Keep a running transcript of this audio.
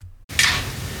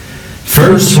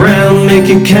First round, make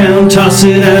it count, toss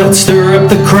it out, stir up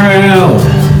the crowd.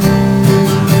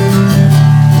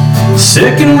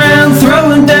 Second round,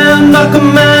 throwing down, knock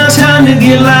 'em out, time to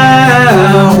get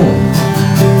loud.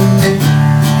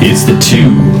 It's the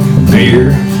Two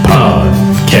Beer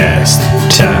Podcast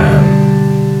time.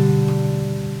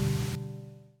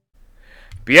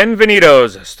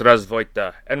 Bienvenidos,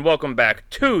 Zdravstvuyte, and welcome back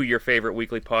to your favorite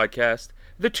weekly podcast,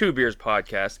 the Two Beers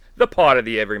Podcast, the pod of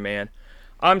the everyman.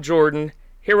 I'm Jordan,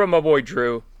 here with my boy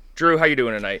Drew. Drew, how you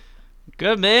doing tonight?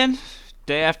 Good, man.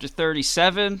 Day after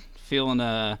 37, feeling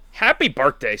Happy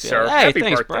birthday, sir. Hey, Happy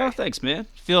thanks, birthday. bro. Thanks, man.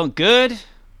 Feeling good.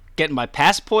 Getting my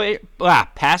passport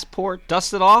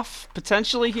dusted off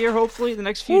potentially here, hopefully the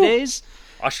next few days.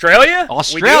 Australia?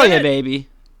 Australia, baby.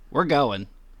 We're going.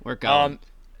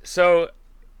 So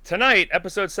tonight,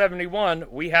 episode 71,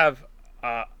 we have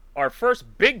our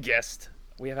first big guest.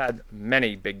 We have had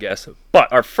many big guests,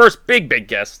 but our first big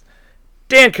guest,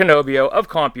 Dan Canobio of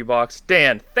CompuBox.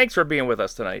 Dan, thanks for being with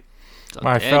us tonight.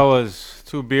 My fellas,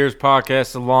 Two Beers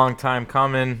Podcast, a long time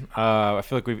coming. I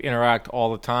feel like we've interacted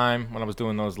all the time when I was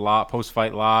doing those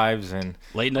post-fight lives and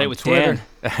Late night with Twitter.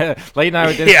 Dan. Late night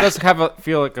with Dan. Yeah. It does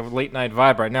feel like a late night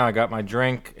vibe right now. I got my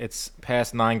drink. It's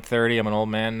past 9:30. I'm an old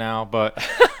man now, but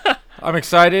I'm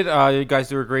excited. You guys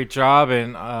do a great job,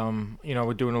 and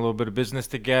we're doing a little bit of business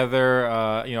together.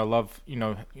 Love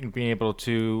being able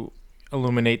to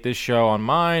illuminate this show on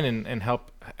mine and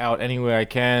help out any way I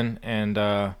can. And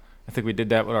I think we did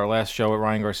that with our last show with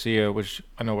Ryan Garcia, which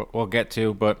I know we'll get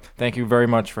to. But thank you very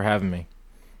much for having me.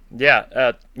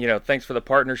 Yeah, thanks for the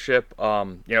partnership.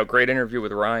 Great interview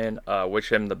with Ryan.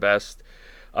 Wish him the best.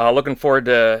 Looking forward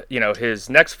to his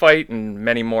next fight and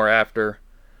many more after.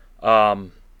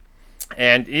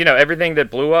 And everything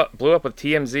that blew up with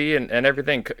TMZ and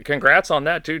everything. Congrats on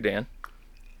that too, Dan.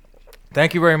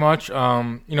 Thank you very much.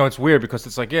 It's weird because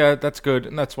it's like, yeah, that's good,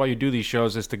 and that's why you do these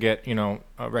shows, is to get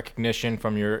recognition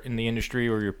from in the industry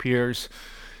or your peers.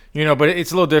 But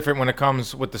it's a little different when it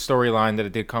comes with the storyline that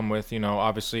it did come with.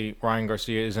 Obviously Ryan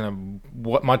Garcia is in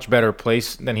a much better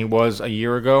place than he was a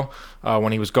year ago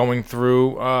when he was going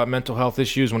through mental health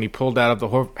issues, when he pulled out of the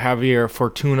Javier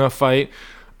Fortuna fight,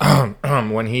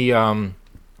 when he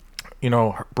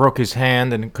broke his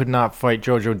hand and could not fight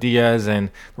Jojo Diaz, and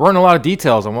there weren't a lot of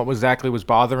details on what exactly was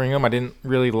bothering him. I didn't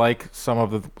really like some of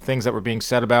the things that were being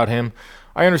said about him.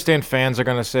 I understand fans are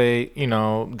going to say,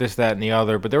 this, that, and the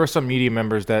other, but there were some media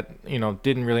members that,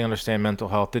 didn't really understand mental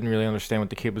health, didn't really understand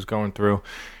what the kid was going through.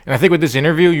 And I think with this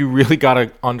interview, you really got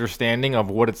an understanding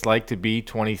of what it's like to be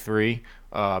 23,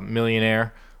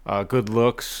 millionaire, good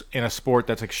looks in a sport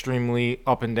that's extremely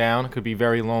up and down. It could be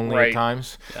very lonely at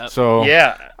times. Yep. So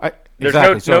Yeah.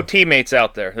 There's no teammates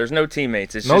out there. There's no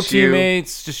teammates. It's no just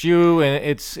teammates, just you, and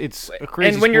it's a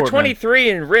crazy. And when you're sport,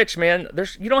 23 and rich, man,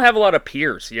 you don't have a lot of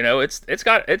peers.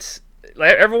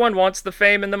 Everyone wants the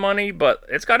fame and the money, but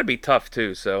it's got to be tough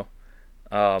too. So,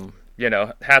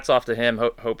 hats off to him.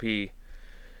 Hope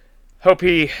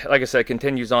he, like I said,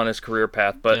 continues on his career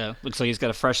path. But Yeah, looks like he's got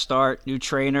a fresh start, new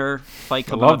trainer, fight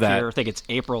coming love up that. here. I think it's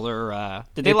April or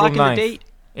did they April lock in 9th. the date?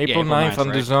 April 9th on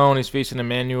right? DAZN. He's facing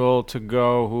Emmanuel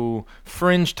Tagoe, who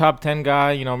fringe top 10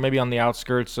 guy, maybe on the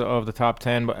outskirts of the top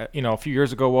 10, but a few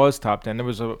years ago was top 10. There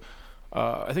was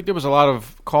I think there was a lot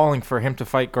of calling for him to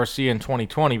fight Garcia in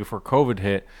 2020 before COVID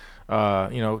hit.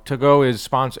 Tagoe is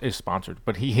sponsored,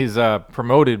 but he is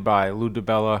promoted by Lou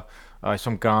DiBella. He's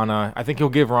from Ghana. I think he'll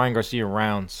give Ryan Garcia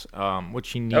rounds, which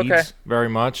he needs very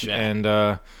much. Yeah.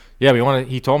 And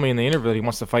he told me in the interview that he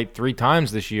wants to fight 3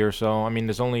 times this year. So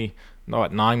there's only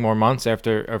 9 more months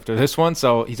after this one,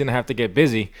 so he's gonna have to get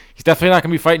busy. He's definitely not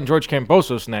gonna be fighting George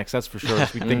Kambosos next, that's for sure.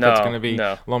 We think that's gonna be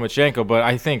Lomachenko, but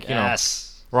I think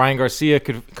Ryan Garcia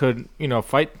could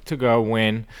fight to go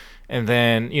win, and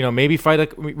then maybe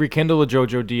rekindle a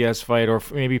Jojo Diaz fight, or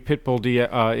maybe Pitbull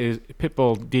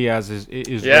Diaz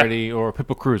is ready, or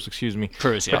Pitbull Cruz, excuse me,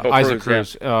 Isaac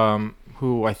Cruz,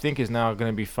 who I think is now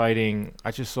going to be fighting.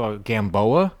 I just saw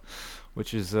Gamboa,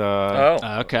 which is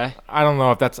okay. I don't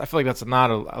know if that's. I feel like that's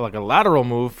not a lateral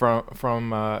move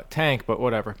from Tank, but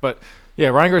whatever. But yeah,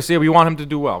 Ryan Garcia, we want him to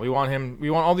do well. We want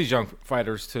all these young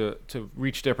fighters to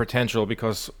reach their potential,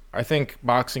 because I think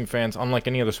boxing fans, unlike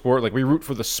any other sport, we root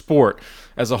for the sport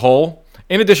as a whole,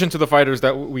 in addition to the fighters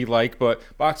that we like. But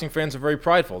boxing fans are very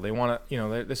prideful. They want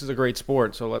to, this is a great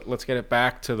sport, so let's get it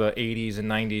back to the 80s and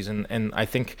 90s. And I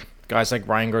think guys like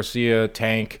Ryan Garcia,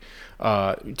 Tank,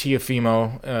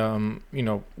 Teofimo,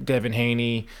 Devin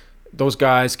Haney, those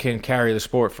guys can carry the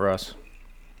sport for us.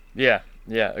 Yeah,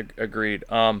 agreed.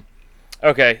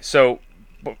 Okay, so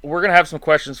we're going to have some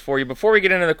questions for you. Before we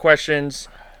get into the questions,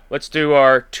 let's do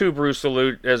our two brew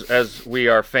salute as we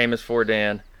are famous for,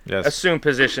 Dan. Yes. Assume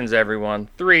positions, everyone.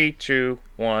 3, 2,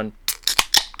 1.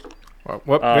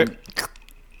 What?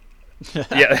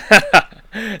 Yeah.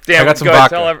 I Dan, got some go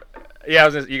ahead,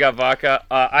 vodka. you got vodka.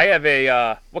 I have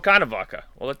a what kind of vodka?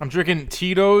 Well, I'm drinking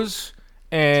Tito's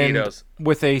and Tito's.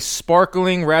 with a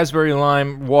sparkling raspberry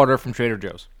lime water from Trader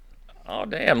Joe's. Oh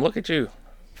damn! Look at you,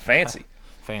 fancy.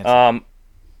 Fancy.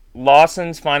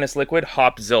 Lawson's Finest Liquid,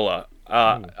 Hopzilla.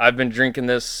 I've been drinking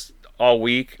this all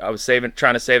week. I was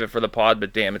trying to save it for the pod,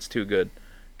 but damn, it's too good.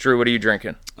 Drew, what are you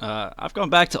drinking? I've gone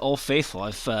back to Old Faithful.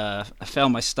 I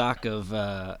found my stock of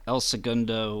El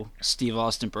Segundo, Steve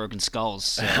Austin Broken Skulls.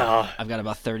 So I've got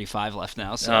about 35 left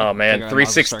now. So Oh, man, I figure I might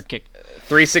as well start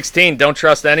 316. Don't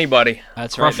trust anybody.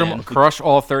 That's Crush right, them, man. crush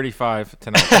all 35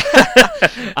 tonight.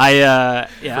 I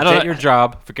Forget your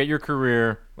job, forget your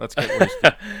career. Let's get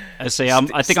wasted. I say I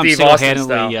think I'm Steve Austin single-handedly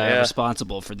style, yeah.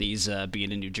 responsible for these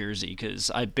being in New Jersey because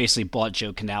I basically bought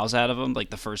Joe Canals out of them like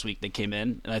the first week they came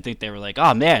in, and I think they were like,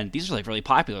 "Oh man, these are like really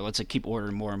popular. Let's keep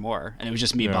ordering more and more." And it was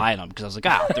just me buying them because I was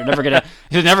like, they're never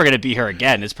gonna be here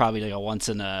again. It's probably like a once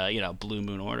in a blue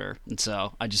moon order, and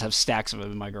so I just have stacks of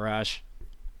them in my garage.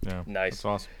 Yeah, Nice.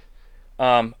 That's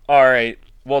awesome. All right.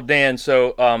 Well, Dan,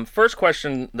 so first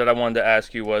question that I wanted to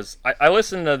ask you was, I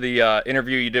listened to the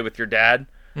interview you did with your dad.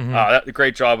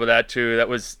 Great job with that, too. That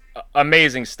was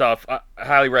amazing stuff. I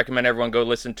highly recommend everyone go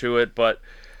listen to it. But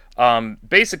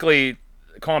basically,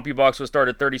 CompuBox was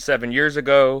started 37 years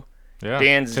ago. Yeah.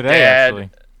 Dan's today, dad. actually.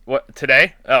 What,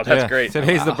 today? Oh, that's Yeah, great.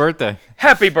 Today's the birthday.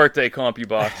 Happy birthday,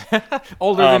 CompuBox.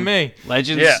 Older than me.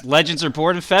 Legends are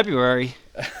born in February.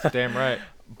 Damn right.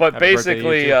 But Happy birthday to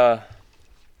basically, you,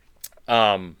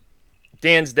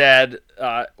 Dan's dad,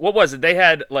 what was it? They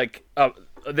had like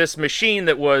this machine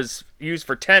that was used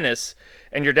for tennis,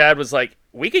 and your dad was like,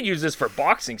 "We could use this for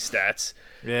boxing stats,"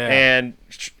 Yeah. and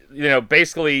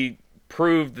basically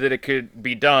proved that it could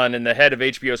be done. And the head of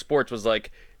HBO Sports was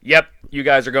like, "Yep, you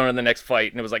guys are going to the next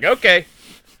fight," and it was like, "Okay."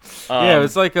 Yeah,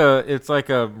 it's like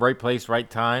a right place, right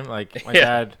time. Like my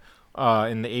Yeah. dad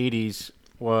in the '80s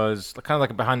was kind of like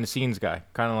a behind the scenes guy,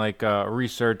 kind of like a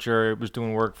researcher. Was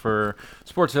doing work for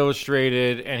Sports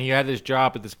Illustrated, and he had his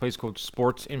job at this place called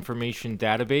Sports Information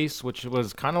Database, which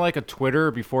was kind of like a Twitter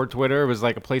before Twitter. It was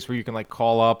like a place where you can like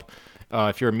call up.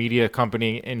 If you're a media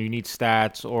company and you need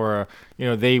stats, or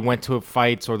they went to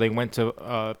fights, or they went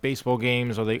to baseball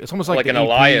games, or it's almost like an the AP.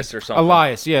 Elias or something.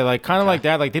 Elias, yeah, like kind of like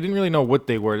that. Like they didn't really know what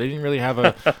they were. They didn't really have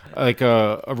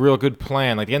a real good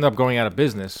plan. Like they ended up going out of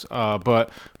business. But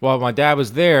while my dad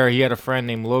was there, he had a friend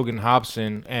named Logan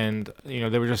Hobson, and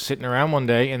they were just sitting around one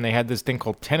day, and they had this thing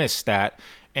called Tennis Stat,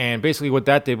 and basically what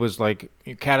that did was like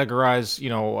categorize,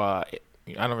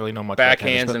 I don't really know much about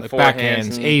tennis, Backhands but and like forehands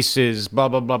backhands, and- aces, blah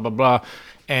blah blah blah blah.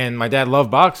 And my dad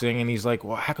loved boxing, and he's like,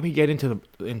 "Well, how come he get into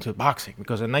boxing?"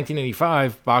 Because in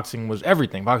 1985, boxing was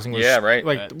everything. Boxing was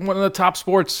like one of the top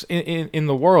sports in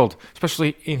the world,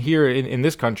 especially in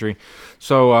this country.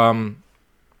 So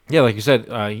yeah, like you said,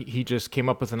 he just came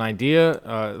up with an idea.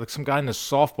 Like some guy in the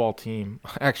softball team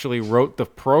actually wrote the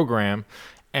program.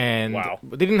 And Wow.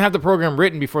 they didn't have the program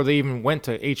written before they even went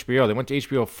to HBO. They went to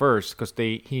HBO first because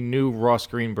he knew Ross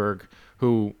Greenberg,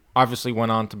 who obviously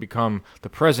went on to become the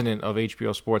president of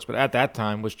HBO Sports, but at that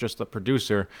time was just a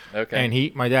producer. Okay.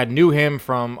 And my dad knew him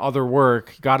from other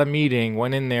work, got a meeting,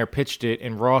 went in there, pitched it,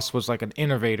 and Ross was like an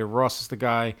innovator. Ross is the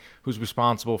guy who's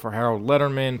responsible for Harold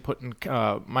Letterman, putting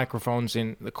microphones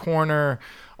in the corner,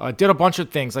 did a bunch of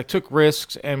things, like took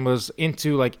risks and was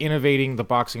into like innovating the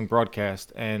boxing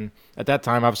broadcast. And at that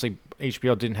time, obviously,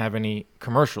 HBO didn't have any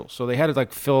commercials, so they had to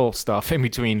like fill stuff in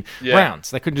between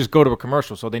rounds. They couldn't just go to a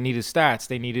commercial, so they needed stats.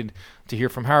 They needed to hear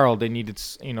from Harold. They needed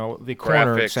the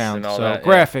corner Graphics sound, and all so that,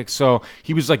 graphics. So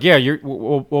he was like, "Yeah,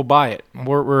 we'll buy it.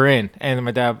 We're in." And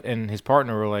my dad and his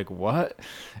partner were like, "What?"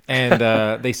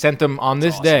 And they sent them on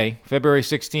this day, February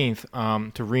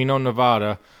 16th, to Reno,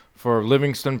 Nevada, for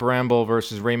Livingston Bramble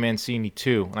versus Ray Mancini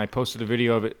 2. And I posted a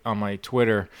video of it on my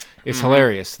Twitter. It's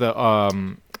hilarious.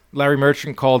 The Larry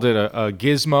Merchant called it a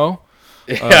gizmo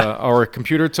or a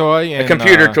computer toy. And, A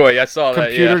computer toy. I saw that.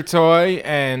 computer Yeah. toy.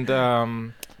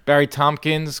 And Barry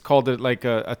Tompkins called it like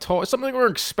a toy, something we're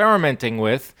experimenting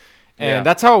with. And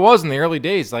that's how it was in the early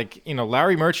days. Like,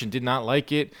 Larry Merchant did not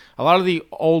like it. A lot of the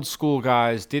old school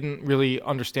guys didn't really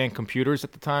understand computers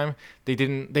at the time.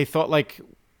 They thought like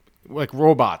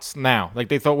robots now. Like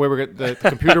they thought the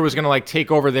computer was going to like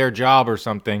take over their job or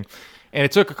something. And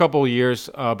it took a couple of years,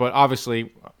 but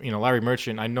obviously, Larry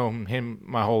Merchant, I know him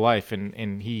my whole life,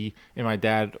 and he and my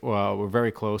dad were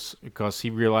very close because he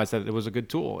realized that it was a good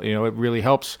tool. It really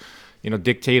helps,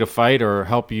 dictate a fight or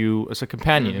help you as a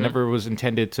companion. It never was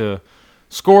intended to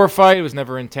score a fight. It was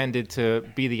never intended to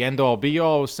be the end-all,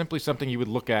 be-all. It was simply something you would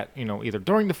look at, either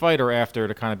during the fight or after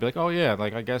to kind of be like, oh, yeah,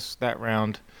 like I guess that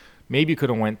round maybe could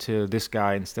have went to this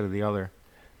guy instead of the other.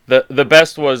 The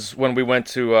best was when we went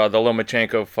to the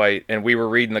Lomachenko fight, and we were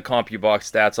reading the CompuBox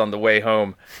stats on the way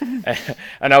home,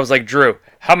 and I was like, Drew,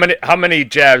 how many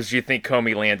jabs do you think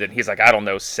Comey landed? He's like, I don't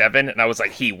know, 7, and I was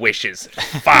like, he wishes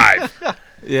 5.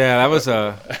 Yeah, that was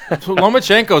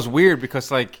Lomachenko's weird because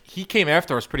like he came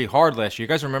after us pretty hard last year. You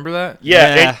guys remember that?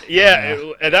 Yeah.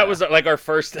 And that was like our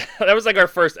first. That was like our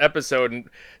first episode, and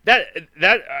that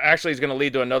actually is going to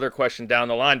lead to another question down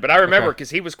the line. But I remember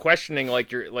because he was questioning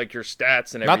like your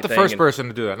stats and everything. Not the first person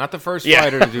to do that. Not the first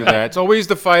fighter to do that. It's always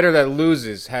the fighter that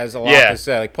loses has a lot to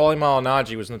say. Like Paulie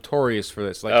Malignaggi was notorious for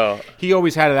this. Like he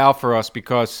always had it out for us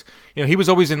because he was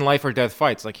always in life or death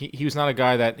fights. Like he was not a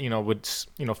guy that would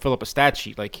fill up a stat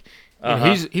sheet. Like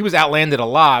he was outlanded a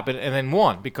lot, and then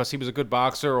won because he was a good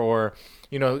boxer, or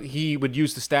he would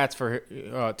use the stats for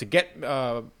to get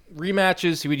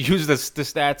rematches. He would use the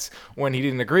stats when he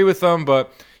didn't agree with them.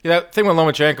 But that thing with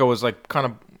Lomachenko was like kind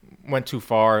of went too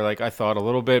far. Like I thought a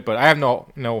little bit, but I have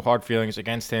no hard feelings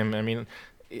against him. I mean,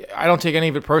 I don't take any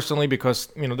of it personally because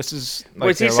this is. Like,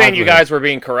 was he saying you guys were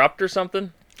being corrupt or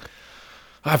something?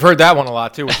 I've heard that one a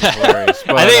lot too, which is hilarious.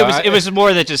 But, I think it was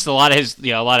more that just a lot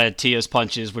of Tia's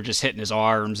punches were just hitting his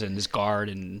arms and his guard,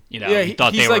 and he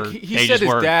thought they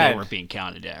weren't being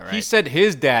counted yet, right? He said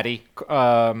his daddy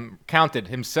counted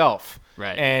himself,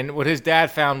 right? And what his dad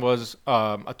found was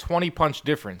a 20 punch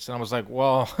difference, and I was like,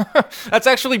 well, that's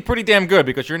actually pretty damn good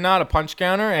because you're not a punch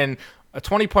counter, and a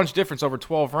 20 punch difference over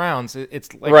 12 rounds,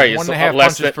 it's like 1.5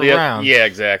 punches per round. Yeah,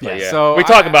 exactly. Yeah. So we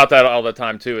talk about that all the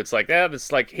time too. It's like,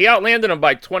 it's like he outlanded him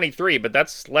by 23, but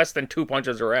that's less than 2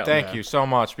 punches a round. Thank you so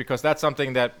much, because that's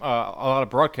something that a lot of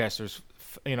broadcasters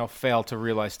fail to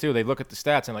realize too. They look at the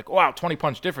stats and like, wow, 20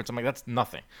 punch difference. I'm like, that's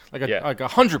nothing. Like a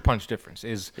 100 punch difference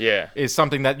is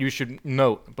something that you should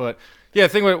note. But yeah, the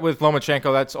thing with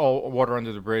Lomachenko, that's all water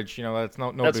under the bridge. That's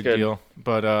no big deal.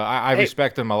 But I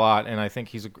respect him a lot, and I think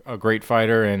he's a great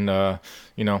fighter, and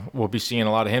we'll be seeing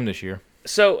a lot of him this year.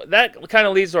 So that kind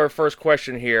of leads to our first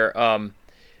question here.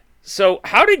 So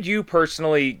how did you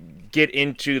personally get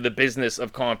into the business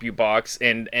of CompuBox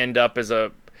and end up as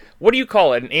what do you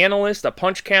call it? An analyst, a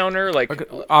punch counter, like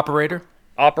operator?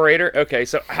 Operator. Okay,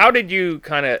 so how did you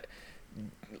kind of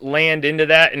land into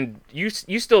that, and you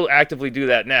still actively do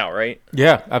that now, right?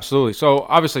 Yeah, absolutely. So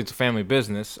obviously it's a family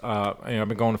business. I've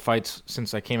been going to fights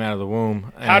since I came out of the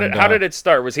womb. How did it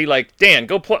start? Was he like, Dan,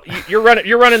 go play? You're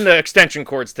running the extension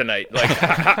cords tonight. Like,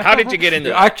 how did you get into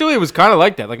that? Actually, it was kind of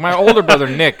like that. Like my older brother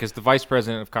Nick is the vice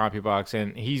president of CompuBox,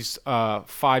 and he's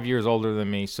 5 years older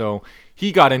than me. So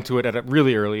he got into it at a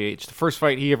really early age. The first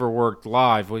fight he ever worked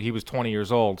live, he was 20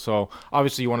 years old. So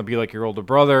obviously you want to be like your older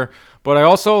brother, but I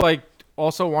also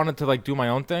wanted to do my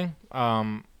own thing.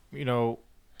 I've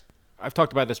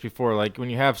talked about this before. Like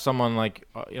when you have someone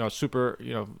super,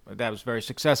 that was very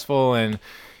successful, and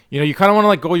you kind of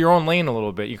want to go your own lane a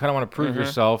little bit. You kind of want to prove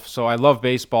yourself. So I love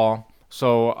baseball.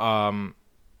 So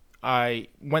I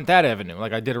went that avenue.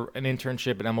 Like I did an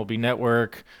internship at MLB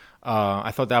Network. I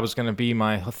thought that was going to be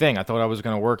my thing. I thought I was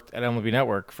going to work at MLB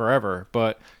Network forever,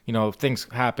 but things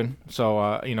happen. So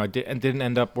I didn't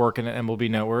end up working at MLB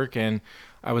Network, and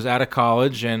I was out of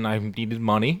college and I needed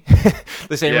money.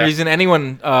 The same reason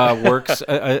anyone works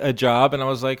a job. And I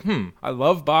was like, I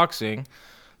love boxing.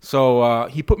 So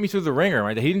he put me through the ringer.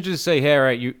 Right? He didn't just say, hey, all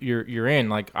right, you're in.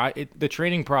 The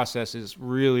training process is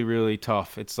really, really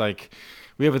tough. It's like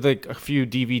we have a few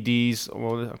DVDs.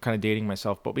 Well, I'm kind of dating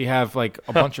myself, but we have a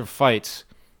bunch of fights,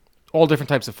 all different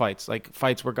types of fights. Like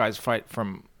fights where guys fight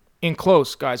from in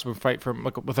close, guys would fight from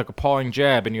with a pawing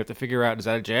jab, and you have to figure out, is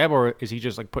that a jab or is he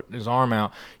just putting his arm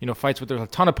out? Fights where there's a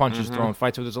ton of punches thrown,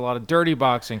 fights where there's a lot of dirty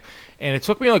boxing. And it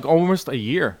took me almost a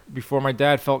year before my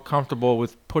dad felt comfortable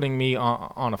with putting me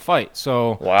on a fight.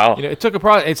 So wow, it took a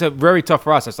process. It's a very tough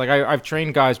process. I've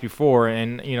trained guys before,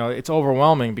 and it's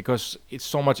overwhelming because it's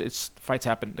so much. Fights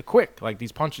happen quick.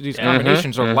 These punches, these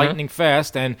combinations are lightning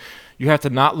fast, and you have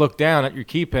to not look down at your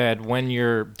keypad when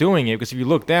you're doing it, because if you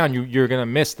look down, you're going to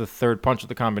miss the third punch of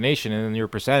the combination, and then your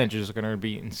percentages are going to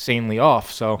be insanely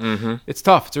off. So it's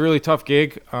tough. It's a really tough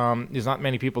gig. There's not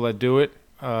many people that do it.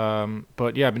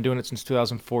 But yeah, I've been doing it since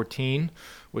 2014,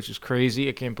 which is crazy.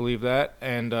 I can't believe that.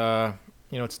 And,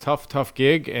 it's a tough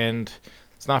gig, and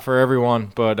it's not for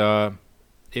everyone, but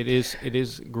it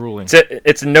is grueling.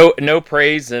 It's no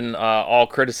praise and all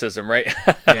criticism, right?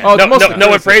 Yeah. No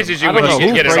one praises you when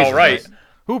you get it all right.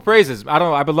 Who praises? I don't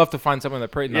know. I would love to find someone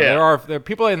that praises. No, Yeah. there are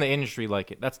people in the industry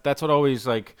like it. That's what always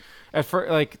like. At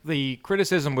first, like the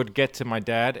criticism would get to my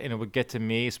dad, and it would get to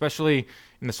me, especially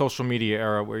in the social media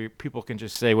era where people can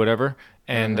just say whatever,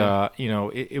 and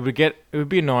it would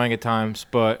be annoying at times.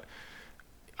 But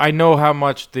I know how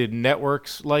much the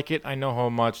networks like it. I know how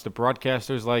much the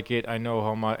broadcasters like it. I know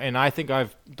how much, and I think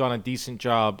I've done a decent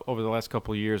job over the last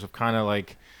couple of years of kind of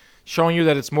like showing you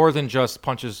that it's more than just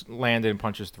punches landed and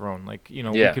punches thrown. Like, we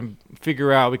can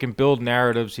figure out, we can build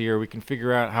narratives here. We can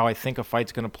figure out how I think a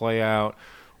fight's going to play out,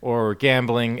 or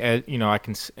gambling. I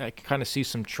can kind of see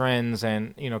some trends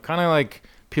and, kind of like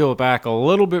peel it back a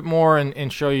little bit more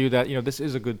and show you that, this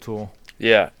is a good tool.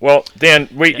 Yeah. Well, Dan,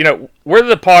 we're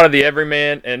the pod of the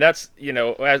everyman, and that's,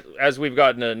 as we've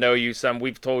gotten to know you some,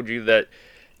 we've told you that,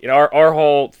 our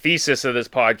whole thesis of this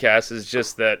podcast is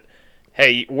just that,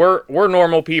 hey, we're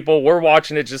normal people. We're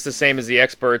watching it just the same as the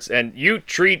experts, and you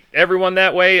treat everyone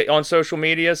that way on social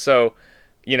media. So,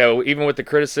 even with the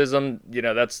criticism,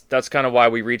 that's kind of why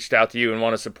we reached out to you and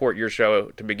want to support your show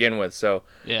to begin with. So,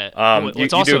 yeah, you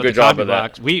do a good job of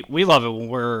that. We love it when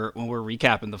we're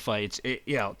recapping the fights.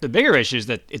 The bigger issue is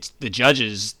that it's the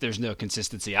judges. There's no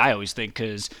consistency. I always think,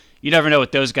 because you never know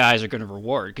what those guys are going to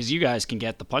reward. Because you guys can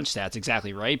get the punch stats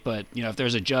exactly right, but if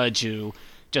there's a judge who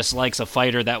just likes a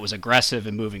fighter that was aggressive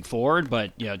and moving forward,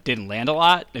 but didn't land a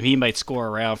lot, and he might score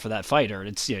around for that fighter.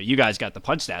 It's you guys got the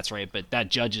punch stats right, but that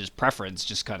judge's preference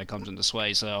just kind of comes into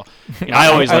sway. So I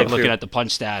always like looking at the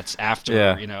punch stats after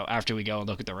after we go and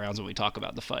look at the rounds when we talk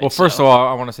about the fight. Well, first of all,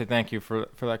 I want to say thank you for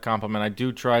that compliment. I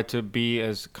do try to be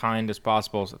as kind as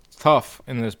possible. It's tough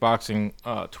in this boxing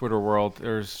Twitter world.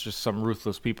 There's just some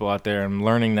ruthless people out there. I'm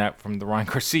learning that from the Ryan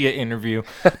Garcia interview.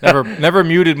 Never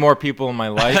muted more people in my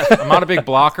life. I'm not a big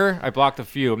blocker. I blocked a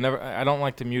few. I don't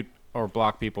like to mute or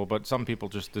block people, but some people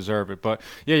just deserve it. But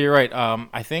yeah, you're right.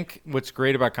 I think what's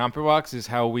great about CompuBox is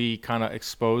how we kind of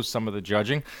expose some of the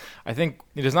judging. I think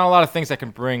there's not a lot of things that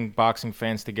can bring boxing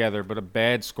fans together, but a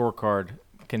bad scorecard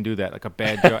can do that. Like a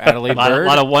bad Adelaide Bird. A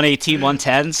lot of 118,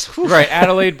 110s. Right,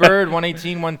 Adelaide Bird,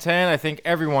 118, 110. I think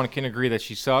everyone can agree that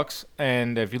she sucks.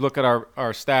 And if you look at our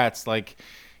stats, like,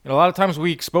 a lot of times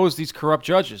we expose these corrupt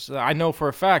judges. I know for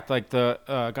a fact, like the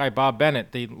guy Bob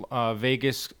Bennett, the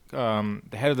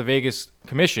head of the Vegas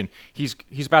Commission, he's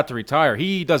about to retire.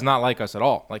 He does not like us at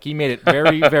all. Like, he made it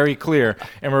very, very clear.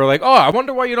 And we were like, oh, I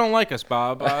wonder why you don't like us,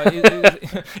 Bob.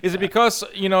 Is it because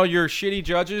your shitty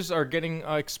judges are getting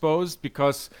exposed?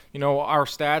 Because our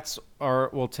stats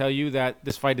will tell you that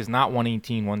this fight is not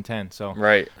 118, 110. So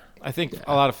right. I think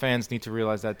a lot of fans need to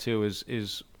realize that too.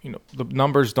 Is the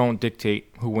numbers don't dictate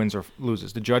who wins or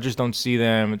loses. The judges don't see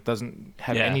them. It doesn't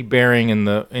have any bearing in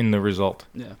the result.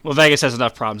 Yeah. Well, Vegas has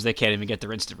enough problems. They can't even get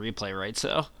their instant replay right,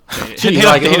 so they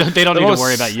don't need to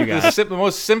worry about you guys. The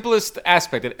most simplest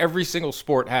aspect that every single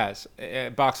sport has.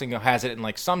 Boxing has it in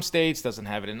like some states, doesn't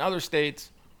have it in other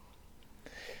states.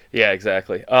 Yeah,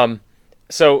 exactly.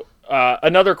 So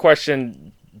another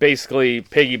question, basically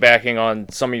piggybacking on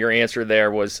some of your answer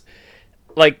there, was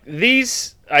like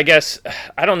these, I guess,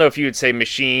 I don't know if you would say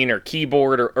machine or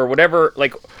keyboard or whatever,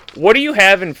 like what do you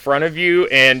have in front of you?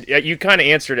 And you kind of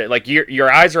answered it, like your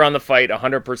eyes are on the fight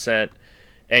 100%,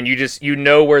 and you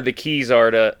know where the keys are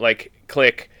to like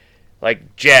click,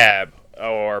 like jab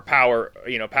or power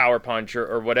punch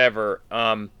or whatever.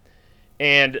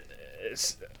 And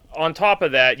on top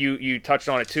of that, you touched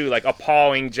on it too, like a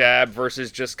pawing jab versus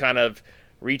just kind of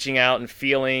reaching out and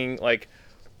feeling like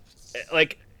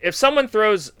if someone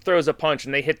throws a punch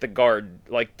and they hit the guard,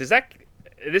 like this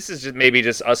is just maybe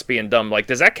just us being dumb, like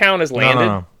does that count as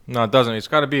landed? No, it doesn't. It's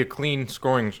got to be a clean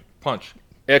scoring punch.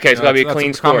 Okay, it's got to be a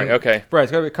clean scoring. Okay, right.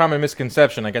 It's got to be a common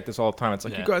misconception. I get this all the time. It's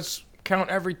like, you guys count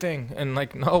everything, and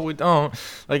like, no, we don't.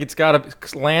 Like, it's got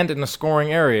to land in the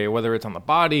scoring area, whether it's on the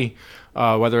body,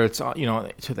 whether it's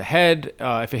to the head.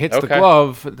 If it hits the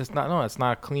glove, it's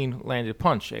not a clean landed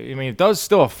punch. I mean, it does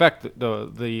still affect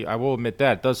the. I will admit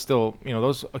that it does still.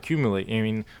 Those accumulate. I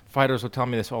mean, fighters will tell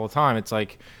me this all the time. It's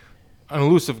like an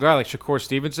elusive guy like Shakur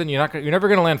Stevenson, you're never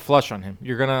gonna land flush on him.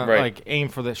 You're gonna like aim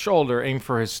for the shoulder, aim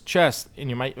for his chest, and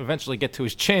you might eventually get to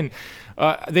his chin.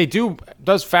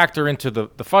 Does factor into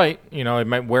the fight. It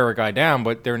might wear a guy down,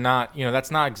 but they're not.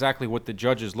 That's not exactly what the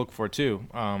judges look for too.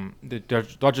 The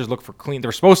judges look for clean.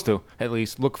 They're supposed to at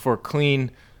least look for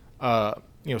clean.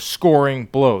 Scoring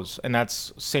blows, and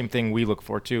that's same thing we look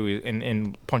for too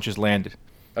in punches landed.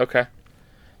 Okay.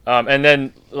 And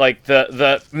then like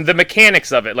the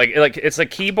mechanics of it, like it's a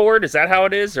keyboard. Is that how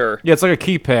it is, or? Yeah, it's like a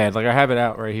keypad. Like I have it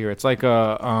out right here. It's like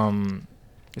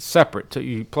it's separate.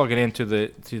 You plug it into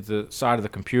the side of the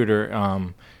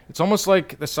computer. It's almost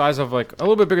like the size of like a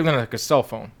little bit bigger than like a cell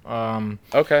phone.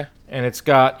 Okay. And it's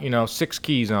got 6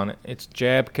 keys on it. It's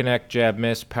jab, connect, jab,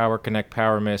 miss, power, connect,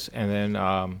 power, miss, and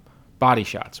then body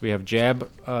shots. We have jab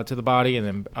to the body and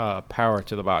then power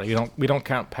to the body. We don't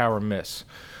count power, miss,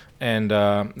 and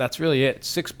that's really it.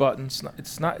 6 buttons.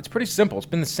 It's pretty simple. It's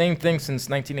been the same thing since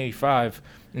 1985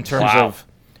 in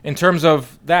terms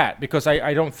of that, because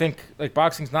I don't think like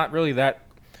boxing's not really that.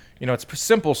 It's a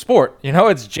simple sport.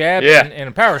 It's jab and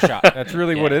a power shot. That's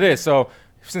really what it is. So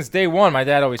since day one, my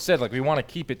dad always said, like, we want to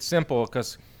keep it simple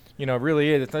because,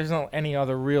 really there's not any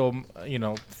other real,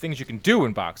 things you can do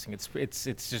in boxing. It's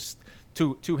just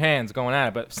two hands going at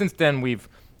it. But since then, we've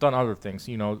done other things,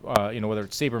 whether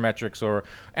it's sabermetrics or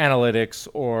analytics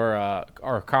or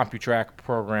our CompuTrack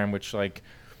program, which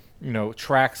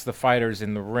tracks the fighters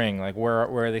in the ring, like where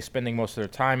are they spending most of their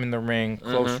time in the ring,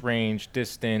 close range,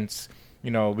 distance.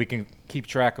 We can keep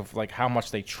track of like how much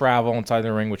they travel inside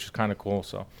the ring, which is kind of cool.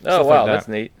 So oh wow, that's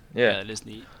neat. Yeah, it is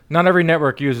neat. Not every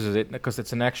network uses it because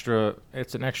it's an extra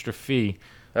fee.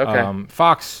 Okay.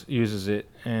 Fox uses it,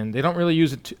 and they don't really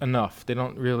use it enough. They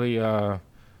don't really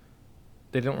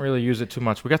use it too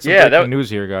much. We got some breaking news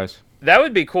here, guys. That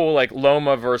would be cool, like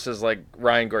Loma versus like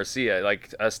Ryan Garcia,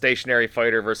 like a stationary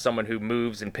fighter versus someone who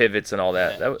moves and pivots and all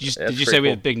that. Did you say we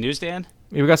have big news, Dan?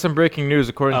 We got some breaking news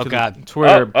according to the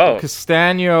Twitter.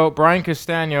 Brian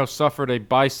Castano suffered a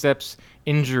biceps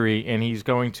injury, and he's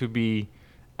going to be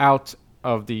out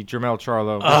of the Jermell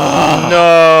Charlo.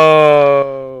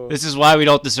 No. This is why we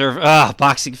don't deserve.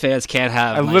 Boxing fans can't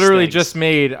have. I literally just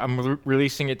made. I'm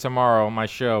releasing it tomorrow. My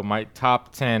show, my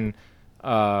top 10.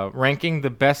 Ranking the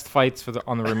best fights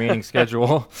on the remaining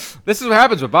schedule. This is what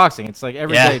happens with boxing. It's like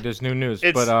every day there's new news.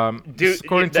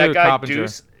 According to Coppinger,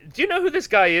 Deuce, do you know who this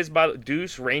guy is?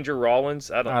 Deuce Ranger Rollins.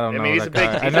 I don't know. He's a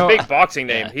big boxing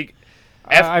name.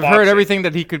 I've heard everything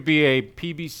that he could be a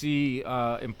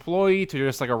PBC employee to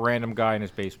just like a random guy in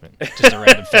his basement. Just a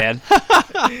random fan.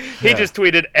 He just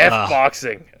tweeted F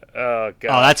boxing. Oh god.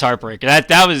 Oh, that's heartbreaking.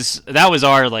 That was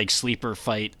our like sleeper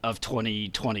fight of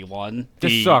 2021.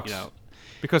 This sucks.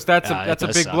 Because that's a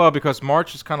big blow, because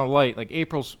March is kind of light. Like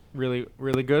April's really,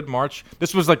 really good. March,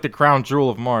 this was like the crown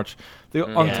jewel of March. The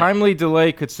untimely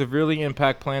delay could severely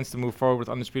impact plans to move forward with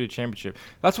Undisputed Championship.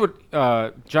 That's what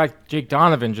Jake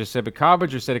Donovan just said, but Cobb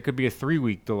just said it could be a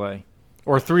 3-week delay.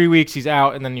 Or 3 weeks he's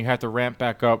out, and then you have to ramp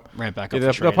back up.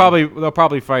 They'll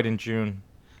probably fight in June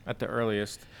at the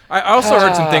earliest. I also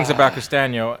heard some things about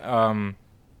Castano.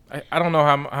 I don't know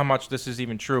how much this is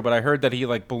even true, but I heard that he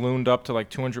like ballooned up to like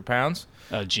 200 pounds.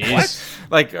 Oh, jeez.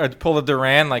 Like pulled a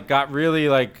Duran, like got really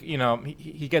like,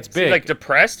 he gets big. Is he like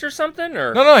depressed or something?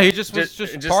 Or no, he just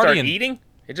partying. Start eating?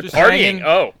 Just partying.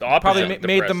 The opposite. Probably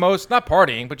made the most, not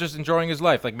partying, but just enjoying his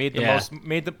life. Like made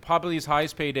probably his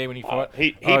highest payday when he fought.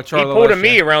 He pulled a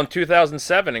me around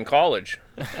 2007 in college.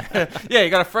 Yeah, he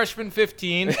got a freshman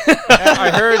 15.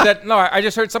 I heard that. No, I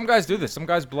just heard some guys do this. Some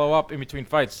guys blow up in between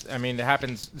fights. I mean, it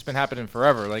happens. It's been happening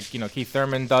forever. Like Keith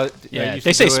Thurman does. Yeah,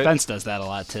 they say Spence does that a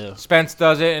lot too. Spence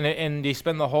does it, and they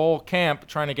spend the whole camp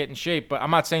trying to get in shape. But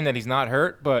I'm not saying that he's not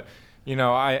hurt. But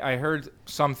I heard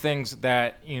some things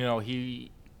that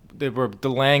they were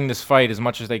delaying this fight as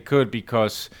much as they could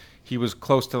because he was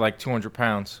close to like 200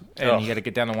 pounds and he had to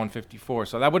get down to 154.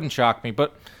 So that wouldn't shock me,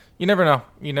 but you never know.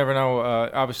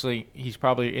 Obviously, he's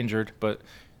probably injured, but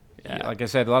like I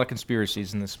said, a lot of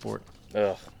conspiracies in this sport.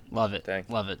 Ugh. Love it.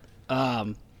 Love it.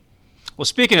 Well,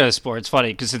 speaking of the sport, it's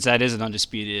funny because since that is an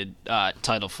undisputed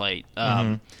title fight,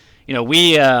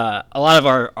 we a lot of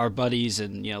our buddies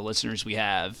and listeners we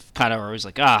have kind of are always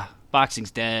like,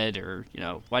 boxing's dead, or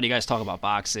why do you guys talk about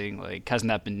boxing? Like, hasn't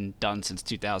that been done since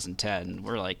 2010?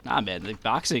 We're like, nah, man. Like,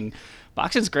 boxing's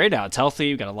great now. It's healthy.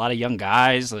 We've got a lot of young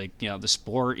guys. Like, the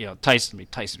sport.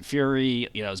 Tyson Fury.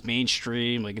 Is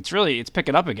mainstream. Like, it's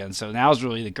picking up again. So now's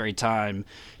really the great time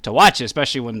to watch it,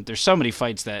 especially when there's so many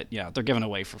fights that they're giving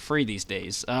away for free these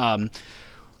days.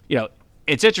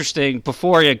 It's interesting.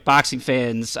 Before, boxing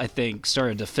fans, I think,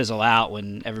 started to fizzle out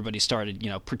when everybody started,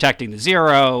 protecting the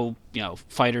zero.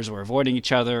 Fighters were avoiding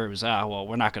each other. It was,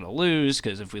 we're not going to lose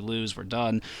because if we lose, we're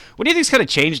done. What do you think's kind of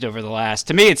changed over the last?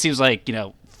 To me, it seems like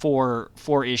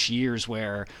 4-ish years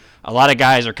where a lot of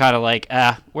guys are kind of like,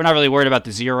 we're not really worried about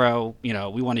the zero. We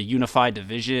want to unify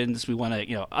divisions. We want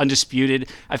to, undisputed.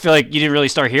 I feel like you didn't really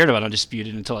start hearing about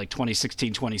undisputed until like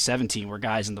 2016, 2017, where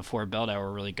guys in the 4-belt hour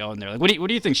were really going there. Like, what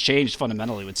do you think's changed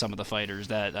fundamentally with some of the fighters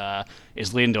that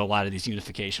is leading to a lot of these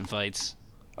unification fights?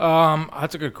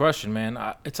 That's a good question, man.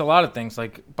 It's a lot of things.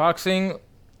 Like, boxing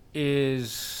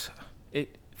things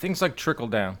like trickle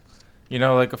down. You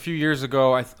know, like a few years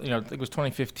ago, I think it was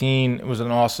 2015. It was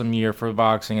an awesome year for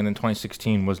boxing, and then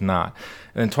 2016 was not.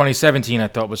 And then 2017, I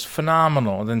thought was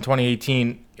phenomenal. And then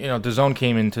 2018, DAZN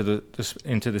came into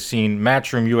the scene.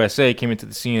 Matchroom USA came into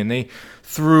the scene, and they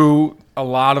threw a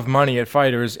lot of money at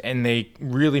fighters, and they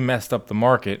really messed up the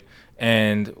market.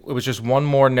 And it was just one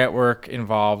more network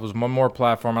involved. It was one more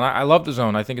platform, and I love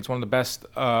DAZN. I think it's one of the best.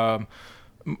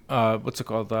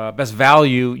 Best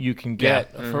value you can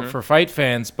get for fight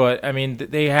fans. But I mean,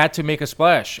 they had to make a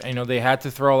splash. They had to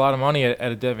throw a lot of money at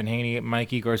a Devin Haney, at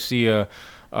Mikey Garcia.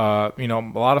 A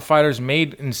lot of fighters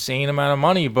made insane amount of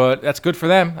money, but that's good for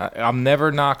them. I'll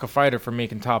never knock a fighter for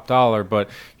making top dollar, but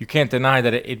you can't deny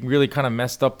that it really kind of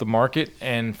messed up the market.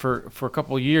 And for a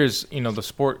couple of years, the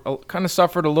sport kind of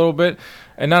suffered a little bit.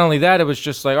 And not only that, it was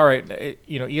just like, all right,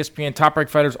 ESPN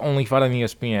top-ranked fighters only fight on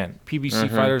ESPN. PBC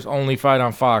fighters only fight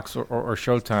on Fox or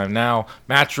Showtime. Now,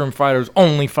 Matchroom fighters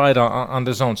only fight on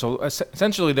DAZN. So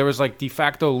essentially, there was like de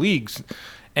facto leagues.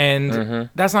 And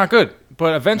that's not good.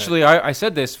 But eventually, I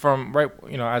said this from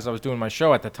as I was doing my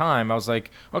show at the time. I was like,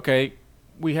 okay,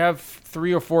 we have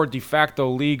 3 or 4 de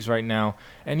facto leagues right now.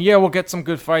 And yeah, we'll get some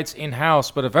good fights in-house.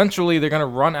 But eventually, they're going to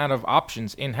run out of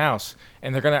options in-house.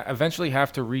 And they're going to eventually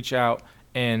have to reach out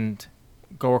and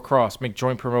go across, make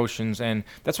joint promotions. And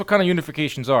that's what kind of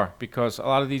unifications are. Because a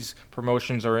lot of these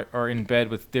promotions are in bed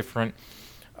with different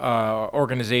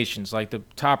organizations. Like the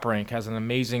Top Rank has an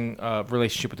amazing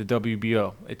relationship with the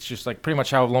WBO. It's just like pretty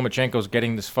much how Lomachenko's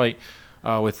getting this fight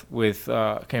with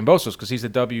Kambosos, because he's the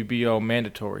WBO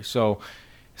mandatory. So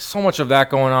much of that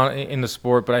going on in the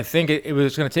sport, but I think it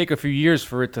was going to take a few years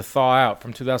for it to thaw out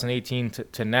from 2018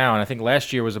 to now. And I think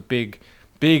last year was a big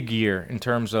year in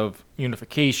terms of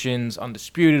unifications,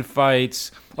 undisputed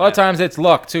fights. A lot of times it's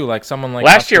luck too, like someone like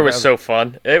last year was so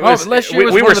fun. Last year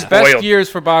was one of the best years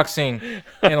for boxing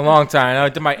in a long time. I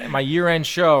did my year-end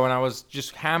show, and I was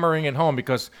just hammering it home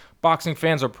because boxing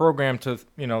fans are programmed to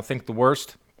think the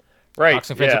worst. Right.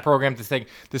 Boxing fans are programmed to think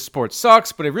this sport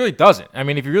sucks, but it really doesn't. I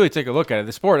mean, if you really take a look at it,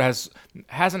 the sport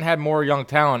hasn't had more young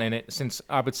talent in it since,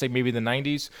 I would say, maybe the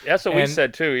 90s. That's what we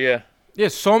said too, yeah. Yeah,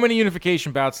 so many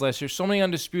unification bouts last year, so many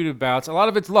undisputed bouts. A lot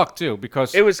of it's luck too,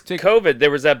 because it was COVID.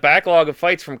 There was that backlog of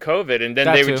fights from COVID, and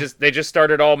then they just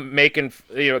started all making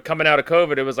coming out of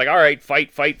COVID. It was like, all right,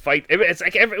 fight.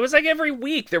 It was like every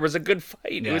week there was a good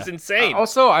fight. Yeah. It was insane.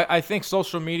 Also, I think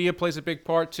social media plays a big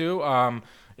part too.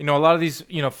 A lot of these,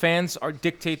 fans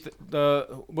dictate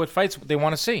what fights they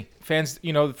want to see. Fans,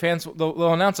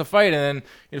 they'll announce a fight, and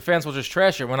then fans will just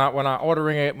trash it. We're not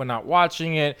ordering it. We're not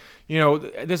watching it.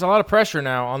 There's a lot of pressure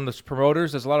now on the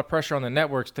promoters. There's a lot of pressure on the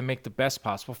networks to make the best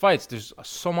possible fights. There's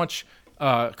so much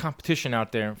competition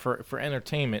out there for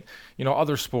entertainment.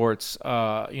 Other sports,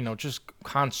 just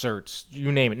concerts,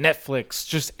 you name it, Netflix,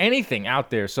 just anything out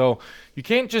there. So you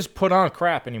can't just put on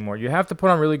crap anymore. You have to put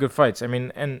on really good fights. I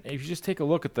mean, and if you just take a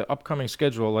look at the upcoming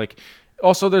schedule, like,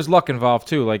 also there's luck involved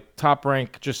too. Like Top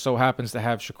Rank just so happens to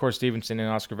have Shakur Stevenson and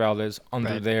Oscar Valdez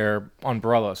under their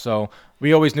umbrella. So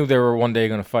we always knew they were one day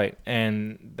going to fight,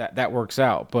 and that works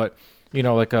out. But you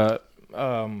want to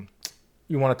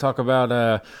talk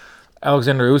about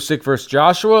Alexander Usyk versus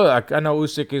Joshua. I know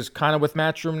Usyk is kind of with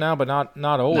Matchroom now, but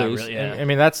not always. Not really, yeah. I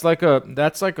mean, that's like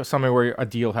something where a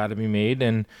deal had to be made.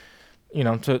 And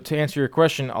to answer your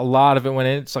question, a lot of it went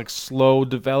in. It's like slow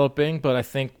developing, but I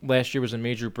think last year was a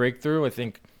major breakthrough. I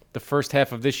think the first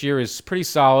half of this year is pretty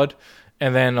solid,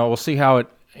 and then we'll see how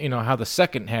the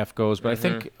second half goes. But I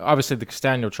think obviously the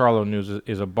Castaño Charlo news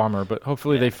is a bummer, but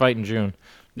hopefully they fight in June.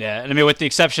 Yeah, and I mean, with the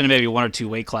exception of maybe 1 or 2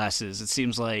 weight classes, it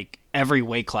seems like every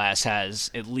weight class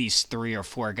has at least 3 or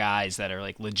 4 guys that are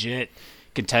like legit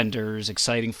contenders,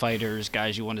 exciting fighters,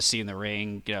 guys you want to see in the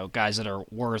ring, guys that are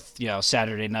worth,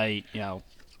 Saturday night,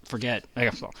 forget,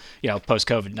 post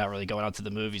COVID, not really going out to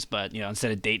the movies, but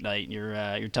instead of date night,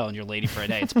 you're telling your lady for a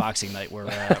day, it's boxing night. We're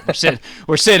sitting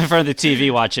in front of the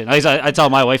TV watching. At least I tell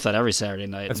my wife that every Saturday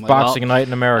night. It's boxing night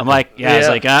in America. I'm like, it's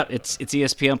like it's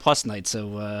ESPN Plus night,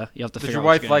 so you have to. Does your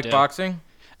wife like boxing?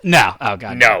 No. Oh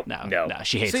God. No.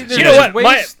 She hates it. You know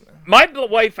what? My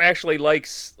wife actually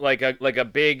likes like a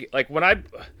big, like when I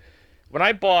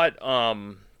bought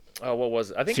what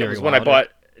was it? I think Fury it was when Wilder. I bought.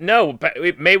 No,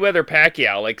 Mayweather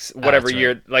Pacquiao, like whatever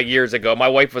year, like years ago. My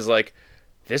wife was like,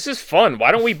 "This is fun.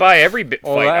 Why don't we buy every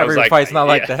fight?" Every fight's not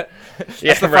like that.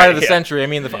 That's the fight of the century. I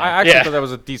mean, I actually thought that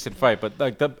was a decent fight, but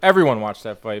like everyone watched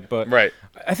that fight. But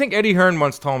I think Eddie Hearn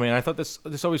once told me, and I thought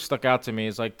this always stuck out to me,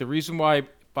 is like the reason why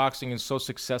boxing is so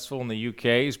successful in the UK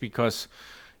is because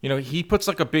he puts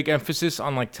like a big emphasis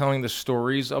on like telling the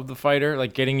stories of the fighter,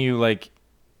 like getting you like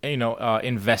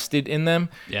invested in them.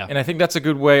 Yeah. And I think that's a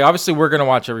good way. Obviously, we're gonna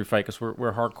watch every fight because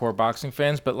we're hardcore boxing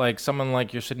fans. But like someone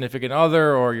like your significant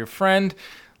other or your friend,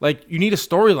 like you need a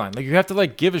storyline. Like you have to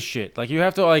like give a shit. Like you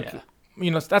have to like.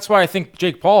 That's why I think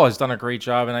Jake Paul has done a great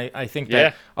job, and I think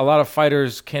that a lot of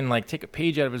fighters can like take a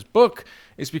page out of his book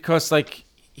is because like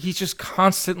he's just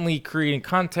constantly creating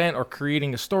content or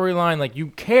creating a storyline. Like you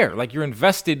care, like you're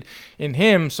invested in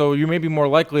him, so you may be more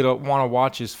likely to want to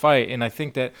watch his fight. And I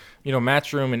think that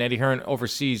Matchroom and Eddie Hearn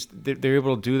overseas, they're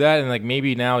able to do that. And like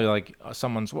maybe now you're like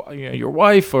someone's, your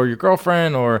wife or your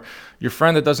girlfriend or your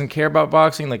friend that doesn't care about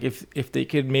boxing, like if they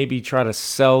could maybe try to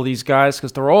sell these guys,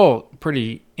 because they're all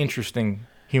pretty interesting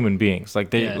human beings.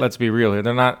 Like let's be real here.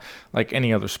 They're not like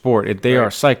any other sport. They are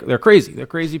they're crazy. They're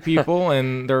crazy people,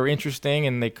 and they're interesting.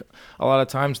 And a lot of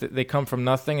times they come from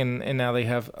nothing, and now they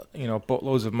have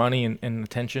boatloads of money and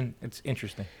attention. It's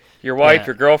interesting. Your wife,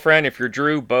 your girlfriend, if you're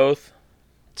Drew, both.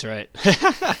 That's right.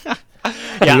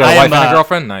 You got a wife and a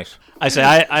girlfriend? Nice. I say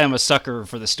I am a sucker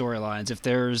for the storylines. If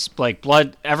there's like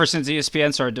blood, ever since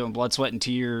ESPN started doing Blood, Sweat, and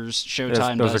Tears,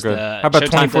 Showtime those does are good. the. How about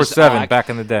Showtime 24/7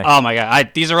 back in the day? Oh my god,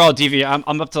 these are all DVR.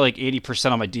 I'm up to like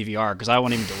 80% on my DVR because I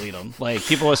won't even delete them. Like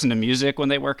people listen to music when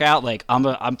they work out. Like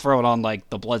I'm throwing on like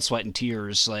the Blood, Sweat, and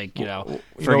Tears. Like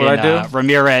friggin'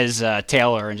 Ramirez,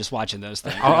 Taylor, and just watching those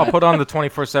things. I'll put on the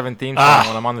 24/7 theme song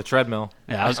when I'm on the treadmill.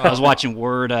 Yeah, I was watching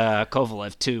Word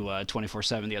Kovalev too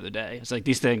 24/7 the other day. It's like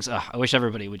these things. I wish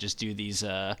everybody would just do these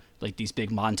like these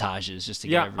big montages just to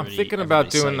get everybody. I'm thinking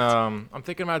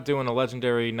about doing a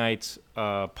Legendary Nights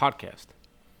podcast.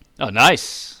 Oh,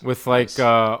 nice. With like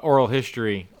oral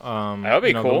history. That would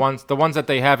be cool. The ones that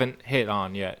they haven't hit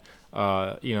on yet.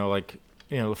 Fan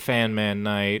Man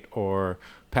Night or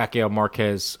Pacquiao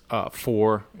Marquez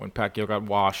 4 when Pacquiao got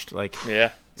washed. Like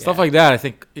stuff like that. I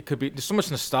think it could be. There's so much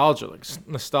nostalgia. Like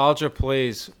nostalgia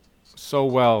plays so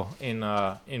well in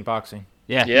boxing.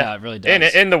 Yeah, it really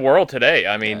does. In the world today,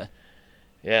 I mean,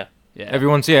 yeah.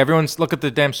 Everyone's look at the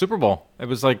damn Super Bowl. It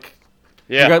was like,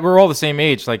 we're all the same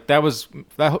age. Like that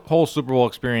whole Super Bowl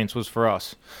experience was for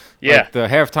us. Yeah, like the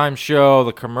halftime show,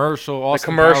 the commercial, Austin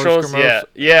commercials, Powers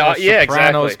Sopranos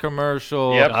exactly.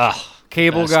 Commercial,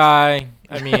 Cable best. Guy.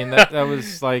 I mean, that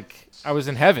was like I was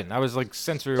in heaven. I was like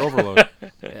sensory overload.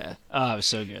 It was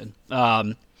so good.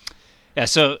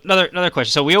 So another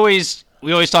question. So we always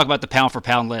talk about the pound for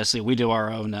pound list. We do our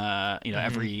own,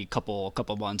 every couple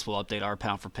months we'll update our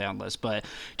pound for pound list. But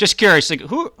just curious, like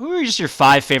who are just your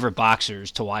 5 favorite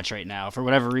boxers to watch right now for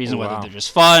whatever reason, whether they're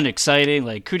just fun, exciting,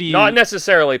 like who do you? Not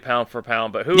necessarily pound for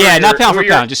pound, but who? Yeah, not pound for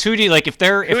pound. Just who do you like? If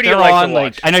they're on,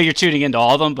 like watch? I know you're tuning into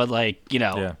all of them, but like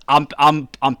I'm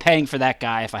paying for that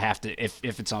guy if I have to. If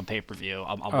it's on pay per view,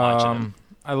 I'm watching him.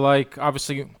 I like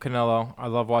obviously Canelo. I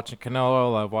love watching Canelo.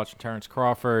 I love watching Terrence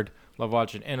Crawford. Love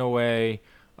watching Inoue.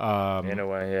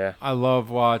 I love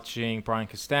watching Brian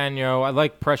Castano. I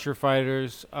like pressure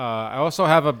fighters. I also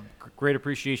have a great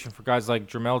appreciation for guys like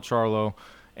Jermell Charlo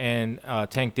and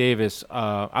Tank Davis.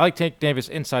 I like Tank Davis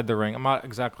inside the ring. I'm not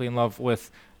exactly in love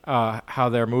with how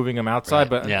they're moving him outside,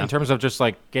 but in terms of just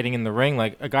like getting in the ring,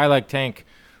 like a guy like Tank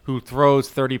who throws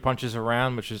 30 punches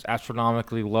around, which is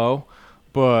astronomically low,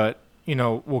 but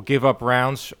will give up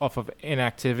rounds off of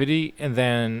inactivity and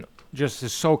then just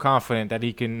is so confident that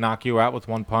he can knock you out with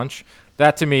one punch.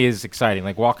 That to me is exciting,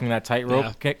 like walking that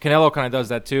tightrope. Yeah. Canelo kind of does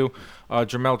that too.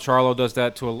 Jermell Charlo does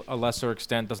that to a lesser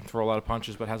extent. Doesn't throw a lot of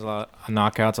punches, but has a lot of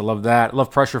knockouts. I love that. I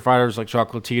love pressure fighters like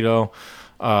Chocolatito.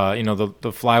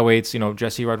 The flyweights.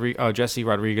 Jesse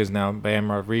Rodriguez now.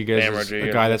 Bam Rodriguez is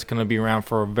a guy that's going to be around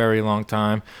for a very long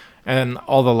time. And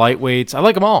all the lightweights. I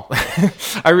like them all.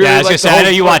 I really like I know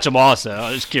you watch them all, so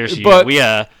I was curious. But we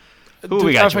got?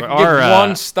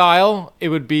 One style, it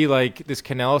would be like this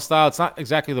Canelo style. It's not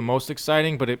exactly the most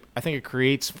exciting, but I think it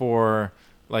creates for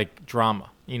like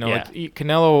drama. Like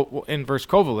Canelo versus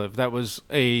Kovalev. That was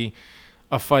a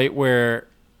fight where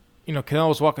Canelo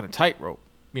was walking a tightrope.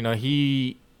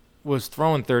 He was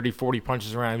throwing 30, 40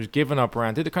 punches around. He was giving up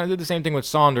around. Did the same thing with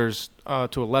Saunders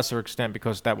to a lesser extent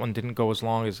because that one didn't go as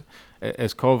long as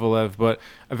Kovalev. But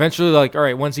eventually, like, all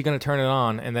right, when's he going to turn it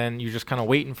on? And then you're just kind of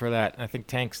waiting for that. And I think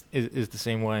Tank is the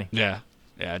same way. Yeah,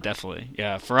 definitely.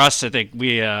 Yeah, for us, I think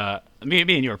me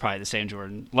and you are probably the same,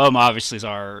 Jordan. Loma obviously is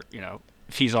our,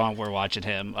 if he's on, we're watching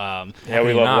him.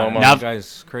 We love Loma. That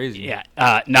guy's crazy. Yeah,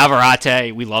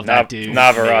 Navarrete, we love that dude.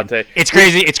 Navarrete. It's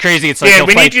crazy. It's like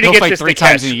he'll fight 3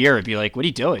 times in a year. It'd be like, what are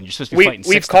you doing? You're supposed to be fighting 6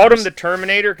 times. We've called him the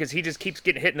Terminator because he just keeps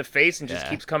getting hit in the face and just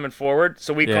keeps coming forward.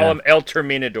 So we call him El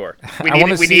Terminador.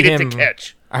 We needed to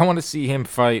catch. I want to see him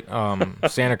fight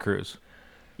Santa Cruz.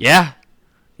 Yeah,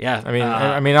 Yeah. I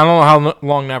don't know how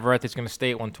long Navarrete's going to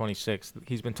stay at 126.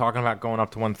 He's been talking about going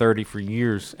up to 130 for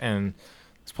years, and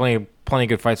there's plenty of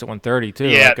good fights at 130 too.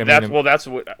 Yeah, Like, that's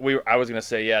what I was gonna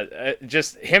say. Yeah,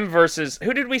 just him versus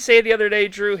who did we say the other day,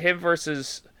 Drew? Him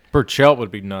versus. Burchelt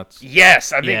would be nuts.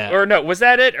 Yes, I think, Yeah. or no, was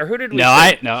that it, or who did we? No,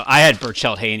 say? I had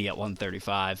Burchelt Haney at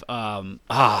 135.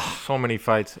 So many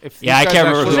fights. If these Yeah, I guys can't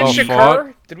remember Was actually it all fought-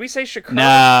 Shakur? Did we say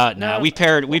Shakur? No, we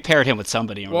paired him with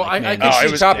somebody. And Well, we're like, I man, could it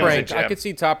see was- Top it was a Rank. gem. I could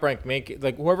see Top Rank make it,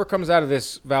 like whoever comes out of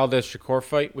this Valdez Shakur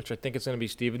fight, which I think it's going to be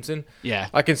Stevenson. Yeah.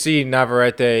 I can see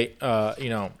Navarrete,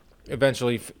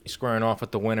 eventually squaring off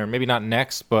with the winner. Maybe not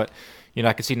next, but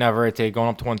I can see Navarrete going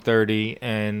up to 130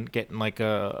 and getting like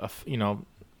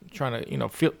trying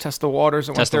to test the waters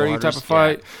at Test the 130 type waters, of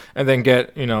fight, and then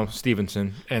get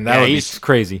Stevenson, and that would be he's-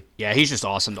 crazy. Yeah, he's just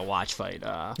awesome to watch fight.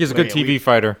 He's a good TV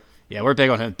fighter. Yeah, we're big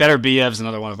on him. Better Biev's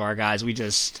another one of our guys. He's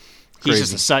just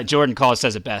Crazy. a son. Jordan Call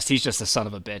says it best. He's just a son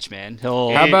of a bitch, man. How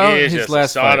about he is his just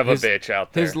last a son fight? of a bitch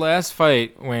out there. His last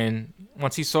fight,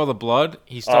 once he saw the blood,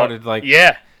 he started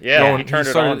yeah, going, he turned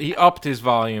it on. he upped his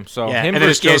volume. So Yeah, him and then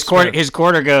versus Joe his Smith.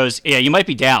 quarter goes, yeah, you might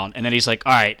be down, and then he's like,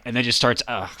 all right, and then just starts.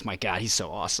 Oh my god, he's so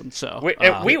awesome. So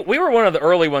We were one of the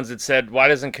early ones that said, why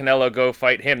doesn't Canelo go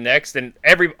fight him next? And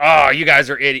you guys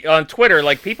are idiots. On Twitter,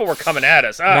 like, people were coming at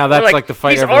us. Now we're that's like the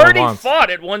fight he's everyone already wants. fought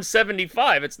at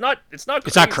 175. It's not it's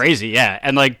not crazy, yeah,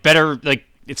 and like better, like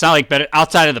it's not like better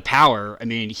outside of the power. I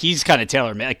mean, he's kind of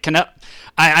tailor made.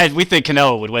 Like, we think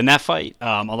Canelo would win that fight,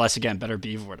 unless again Better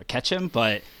Beaver were to catch him,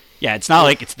 but. Yeah, it's not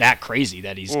like it's that crazy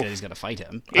that he's going to fight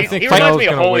him. I think he reminds me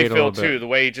of Canelo's gonna wait a little Holyfield bit. too, the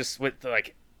way he just with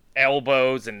like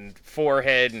elbows and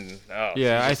forehead and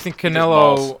Yeah, I think he just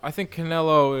balls.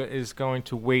 Canelo is going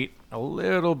to wait a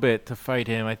little bit to fight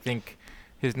him. I think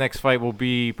his next fight will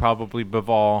be probably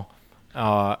Bivol.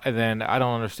 And then I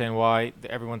don't understand why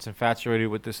everyone's infatuated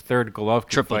with this third Golovkin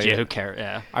Triple fight. G, who cares?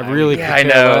 Yeah, I really Yeah, could I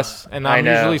care know. less. And I I'm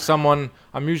know.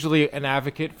 usually an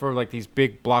advocate for like these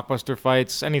big blockbuster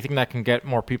fights, anything that can get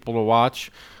more people to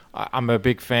watch. I'm a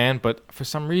big fan, but for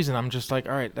some reason I'm just like,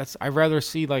 all right, I'd rather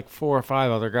see like 4 or 5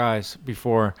 other guys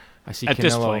before I see at Canelo.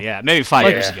 this point, yeah, maybe 5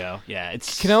 Like- years ago. Yeah,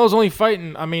 it's Canelo's only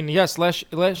fighting. I mean, yes, last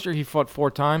year he fought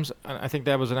 4 times. I think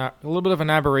that was a little bit of an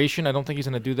aberration. I don't think he's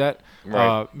going to do that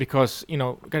Right. because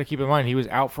got to keep in mind he was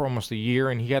out for almost a year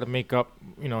and he had to make up.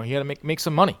 He had to make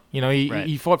some money. Right.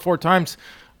 He fought 4 times,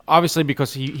 obviously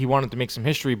because he wanted to make some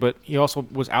history, but he also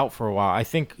was out for a while. I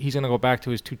think he's going to go back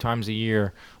to his 2 times a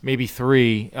year, maybe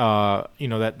 3.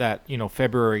 That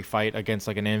February fight against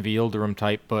like an Envy Yildirim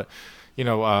type, but.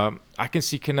 I can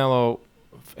see Canelo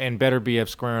and Better Biev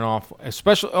squaring off,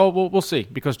 especially. Oh, we'll see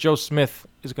because Joe Smith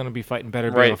is going to be fighting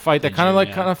Better Biev, Right. a fight that Yeah.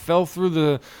 kind of fell through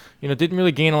the, didn't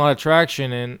really gain a lot of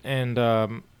traction, and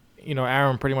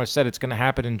Aaron pretty much said it's going to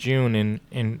happen in June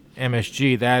in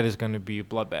MSG. That is going to be a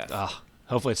bloodbath.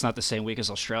 hopefully it's not the same week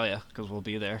as Australia because we'll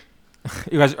be there.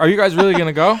 Are you guys really going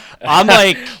to go? I'm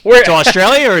like We're- to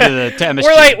Australia or to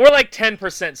MSG? We're like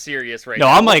 10% serious right No,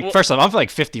 now. I'm like We'll- first off, I'm like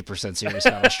 50% serious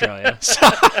about Australia. So,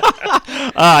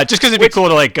 just because it'd be cool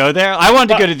to like go there. I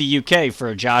wanted to go to the UK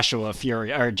for Joshua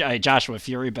Fury,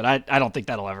 but I don't think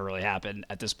that'll ever really happen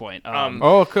at this point.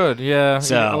 Oh, it could. Yeah,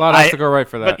 So, a lot has to go right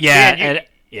for that. But yeah, Dan, and-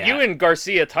 yeah. you and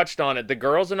Garcia touched on it. The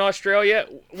girls in Australia,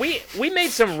 we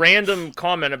made some random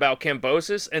comment about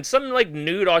Cambosis, and some like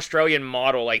nude Australian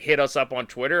model like hit us up on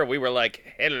Twitter, and we were like,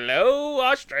 "Hello,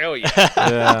 Australia."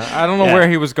 Yeah, I don't know Yeah. where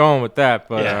he was going with that,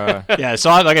 but Yeah, so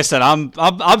like I said, I'm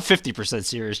 50%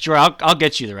 serious. Drew, I'll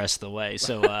get you the rest of the way.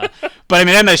 So, but I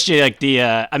mean MSG, like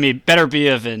Better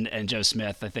Biev and Joe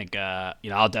Smith. I think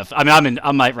I'll definitely. I mean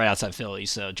I'm right outside Philly,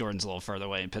 so Jordan's a little further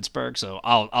away in Pittsburgh, so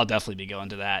I'll definitely be going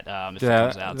to that if it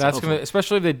comes out. So that's hopefully- gonna,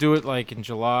 especially if they do it like in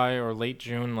July or late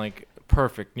June, like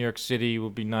perfect. New York City will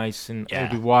be nice and Yeah.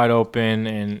 it'll be wide open,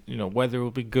 and weather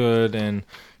will be good, and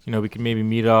we can maybe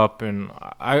meet up. And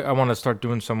I want to start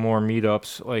doing some more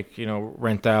meetups, like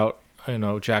rent out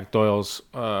Jack Doyle's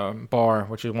bar,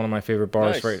 which is one of my favorite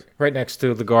bars, Nice. right next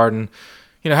to the Garden.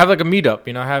 Have like a meetup.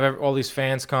 Have all these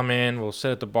fans come in. We'll sit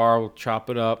at the bar. We'll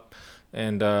chop it up.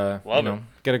 And Love it.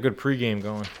 get a good pregame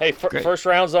going. Hey, first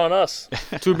round's on us.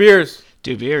 2 beers.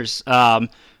 2 beers. All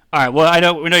right.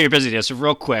 Well, we know you're busy there, so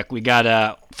real quick, we got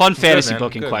a fun fantasy man.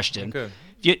 booking I'm good. question. I'm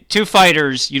good. 2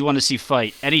 fighters you'd want to see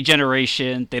fight any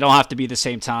generation. They don't have to be the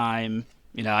same time.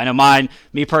 I know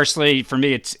me personally, for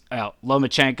me, it's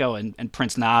Lomachenko and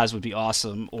Prince Naz would be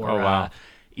awesome. Or, Oh, wow.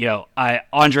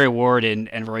 Andre Ward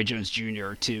and Roy Jones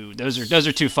Jr. too. Those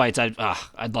are 2 fights I'd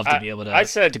love to be able to. I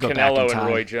said to go back in Canelo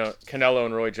and time. Canelo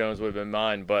and Roy Jones would have been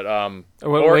mine, but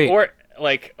Wait. or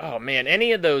like, oh man,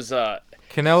 any of those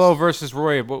Canelo versus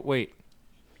Roy. But wait.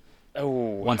 Oh,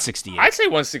 168. I'd say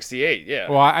 168. Yeah.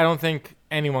 Well, I don't think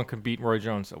anyone could beat Roy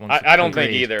Jones at 168. I don't think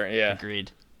Agreed. either. Yeah.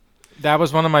 Agreed. That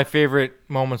was one of my favorite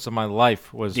moments of my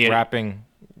life, was Yeah. rapping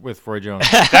with Roy Jones.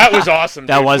 That was awesome.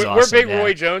 That dude. was We're awesome, big yeah.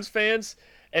 Roy Jones fans,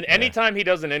 and anytime he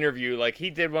does an interview, like he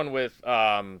did one with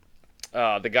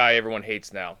the guy everyone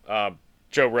hates now,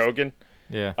 Joe Rogan.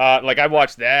 Yeah. Like I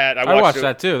watched that. I watched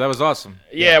that too. That was awesome.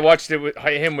 Yeah, I watched it with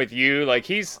him with you. Like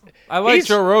I like he's-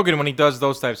 Joe Rogan when he does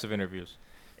those types of interviews.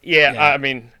 Yeah, Yeah. I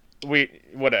mean,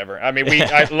 whatever. I mean,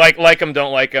 I like him,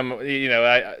 don't like him. You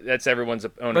know, that's everyone's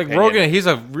own Like opinion. Rogan, he's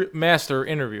a master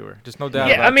interviewer. Just no doubt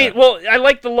Yeah, about I mean, that. well, I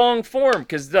like the long form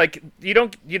because like you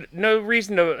no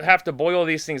reason to have to boil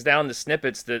these things down to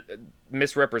snippets that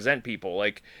misrepresent people.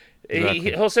 Like Exactly.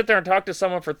 he'll sit there and talk to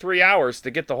someone for 3 hours to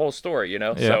get the whole story. You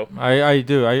know, Yeah, so I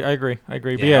do. I agree. I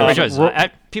agree. But Yeah, yeah, Roy Jones. Ro-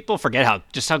 People forget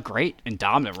how great and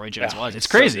dominant Roy Jones was. It's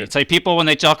so crazy. good. It's like people when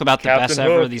they talk about the Captain best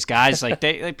ever Hook. of these guys, like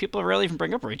people rarely even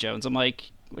bring up Roy Jones. I'm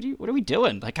like, what are we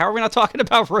doing? Like, how are we not talking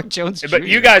about Roy Jones? but Jr.?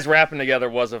 you guys rapping together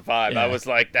was a vibe. I Yeah. was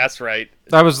like, that's right.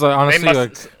 that was They honestly like.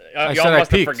 must. I Y'all said I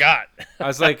must have peaked. forgot. I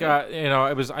was like,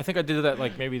 it was. I think I did that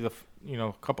like maybe the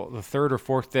third or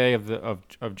fourth day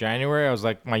of January. I was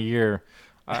like, my year.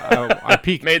 I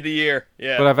peaked. Made the year.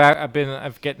 Yeah. But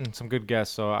I've getting some good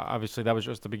guests, so obviously that was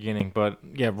just the beginning. But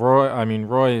yeah,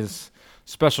 Roy is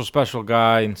special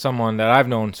guy and someone that I've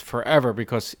known forever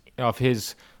because of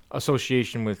his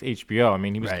association with HBO. I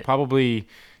mean, he was Right. probably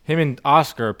him and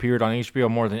Oscar appeared on HBO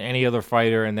more than any other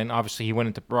fighter, and then obviously he went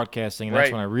into broadcasting, and that's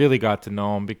Right. when I really got to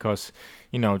know him because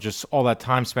just all that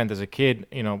time spent as a kid.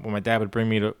 When my dad would bring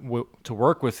me to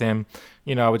work with him,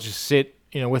 I would just sit.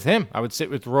 With him, I would sit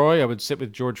with Roy. I would sit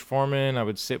with George Foreman. I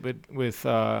would sit with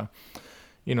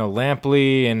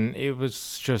Lampley, and it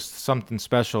was just something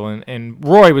special. And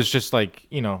Roy was just like,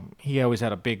 he always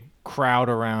had a big crowd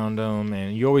around him,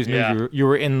 and you always knew Yeah. you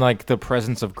were in like the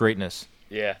presence of greatness.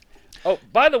 Yeah. Oh,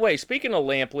 by the way, speaking of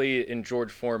Lampley and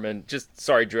George Foreman,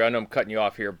 sorry, Drew, I know I'm cutting you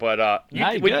off here, but Nah,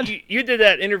 you're when good. you did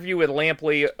that interview with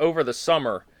Lampley over the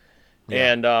summer,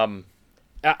 and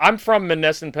I'm from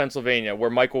Monessen, Pennsylvania,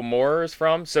 where Michael Moore is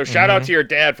from. So shout out to your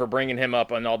dad for bringing him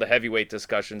up on all the heavyweight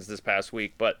discussions this past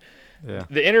week. But Yeah.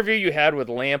 the interview you had with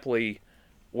Lampley,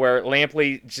 where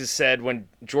Lampley just said when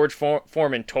George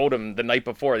Foreman told him the night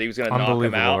before that he was going to knock him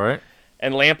Unbelievable, out, right?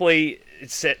 and Lampley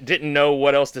didn't know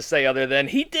what else to say other than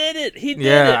he did it. He did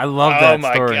Yeah, it. I love that Oh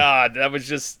my story. god, that was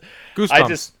just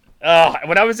Goosebumps.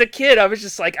 when I was a kid, I was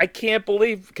just like, I can't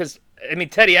believe because I mean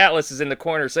Teddy Atlas is in the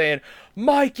corner saying,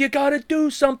 "Mike, you got to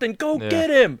do something. Go Yeah. get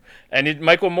him." And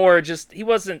Michael Moore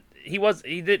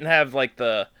he didn't have like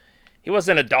he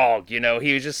wasn't a dog,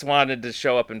 He just wanted to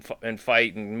show up and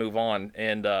fight and move on.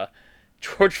 And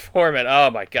George Foreman, oh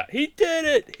my god, he did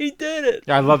it. He did it.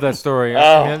 Yeah, I love that story. He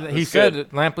that's said good.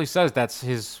 Lampley says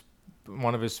that's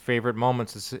one of his favorite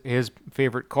moments. Is his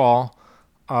favorite call.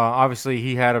 Obviously,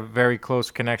 he had a very close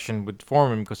connection with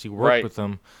Foreman because he worked Right. with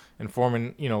him, and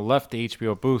Foreman, left the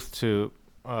HBO booth to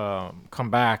come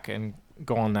back and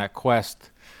go on that quest,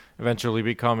 eventually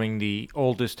becoming the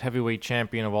oldest heavyweight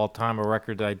champion of all time, a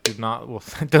record that I do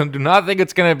not think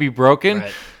it's going to be broken.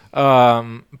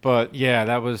 Right. But yeah,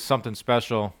 that was something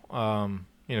special.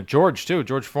 George too.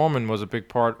 George Foreman was a big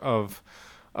part of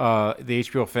the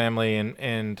HBO family,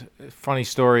 and funny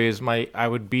story is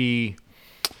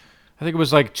I think it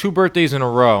was like 2 birthdays in a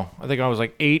row. I think I was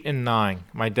like 8 and 9.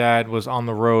 My dad was on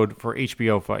the road for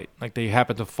HBO fight. Like they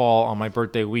happened to fall on my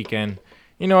birthday weekend.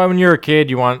 When you're a kid,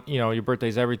 you want, your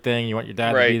birthday's everything. You want your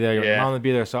dad to be Right, there, your yeah. mom to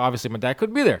be there. So obviously my dad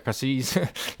couldn't be there because he's,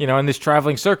 in this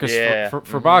traveling circus Yeah,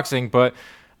 for boxing. But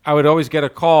I would always get a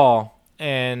call,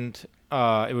 and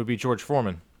it would be George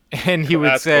Foreman. And he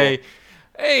would That's say,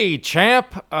 cool. "Hey,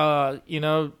 champ,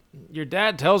 your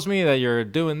dad tells me that you're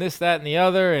doing this, that, and the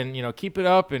other, and keep it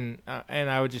up." And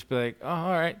I would just be like, "Oh,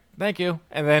 all right, thank you,"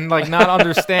 and then like not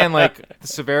understand like the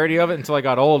severity of it until I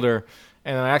got older.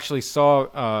 And I actually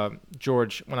saw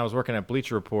George when I was working at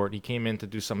Bleacher Report. He came in to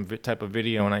do some type of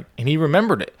video, and he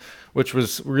remembered it, which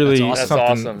was really That's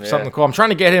awesome. something Yeah. something cool. I'm trying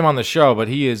to get him on the show, but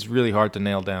he is really hard to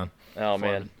nail down. Oh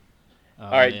man. Oh,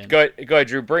 All right, man. go ahead,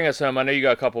 Drew. Bring us home. I know you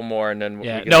got a couple more, and then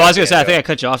Yeah. we can No, I was gonna say. I hand think I over.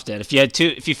 cut you off, Dad.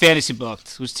 If you fantasy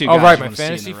booked, who's 2 Oh guys right, you my wanna see in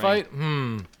fantasy the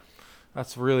ring? fight.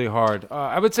 That's really hard.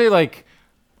 I would say like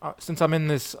since I'm in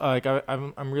this, like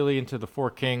I'm really into the Four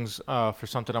Kings for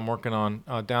something I'm working on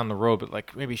down the road, but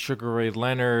like maybe Sugar Ray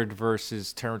Leonard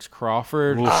versus Terrence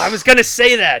Crawford. I was gonna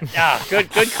say that. Good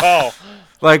call.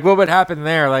 Like what would happen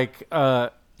there? Like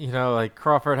like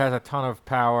Crawford has a ton of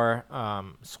power.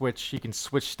 He can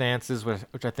switch stances,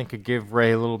 which I think could give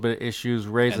Ray a little bit of issues.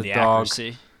 Ray's And a the dog.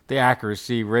 accuracy. The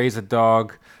accuracy. Ray's a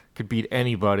dog. Could beat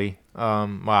anybody.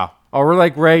 Wow. Or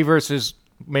like Ray versus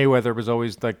Mayweather was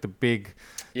always like the big.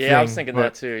 Yeah, I was thing, thinking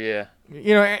but, that too. Yeah.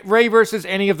 You know, Ray versus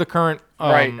any of the current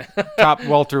Right. top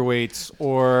welterweights,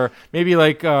 or maybe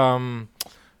like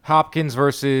Hopkins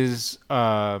versus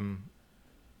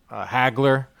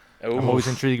Hagler. I'm Ooh. always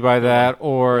intrigued by that.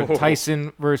 Or Ooh.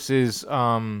 Tyson versus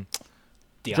Joe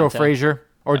Deontay. Frazier.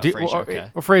 Or, Frazier, okay.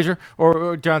 or Frazier,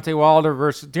 or Deontay Wilder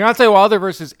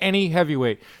versus any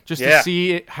heavyweight, just Yeah. to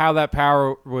see how that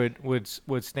power would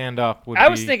stand up. I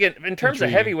was thinking in terms intriguing.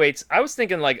 of heavyweights. I was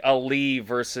thinking like Ali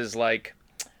versus like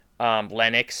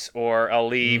Lennox, or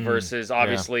Ali versus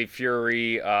obviously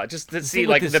Fury. Just to see with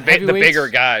like this the heavyweights- bigger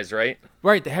guys, right?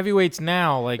 Right, the heavyweights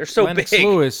now, like They're so Lennox big.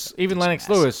 Lewis, even Lennox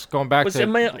Lewis, going back It's to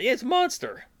a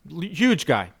monster. huge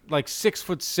guy, like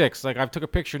 6'6". Like I took a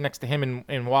picture next to him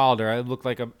in Wilder. I looked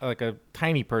like a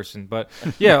tiny person, but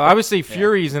yeah, obviously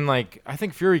Fury's in like I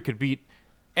think Fury could beat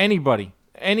anybody,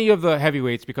 any of the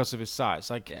heavyweights because of his size.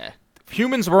 Like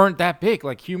humans weren't that big.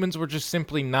 Like humans were just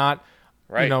simply not,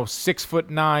 Right. 6'9",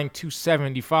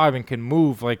 275, and can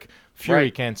move like Fury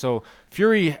Right. can. So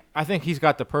Fury, I think he's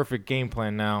got the perfect game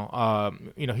plan now.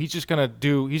 He's just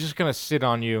gonna sit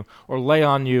on you or lay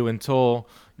on you until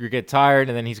you get tired,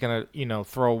 and then he's gonna,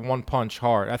 throw one punch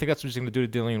hard. I think that's what he's gonna do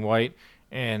to Dillian White,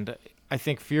 and I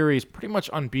think Fury is pretty much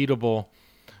unbeatable,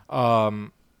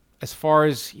 as far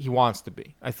as he wants to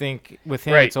be. I think with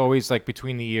him, Right. it's always like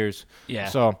between the ears. Yeah.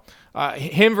 So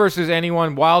him versus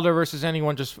anyone, Wilder versus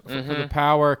anyone, just for the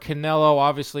power. Canelo,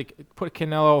 obviously, put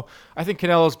Canelo. I think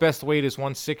Canelo's best weight is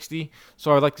 160.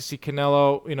 So I'd like to see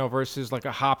Canelo, versus like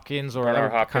a Hopkins, or that would kind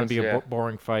of Hopkins, be a yeah.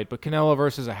 boring fight. But Canelo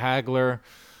versus a Hagler,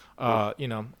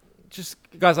 just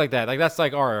guys like that. Like that's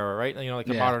like our era, right? Like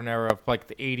the modern era of like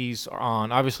the 80s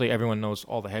on. Obviously, everyone knows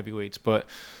all the heavyweights, but.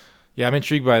 Yeah, I'm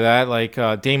intrigued by that. Like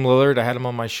Dame Lillard, I had him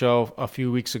on my show a few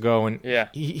weeks ago, and Yeah.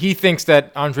 he thinks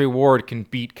that Andre Ward can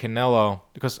beat Canelo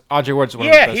because Andre Ward's one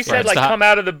of the Yeah, best he said fighters. like come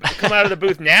out of the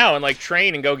booth now and like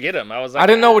train and go get him. I was like, I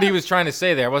didn't know what he was trying to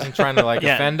say there. I wasn't trying to like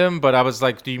Yeah. offend him, but I was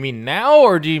like, do you mean now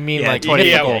or do you mean like 20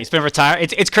 yeah, yeah, he's been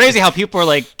retired. It's crazy how people are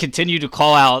like continue to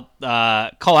call out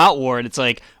Ward. It's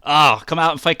like, oh, come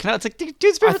out and fight Canelo. It's like,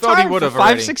 dude's been I thought he retired would for have 5,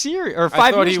 already. 6 years or I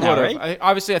 5 thought years he now, would have. right?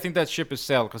 Obviously, I think that ship has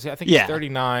sailed because I think Yeah. he's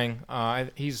 39.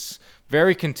 He's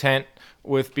very content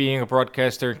with being a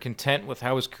broadcaster and content with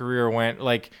how his career went.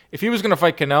 Like, if he was going to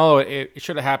fight Canelo, it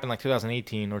should have happened like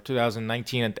 2018 or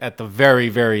 2019 at the very,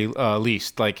 very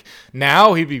least. Like,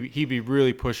 now he'd be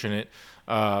really pushing it.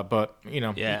 But,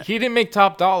 Yeah. he didn't make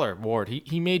top dollar, Ward.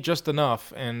 He made just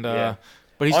enough. And Yeah.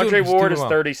 but he's Andre doing, Ward doing is well.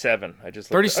 37. I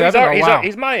just looked- 37? He's, Oh, wow.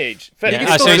 he's my age. Yeah,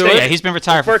 can still do it. he's been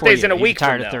retired for 4 birthday's years. in a He's week from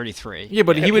retired now. at 33. Yeah,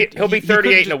 but He'll be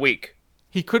 38 in a week.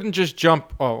 He couldn't just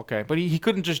jump. Oh, okay. But he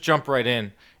couldn't just jump right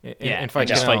in and fight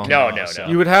just Canelo. fight No, Canelo, no, so- no.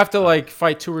 You would have to like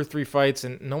fight 2 or 3 fights,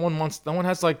 and no one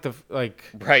has like the Right.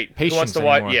 Who patience wants to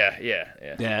watch? anymore.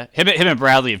 Yeah. Yeah, him and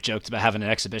Bradley have joked about having an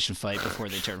exhibition fight before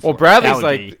they turn 40. Well, Bradley's That would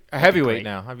like be a heavyweight great.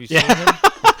 now. Have you seen him?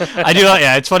 I do.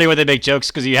 Yeah, it's funny when they make jokes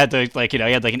because he had to he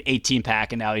had like an 18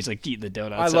 pack and now he's like eating the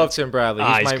donuts. I So love it's- Tim Bradley.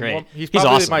 He's great. He's He's probably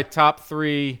awesome. my top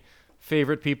 3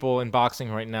 favorite people in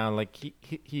boxing right now. Like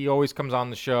he always comes on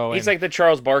the show. He's and, like the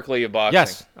Charles Barkley of boxing.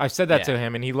 yes, I said that Yeah. to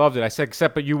him, and he loved it. I said,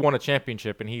 except but you won a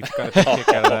championship, and he got a kick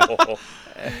out of that.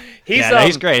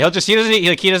 He's great.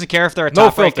 He doesn't care if they're a No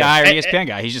top ranked filter. guy or And- ESPN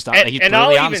guy. He's just And, he's and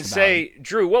brutally I'll honest even about say, it.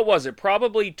 Drew, what was it?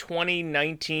 Probably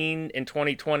 2019 and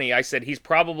 2020. I said he's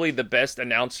probably the best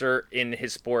announcer in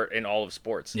his sport, in all of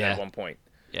sports Yeah. at one point.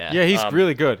 Yeah, he's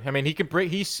really good. I mean, he could break.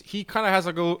 He kind of has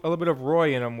like a little bit of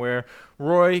Roy in him, where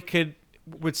Roy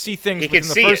would see things He could within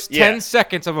the see it, first yeah. 10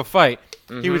 seconds of a fight.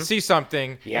 He would see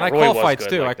something. Yeah, and I Roy call was fights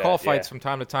good too. like I call that, fights yeah. from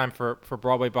time to time for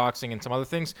Broadway boxing and some other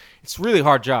things. It's a really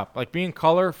hard job. Like being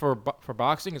color for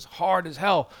boxing is hard as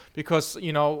hell because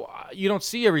you don't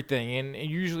see everything and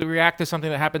you usually react to something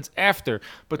that happens after.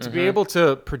 But to be able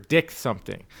to predict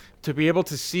something, to be able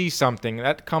to see something,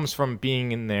 that comes from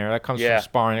being in there. That comes Yeah. from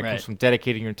sparring. That Right. comes from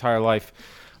dedicating your entire life.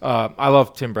 I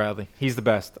love Tim Bradley. He's the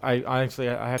best. I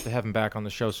have to have him back on the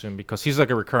show soon because he's like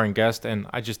a recurring guest, and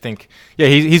I just think,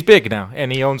 he's big now,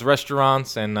 and he owns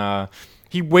restaurants, and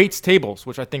he waits tables,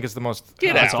 which I think is the most.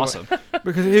 That's out. awesome.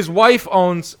 Because his wife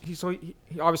owns. He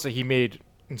obviously he made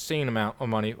insane amount of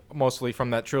money, mostly from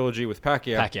that trilogy with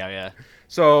Pacquiao. Pacquiao, yeah.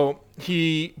 So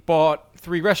he bought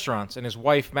 3 restaurants, and his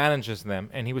wife manages them.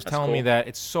 And he was telling me cool. that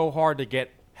it's so hard to get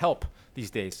help these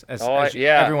days. As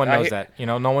yeah, everyone I knows hear- that.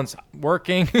 No one's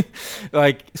working,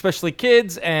 like especially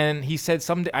kids. And he said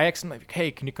someday, I asked him like,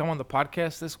 "Hey, can you come on the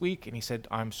podcast this week?" And he said,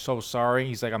 "I'm so sorry."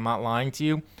 He's like, "I'm not lying to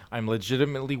you. I'm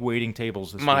legitimately waiting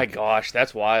tables this My week." gosh,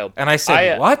 that's wild. And I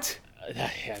said, "What?"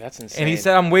 Yeah, that's insane. And he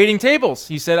said, "I'm waiting tables."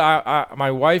 He said,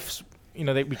 "My wife's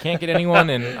we can't get anyone,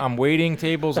 and I'm waiting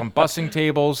tables, I'm bussing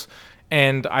tables,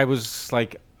 and I was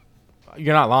like,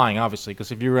 you're not lying, obviously,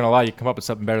 because if you were gonna lie, you'd come up with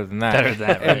something better than that. Better than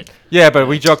that, right? Yeah, but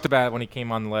we joked about it when he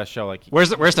came on the last show. Like, Where's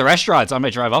the restaurant? I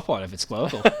might drive up on if it's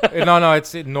local. no,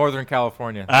 it's in Northern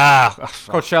California,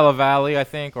 Coachella Valley, I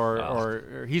think,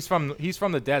 or he's from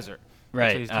the desert.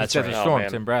 Right, He's that's Desert right. Storm,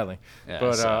 man. Tim Bradley. Yeah,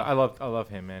 But so- I love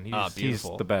him, man. He's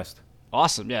beautiful. the best.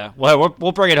 Awesome, yeah. Well,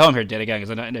 we'll bring it home here, Dan, again,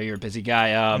 because I know you're a busy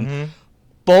guy.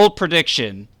 Bold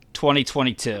prediction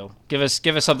 2022. Give us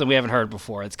something we haven't heard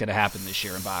before that's going to happen this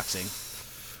year in boxing.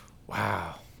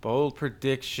 Wow. Bold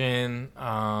prediction.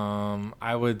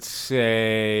 I would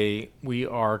say we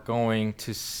are going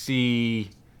to see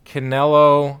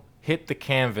Canelo hit the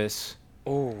canvas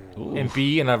and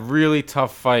be in a really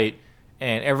tough fight,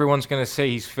 and everyone's going to say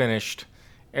he's finished.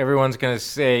 Everyone's going to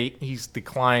say he's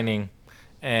declining,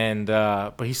 and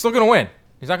but he's still going to win.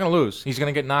 He's not going to lose. He's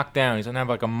going to get knocked down. He's going to have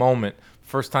like a moment.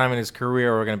 First time in his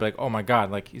career, we're going to be like, oh my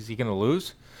God, like, is he going to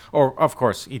lose? Or, of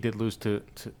course, he did lose to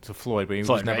Floyd, but he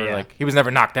was never he was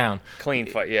never knocked down. Clean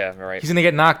fight, yeah, right. He's going to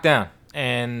get knocked down,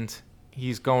 and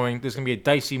there's going to be a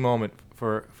dicey moment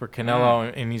for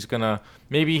Canelo, and he's going to,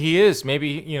 maybe,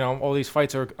 all these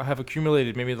fights have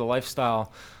accumulated, maybe the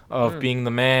lifestyle of being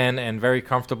the man and very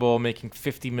comfortable, making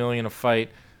 $50 million a fight,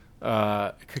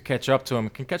 could catch up to him.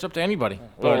 Can catch up to anybody.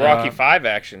 A little Rocky 5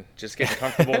 action, just getting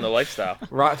comfortable in the lifestyle.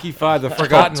 Rocky 5, the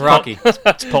forgotten Rocky.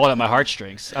 It's pulling at my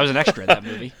heartstrings. I was an extra in that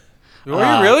movie. Were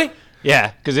you really? Yeah,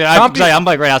 because I'm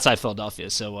like right outside Philadelphia.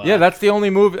 So Yeah, that's the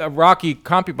only movie. Rocky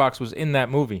CompuBox was in that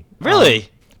movie. Really?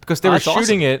 Because they were that's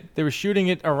shooting awesome. it. They were shooting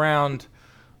it around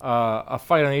a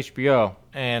fight on HBO,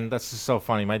 and that's just so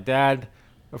funny. My dad,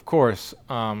 of course,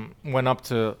 went up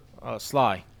to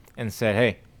Sly and said,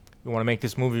 "Hey, you want to make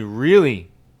this movie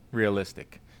really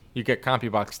realistic? You get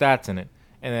CompuBox stats in it."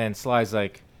 And then Sly's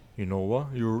like, "You know what?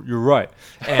 You're right."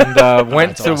 And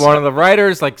went to one of the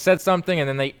writers, like said something, and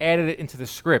then they added it into the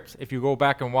script. If you go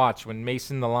back and watch when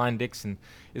Mason the Lion Dixon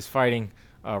is fighting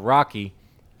Rocky,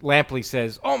 Lampley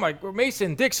says, "Oh my,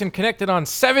 Mason Dixon connected on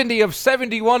 70 of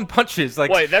 71 punches."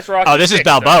 Like, Wait, that's Rocky. Oh, this is 6,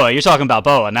 Balboa. You're talking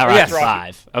Balboa, not Rocky Yes.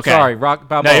 5. Okay. sorry,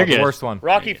 Balboa, No, you're the good. worst one.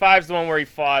 Rocky 5's the one where he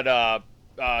fought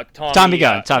Tommy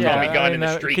Gunn. Tommy Tommy Gunn in the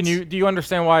and, streets. do you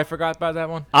understand why I forgot about that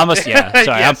one? Sorry.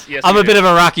 Yes, I'm you a bit of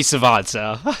a Rocky savant,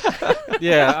 so.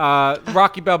 Yeah,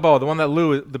 Rocky Balboa, the one that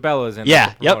Lou DiBella is in.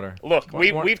 Yeah, the yep. promoter. Look,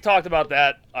 we've talked about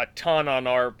that a ton on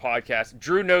our podcast.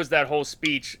 Drew knows that whole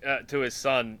speech to his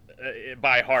son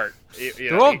by heart.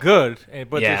 They're all good,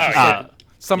 but Yeah. there's just,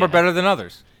 some are yeah. better than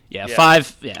others. Yeah, Yeah.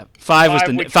 five was Five,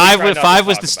 the which we five try was not to five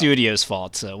was talk the about. studio's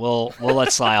fault. So we'll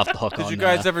let Sly off the hook on. Did you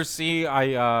guys ever see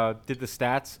I did the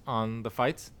stats on the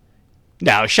fights?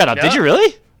 No, shut up. No. Did you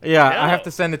really? Yeah, No. I have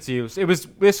to send it to you.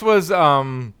 This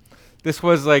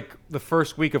was like the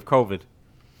first week of COVID.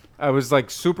 I was like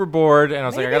super bored, and I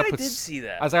was Maybe like, I gotta I put. did see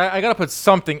that. I was like, I gotta put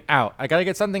something out. I gotta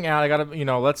get something out. I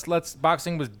gotta, let's.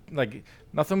 Boxing was like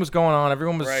nothing was going on.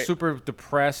 Everyone was Right. super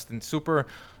depressed and super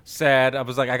sad. I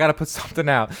was like, I gotta put something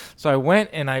out. So I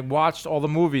went and I watched all the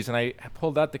movies, and I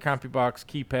pulled out the CompuBox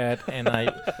keypad, and I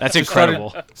That's just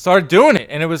incredible. started doing it,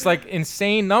 and it was like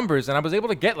insane numbers, and I was able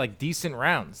to get like decent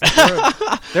rounds.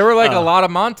 Like, there were like a lot of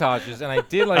montages, and I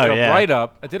did like Oh, a yeah.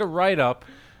 write-up. I did a write-up,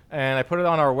 and I put it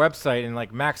on our website, and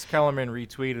like Max Kellerman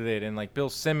retweeted it, and like Bill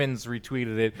Simmons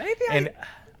retweeted it. Maybe and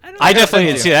I don't I know. definitely thank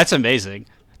didn't you. see that. That's amazing.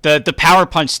 The power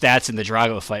punch stats in the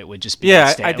Drago fight would just be yeah,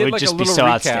 outstanding. I did would like just a be little so recap.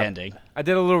 outstanding. I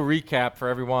did a little recap for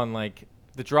everyone, like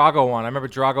the Drago one. I remember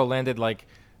Drago landed like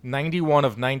 91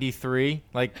 of 93,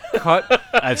 like cut.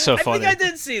 That's so I funny. think I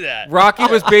did see that. Rocky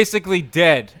was basically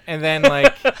dead, and then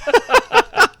like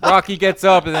Rocky gets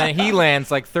up, and then he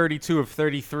lands like 32 of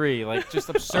 33, like just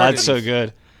absurd. That's so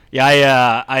good.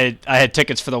 Yeah, I had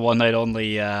tickets for the one night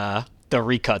only the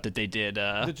recut that they did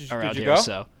Did you around here. go?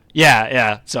 So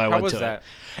yeah. So I How went was to that? it.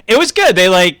 It was good.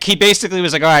 He basically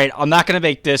was like, all right, I'm not gonna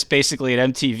make this basically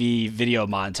an MTV video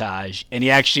montage, and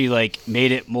he actually like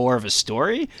made it more of a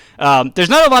story. There's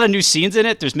not a lot of new scenes in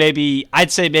it.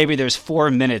 I'd say maybe there's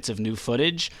 4 minutes of new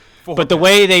footage, but the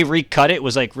way they recut it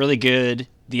was like really good.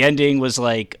 The ending was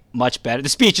like much better. The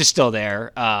speech is still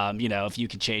there. If you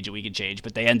can change it, we can change.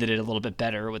 But they ended it a little bit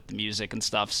better with the music and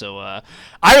stuff. So I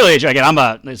really enjoy it. Again,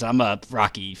 I'm a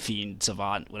Rocky fiend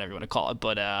savant, whatever you want to call it.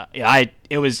 But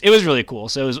it was really cool.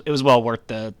 So it was well worth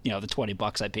the the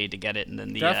 $20 I paid to get it, and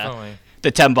then Definitely.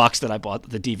 the $10 that I bought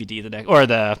the DVD the next, or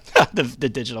the the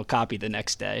digital copy the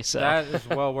next day. So That is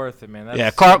well worth it, man.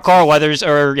 That's, Carl Weathers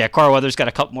got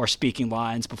a couple more speaking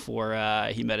lines before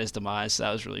he met his demise. So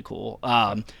that was really cool.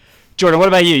 Jordan, what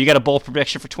about you? You got a bold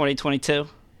prediction for 2022?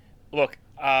 Look,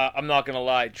 I'm not gonna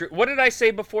lie. Drew, what did I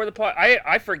say before the pod?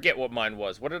 I forget what mine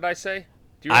was. What did I say?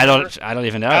 Do you I remember? don't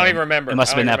even know. I don't even remember. It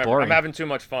must have been that boring. I'm having too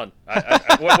much fun.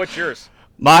 What's yours?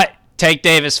 My Tank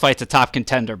Davis fights a top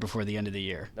contender before the end of the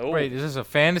year. Oh. Wait, is this a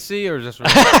fantasy or is this?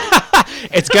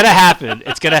 It's gonna happen.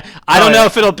 It's gonna. I don't know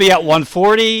if it'll be at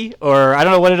 140 or I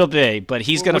don't know what it'll be, but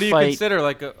he's gonna what do you fight. consider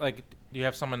like do you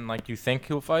have someone like you think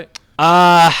he'll fight?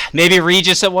 Maybe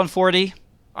Regis at 140.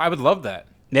 I would love that.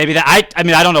 Maybe that. I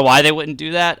mean, I don't know why they wouldn't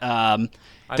do that.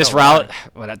 This know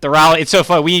Raleigh, the Raleigh. It's so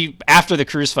funny. We after the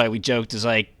Cruz fight, we joked is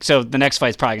like, so the next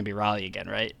fight's probably gonna be Raleigh again,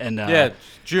 right? And Yeah,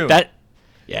 June.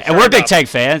 Yeah, and we're big Tank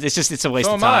fans. It's a waste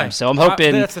of time. So I'm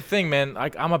hoping. That's the thing, man.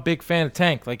 I'm a big fan of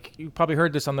Tank. Like you probably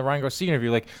heard this on the Ryan Garcia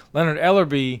interview. Like Leonard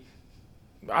Ellerby,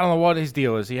 I don't know what his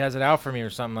deal is. He has it out for me or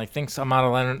something. Like thinks I'm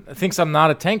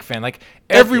not a Tank fan. Like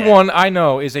everyone I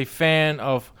know is a fan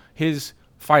of his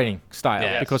fighting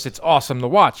style because it's awesome to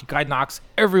watch. Guy knocks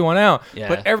everyone out. Yeah.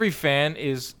 But every fan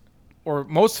is, or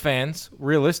most fans,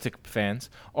 realistic fans,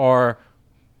 are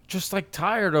just like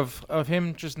tired of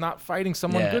him just not fighting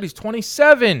someone good. He's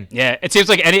 27. Yeah, it seems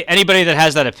like anybody that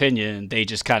has that opinion, they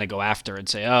just kind of go after and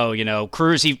say, "Oh,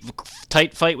 Cruz,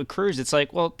 tight fight with Cruz." It's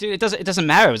like, well, dude, it doesn't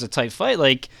matter. It was a tight fight.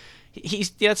 Like he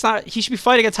should be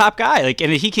fighting a top guy. Like,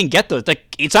 and he can get those.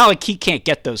 Like, it's not like he can't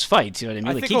get those fights. You know what I mean?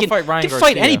 I like, think he'll fight Ryan Garcia.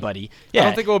 fight anybody. Yeah, I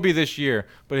don't think it will be this year,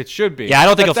 but it should be. Yeah, I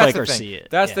don't think he'll That's fight the thing. Garcia.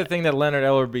 That's Yeah. the thing that Leonard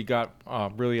Ellerby got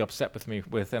really upset with me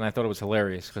with, and I thought it was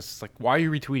hilarious because it's like, why are you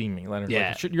retweeting me, Leonard?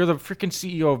 Yeah. Like, you're the freaking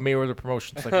CEO of Mayweather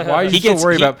Promotions. Like, why are you so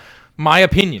worried about my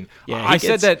opinion? Yeah, I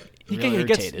said that really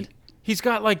irritated. he's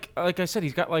got like I said,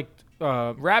 he's got like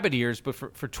rabbit ears, but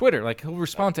for Twitter, like he'll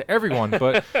respond to everyone.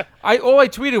 But all I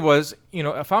tweeted was,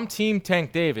 if I'm Team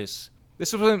Tank Davis,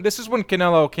 this is when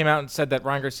Canelo came out and said that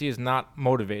Ryan Garcia is not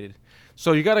motivated.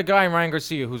 So you got a guy in Ryan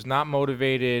Garcia who's not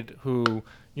motivated, who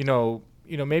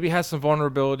maybe has some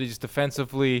vulnerabilities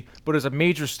defensively, but is a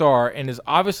major star and is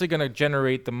obviously going to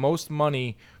generate the most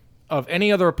money of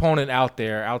any other opponent out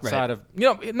there outside of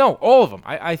all of them.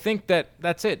 I think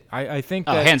that's it. I think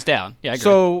that hands down. Yeah, I agree.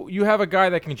 So you have a guy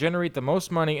that can generate the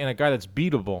most money and a guy that's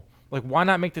beatable. Like, why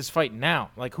not make this fight now?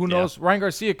 Like, who knows? Ryan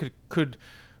Garcia could.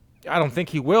 I don't think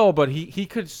he will, but he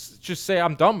could just say,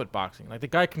 I'm done with boxing. Like, the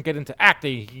guy can get into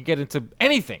acting. He can get into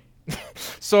anything.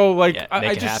 So, like,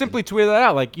 I just simply tweeted that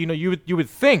out. Like, you would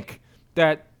think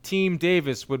that Team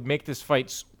Davis would make this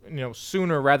fight,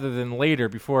 sooner rather than later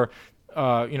before,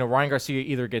 Ryan Garcia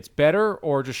either gets better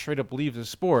or just straight up leaves the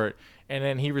sport. And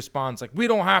then he responds like, "We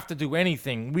don't have to do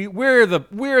anything. We're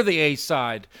the A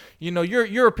side.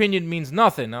 Your opinion means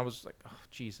nothing." I was like, "Oh,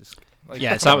 Jesus." Like,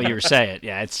 yeah, it's not what you were saying.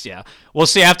 Yeah, We'll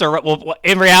see after. Well,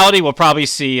 in reality, we'll probably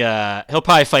see. He'll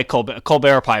probably fight Colbert.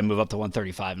 Colbert will probably move up to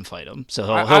 135 and fight him. So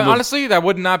he'll move. Honestly, that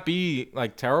would not be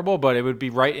like terrible, but it would be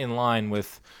right in line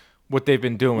with what they've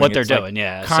been doing. What they're doing,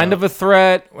 kind of a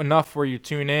threat enough where you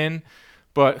tune in.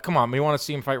 But come on, we want to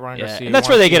see him fight Ryan Garcia. And that's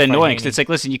where they get annoying because it's like,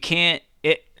 listen, you can't.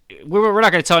 We're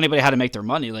not going to tell anybody how to make their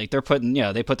money. Like they're putting,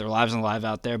 they put their lives on the live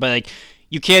out there, but like.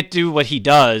 You can't do what he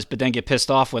does, but then get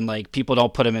pissed off when like people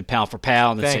don't put him in pound for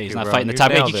pound and say he's not fighting the top.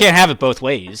 Like, you can't have it both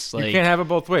ways. Like, you can't have it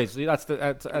both ways.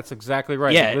 That's exactly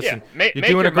right. Yeah, like, listen, Make you're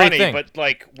doing your a great money, thing. but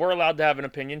like we're allowed to have an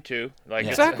opinion too. Like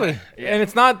exactly, and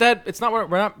it's not we're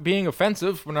not being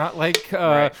offensive. We're not like it's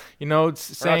we're saying, not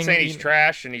saying he's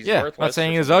trash and he's worthless. Not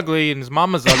saying he's ugly and his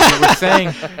mama's ugly. We're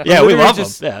saying we love him.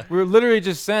 Yeah. We're literally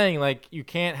just saying like you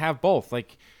can't have both.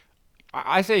 Like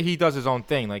I say he does his own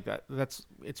thing. Like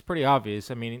it's pretty obvious.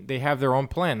 I mean, they have their own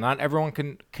plan. Not everyone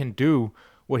can do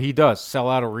what he does. Sell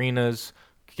out arenas,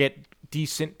 get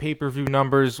decent pay-per-view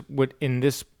numbers in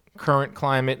this current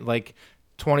climate, like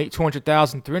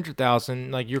 200,000,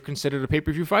 300,000. Like you're considered a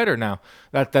pay-per-view fighter now.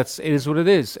 It is what it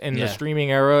is in the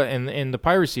streaming era and in the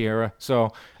piracy era.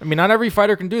 So I mean, not every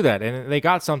fighter can do that, and they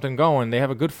got something going. They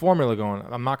have a good formula going.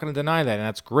 I'm not going to deny that, and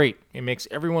that's great. It makes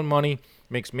everyone money.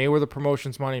 Makes Mayweather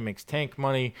Promotions money, makes Tank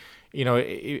money.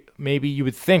 Maybe you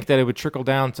would think that it would trickle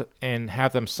down to and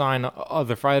have them sign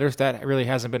other fighters. That really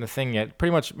hasn't been a thing yet.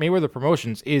 Pretty much Mayweather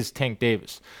Promotions is Tank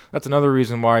Davis. That's another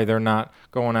reason why they're not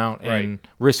going out and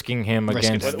risking him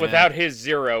against. Without his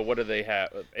zero, what do they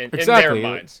have in exactly.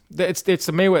 their minds? It's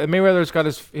the Mayweather. Mayweather's got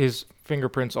his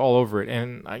fingerprints all over it,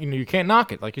 and you can't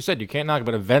knock it. Like you said, you can't knock it.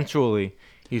 But eventually,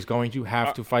 he's going to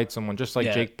have to fight someone, just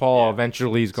like Jake Paul.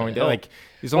 Eventually, he's going to like.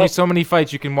 There's only so many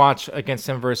fights you can watch against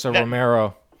him versus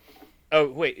Romero. Oh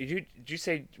wait, did you just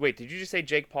say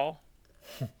Jake Paul?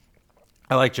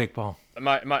 I like Jake Paul.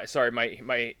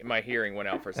 My hearing went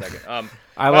out for a second.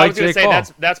 I like Jake Paul.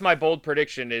 That's my bold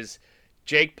prediction is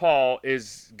Jake Paul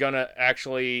is gonna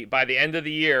actually by the end of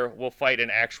the year will fight an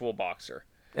actual boxer.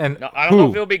 And No, I don't know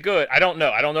if it'll be good. I don't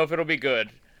know. I don't know if it'll be good.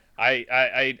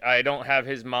 I don't have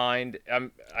his mind.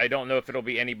 I don't know if it'll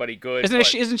be anybody good.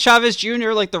 Isn't Chavez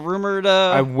Jr. like the rumored?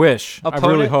 I wish. opponent? I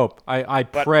really hope. I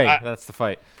pray I- that's the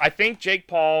fight. I think Jake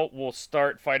Paul will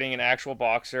start fighting an actual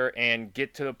boxer and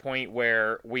get to the point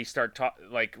where we start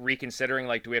reconsidering,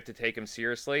 like, do we have to take him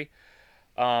seriously?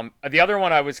 The other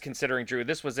one I was considering, Drew,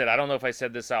 this was it. I don't know if I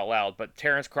said this out loud, but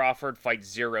Terrence Crawford fights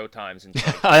 0 times in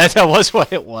 20. that was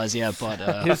what it was. Yeah, but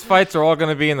His fights are all going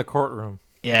to be in the courtroom.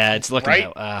 yeah, it's looking.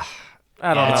 Right?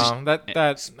 I don't know.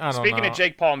 That I don't Speaking know. of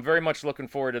Jake Paul, I'm very much looking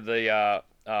forward to the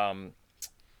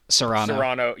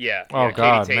Serrano. Yeah. Oh yeah,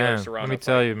 God, Katie Taylor, man! Serrano Let me fight.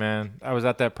 tell you, man. I was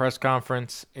at that press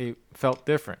conference. It felt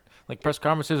different. Like press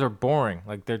conferences are boring.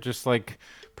 Like they're just like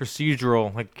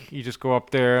procedural. Like you just go up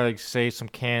there, like say some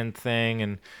canned thing,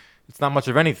 and it's not much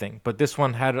of anything. But this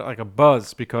one had like a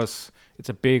buzz because it's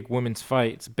a big women's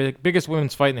fight. It's the biggest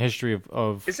women's fight in the history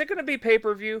of. Is it going to be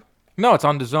pay-per-view? No, it's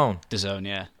on DAZN. DAZN,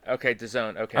 yeah. Okay,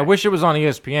 DAZN. Okay. I wish it was on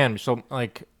ESPN, so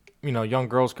like young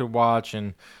girls could watch.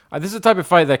 And this is the type of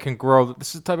fight that can grow.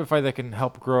 This is the type of fight that can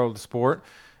help grow the sport.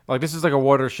 Like this is like a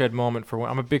watershed moment for.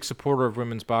 I'm a big supporter of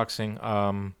women's boxing.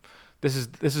 This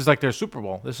is like their Super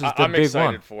Bowl. This is the I'm big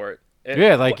excited one. for it.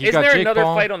 Yeah, like you isn't got there Jake another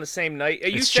Paul. fight on the same night?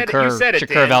 You It's said Shakur, it. You said it.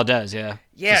 Shakur Dan. Valdez, yeah.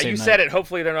 Yeah, The same you night. said it.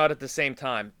 Hopefully they're not at the same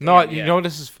time. No, Damn, you yeah. know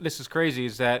this is crazy.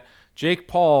 Is that Jake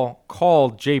Paul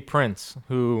called Jay Prince,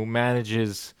 who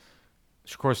manages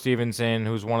Shakur Stevenson,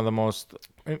 who's one of the most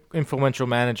influential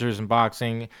managers in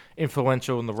boxing,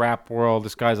 influential in the rap world.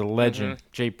 This guy's a legend,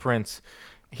 Jay Prince.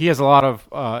 He has a lot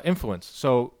of influence.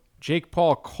 So Jake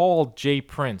Paul called Jay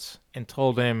Prince and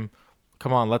told him,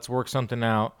 "Come on, let's work something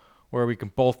out where we can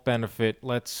both benefit.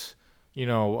 Let's,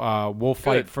 we'll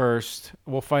fight Good. first.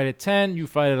 We'll fight at 10. You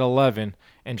fight at 11."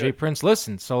 And Jay Good. Prince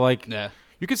listened. So like. Yeah.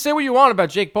 You can say what you want about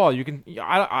Jake Paul. You can,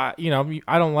 I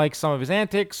don't like some of his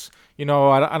antics. I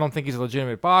don't think he's a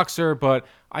legitimate boxer, but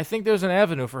I think there's an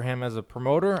avenue for him as a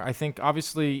promoter. I think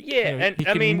obviously, Yeah, and he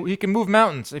I can, mean- he can move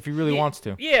mountains if he really wants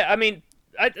to. Yeah, I mean,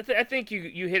 I think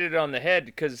you hit it on the head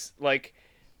because, like,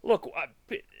 look,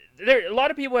 a lot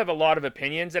of people have a lot of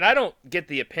opinions, and I don't get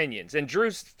the opinions. And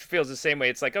Drew feels the same way.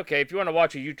 It's like, okay, if you want to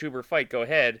watch a YouTuber fight, go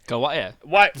ahead. Yeah.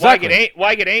 Exactly.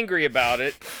 Why get angry about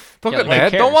it? Don't Yeah, get like, who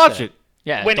mad. Don't cares? watch Yeah. it.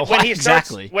 Yeah. When he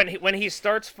starts exactly. when he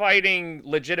starts fighting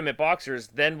legitimate boxers,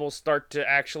 then we'll start to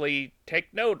actually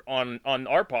take note on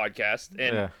our podcast,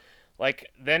 and Yeah.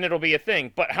 like then it'll be a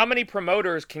thing. But how many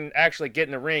promoters can actually get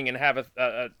in the ring and have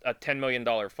a $10 million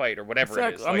fight or whatever it is?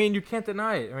 Exactly. I Like, mean, you can't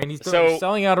deny it. I mean, he's So-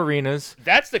 selling out arenas.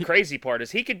 that's the crazy part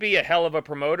is he could be a hell of a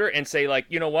promoter and say, like,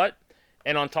 you know what,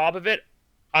 and on top of it,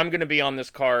 I'm gonna be on this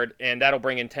card, and that'll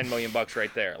bring in $10 million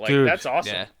right there. Like, Dude. that's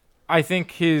awesome. Yeah. I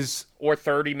think Or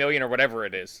 30 million or whatever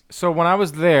it is. So when I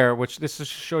was there, which this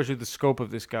just shows you the scope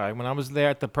of this guy, when I was there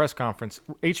at the press conference,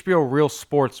 HBO Real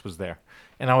Sports was there.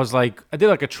 And I was like, I did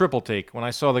like a triple take when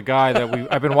I saw the guy that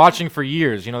I've been watching for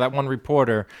years, that one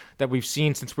reporter that we've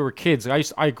seen since we were kids.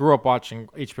 I grew up watching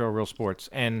HBO Real Sports.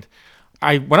 And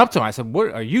I went up to him. I said,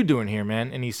 "What are you doing here,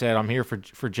 man?" And he said, "I'm here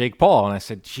for Jake Paul." And I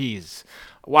said, "Geez,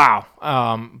 wow."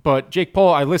 But Jake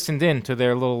Paul, I listened in to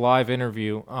their little live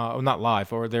interview, not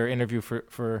live, or their interview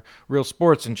for Real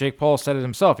Sports. And Jake Paul said it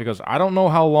himself. He goes, "I don't know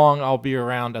how long I'll be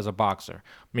around as a boxer.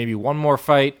 Maybe one more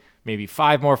fight, maybe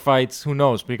 5 more fights. Who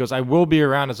knows? Because I will be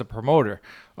around as a promoter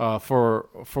for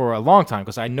a long time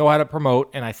because I know how to promote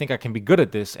and I think I can be good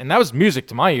at this." And that was music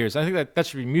to my ears. I think that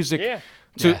should be music Yeah.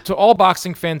 to all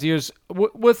boxing fans' ears,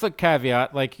 with a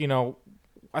caveat, like,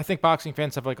 I think boxing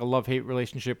fans have like a love-hate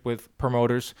relationship with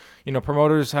promoters.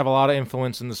 Promoters have a lot of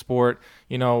influence in the sport.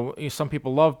 Some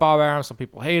people love Bob Arum, some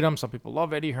people hate him, some people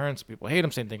love Eddie Hearn, some people hate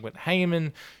him. Same thing with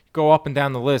Heyman. Go up and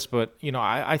down the list, but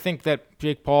I think that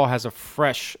Jake Paul has a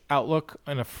fresh outlook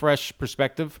and a fresh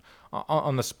perspective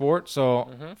on the sport. So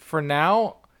for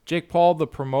now, Jake Paul, the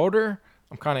promoter,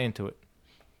 I'm kind of into it.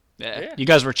 Yeah. You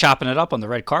guys were chopping it up on the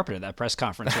red carpet at that press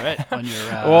conference, right? On your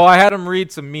Well, I had him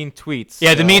read some mean tweets.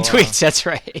 yeah, the mean so, tweets. That's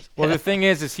right. Well, the thing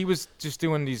is he was just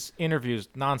doing these interviews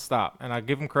nonstop, and I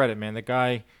give him credit, man. The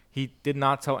guy, he did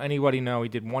not tell anybody no. He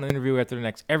did one interview after the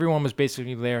next. Everyone was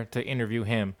basically there to interview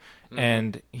him,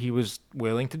 and he was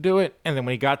willing to do it. And then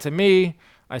when he got to me,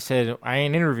 I said, "I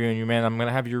ain't interviewing you, man. I'm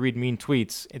gonna have you read mean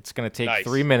tweets. It's gonna take Nice.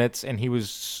 3 minutes." And it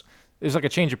was like a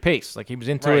change of pace. Like he was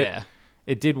into Right, it. yeah.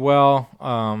 It did well.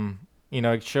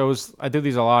 It shows. I do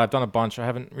these a lot. I've done a bunch. I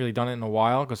haven't really done it in a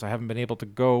while because I haven't been able to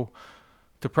go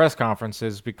to press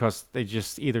conferences because they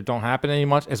just either don't happen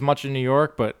as much in New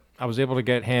York. But I was able to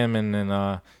get him, and then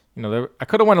I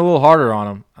could have went a little harder on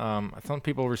him. I thought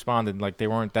people responded like they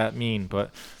weren't that mean,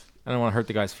 but I don't want to hurt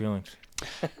the guy's feelings.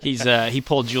 He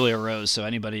pulled Julia Rose, so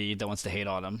anybody that wants to hate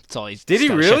on him, that's all he's. Did he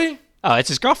got really? shit. Oh, it's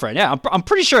his girlfriend. Yeah, I'm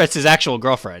pretty sure it's his actual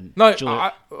girlfriend. No,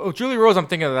 Julia. Julie Rose. I'm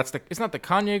thinking it's not the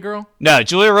Kanye girl. No,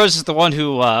 Julia Rose is the one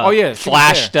who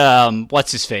flashed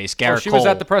what's his face, Garrett She Cole. was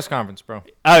at the press conference, bro.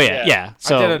 Oh yeah.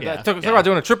 So talk about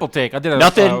doing a triple take. I did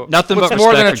nothing but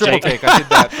more than a respect for triple Jake. take. I did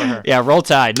that for her. Yeah, roll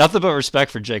tide. Nothing but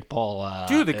respect for Jake Paul.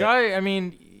 Dude, the guy. I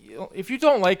mean, if you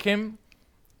don't like him,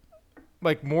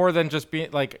 like more than just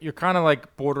being like, you're kind of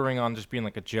like bordering on just being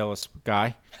like a jealous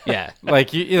guy. Yeah.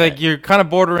 Like you're kind of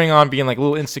bordering on being like a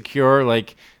little insecure.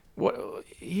 Like what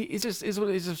he's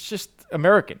just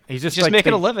American. He's just like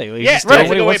making a living. He's Yeah, just right. doing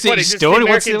what he wants to- he's doing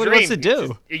what he wants to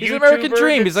do. He's an American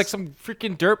dream. He's like some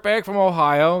freaking dirtbag from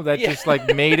Ohio that just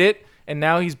like made it, and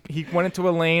now he went into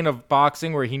a lane of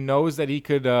boxing where he knows that he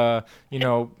could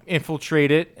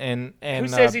infiltrate it. And who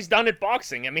says he's done at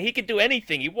boxing? I mean, he could do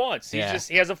anything he wants. He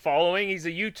has a following. He's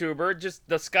a YouTuber. Just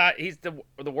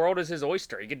the world is his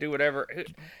oyster. He can do whatever.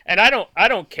 And I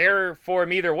don't care for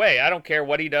him either way. I don't care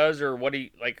what he does or what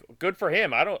he like. Good for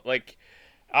him. I don't like.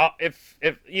 If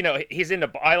he's into,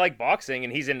 I like boxing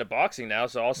and he's into boxing now,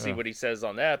 so I'll see what he says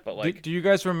on that. But like, do you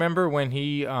guys remember when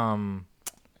he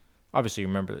obviously you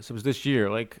remember this? It was this year,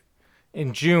 like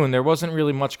in June. There wasn't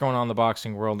really much going on in the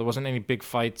boxing world. There wasn't any big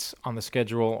fights on the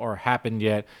schedule or happened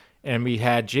yet, and we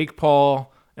had Jake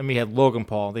Paul and we had Logan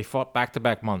Paul. They fought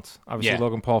back-to-back months. Obviously,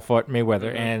 Logan Paul fought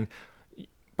Mayweather, and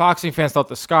boxing fans thought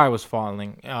the sky was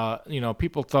falling.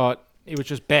 People thought it was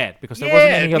just bad because there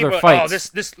wasn't any other fights.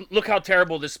 Oh, this look how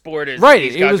terrible this sport is. Right,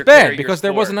 These it guys was are bad carrying because your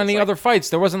there sport. wasn't any It's like, other fights.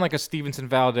 There wasn't like a Stevenson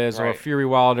Valdez or a Right. Fury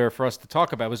Wilder for us to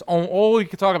talk about. It was all we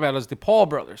could talk about is the Paul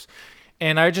brothers.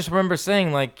 And I just remember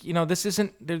saying, like, this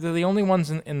isn't. They're the only ones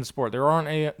in the sport. There aren't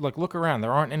any. Like, look around.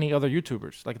 There aren't any other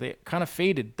YouTubers. Like, they kind of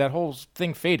faded. That whole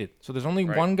thing faded. So there's only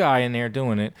one guy in there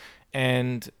doing it,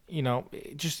 and it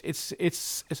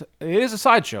is a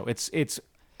sideshow. It's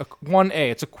a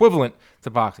 1A. It's equivalent to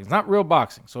boxing. It's not real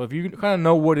boxing. So if you kind of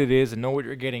know what it is and know what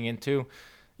you're getting into,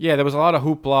 yeah, there was a lot of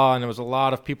hoopla and there was a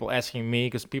lot of people asking me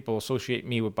because people associate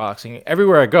me with boxing.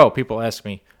 Everywhere I go, people ask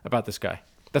me about this guy.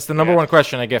 That's the number one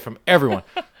question I get from everyone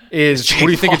is, what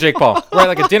do you think of Jake Paul? Right,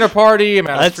 like a dinner party, I'm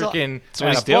at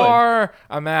a bar,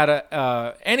 I'm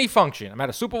at any function. I'm at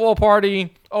a Super Bowl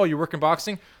party. Oh, you work in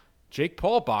boxing? Jake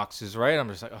Paul boxes, right? I'm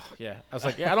just like, oh, yeah. I was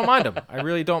like, yeah, I don't mind him. I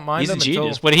really don't mind him. He's a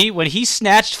genius. When he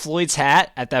snatched Floyd's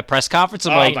hat at that press conference,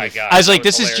 Oh my God, I was like, that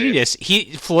was this is genius.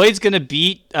 Floyd's gonna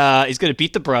beat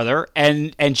the brother,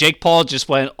 and Jake Paul just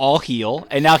went all heel,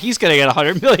 and now he's gonna get a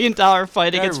 $100 million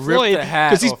fight against Floyd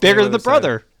because he's bigger than the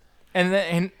brother.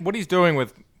 And what he's doing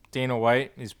with Dana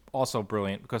White is also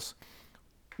brilliant because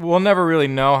we'll never really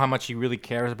know how much he really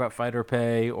cares about fighter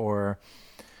pay or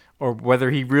whether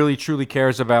he really truly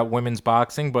cares about women's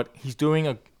boxing, but he's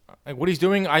doing what he's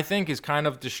doing, I think, is kind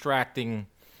of distracting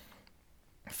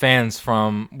fans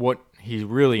from what he's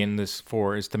really in this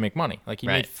for, is to make money. Like, he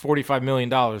made $45 million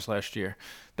last year.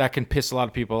 That can piss a lot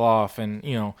of people off, and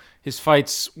his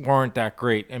fights weren't that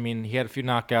great. I mean, he had a few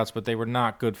knockouts, but they were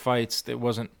not good fights. It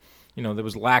wasn't, there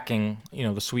was lacking,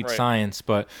 the sweet science.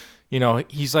 But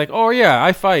he's like, oh yeah,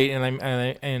 I fight,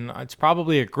 and it's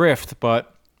probably a grift,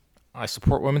 but I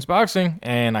support women's boxing,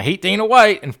 and I hate Dana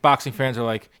White, and boxing fans are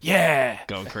like, yeah,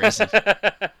 going crazy.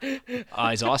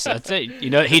 He's awesome. That's it. He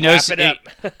knows. Wrap it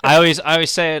up. I always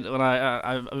say it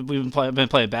when we've been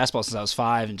playing basketball since I was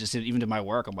 5, and just even to my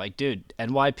work, I'm like, dude,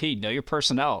 NYP, know your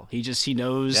personnel. He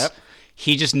knows. Yep.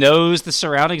 He just knows the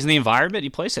surroundings and the environment he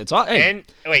plays in. It's all. Hey.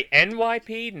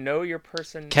 NYP, know your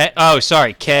person. K. Oh,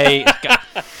 sorry, K.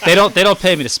 They don't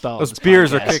pay me to spell. Those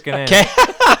beers podcast. Are kicking in.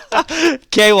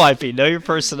 KYP, know your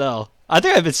personnel. I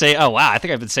think I've been saying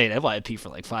NYP for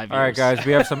like 5 years. All right, guys,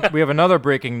 we have another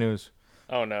breaking news.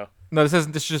 Oh no. No, this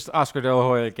is just Oscar De La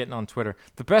Hoya getting on Twitter.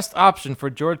 The best option for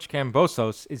George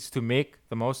Kambosos is to make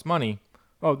the most money.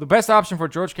 Oh, the best option for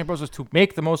George Kambosos to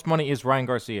make the most money is Ryan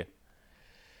Garcia.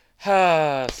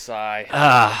 Sigh.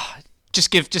 Just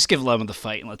give Lemon the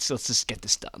fight and let's just get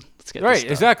this done. Let's get right, this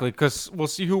done. Exactly, because we'll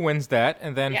see who wins that,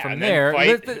 and then from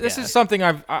there, this is something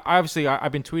I've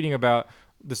been tweeting about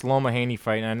this Loma Haney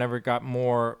fight, and I never got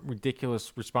more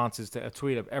ridiculous responses to a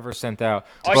tweet I've ever sent out.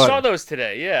 I saw those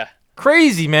today. Yeah.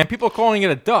 Crazy, man! People calling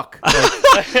it a duck.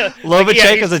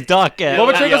 Lomachenko's a duck. Yeah.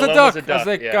 Lomachenko's a duck. I was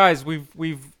like, guys, we've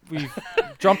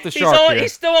jumped the shark here.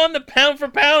 He's still on the pound for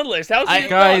pound list. How's he?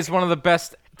 Guys, one of the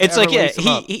best. It's like, yeah,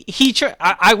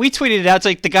 we tweeted it out. It's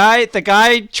like the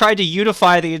guy tried to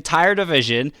unify the entire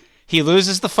division. He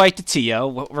loses the fight to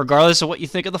Tio, regardless of what you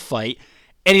think of the fight,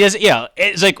 And he doesn't,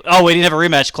 it's like, oh, we didn't have a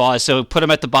rematch clause, so put him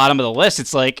at the bottom of the list.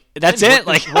 It's like, that's it.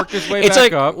 Worked his way it's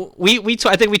back like, up.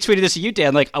 I think we tweeted this at you,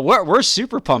 Dan. Like, we're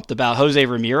super pumped about Jose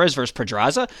Ramirez versus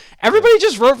Pedraza. Everybody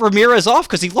just wrote Ramirez off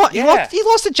because he lost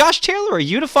to Josh Taylor, a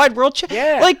unified world champion.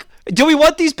 Yeah. Like, do we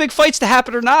want these big fights to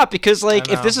happen or not? Because, like,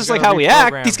 if this is like how we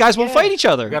act, these guys won't fight each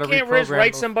other. gotta Can't reprogram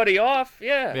write those- somebody off.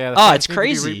 Yeah. Yeah, Oh, it's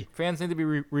crazy. Fans need to be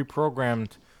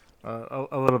reprogrammed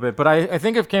a little bit. But I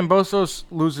think if Kambosos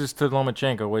loses to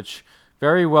Lomachenko, which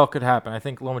very well could happen, I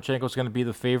think Lomachenko is going to be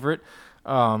the favorite.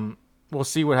 We'll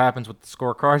see what happens with the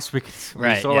scorecards. We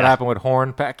saw what happened with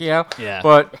Horn Pacquiao. Yeah.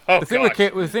 But Oh, the thing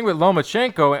with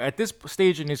Lomachenko at this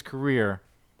stage in his career,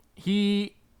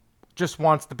 he just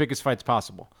wants the biggest fights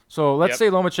possible. So let's say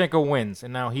Lomachenko wins,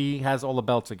 and now he has all the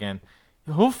belts again.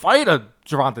 He'll fight a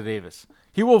Gervonta Davis.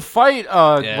 He will fight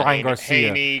Ryan Garcia.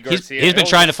 Haney, Garcia. He's been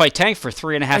trying to fight Tank for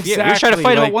 3.5 years. He was trying to Exactly,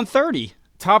 fight him like- at 130.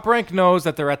 Top Rank knows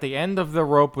that they're at the end of the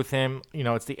rope with him. You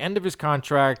know, it's the end of his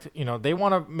contract. You know, they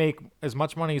want to make as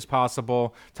much money as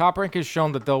possible. Top Rank has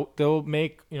shown that they'll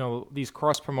make, these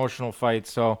cross-promotional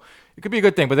fights. So it could be a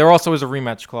good thing. But there also is a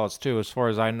rematch clause, too, as far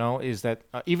as I know, is that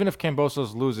even if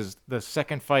Kambosos loses, the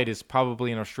second fight is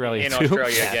probably in Australia, in too.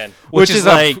 Australia again. Which is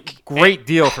a like great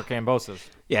deal for Kambosos.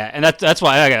 Yeah, and that's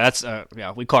why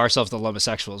we call ourselves the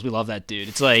Lomosexuals. We love that dude.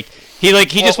 It's like he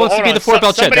just wants to be the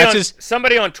 4-belt champ. That's his.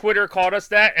 Somebody on Twitter called us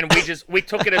that, and we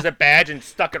took it as a badge and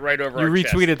stuck it right over You our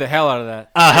chest. retweeted the hell out of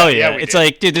that. Hell yeah, yeah! we It's did.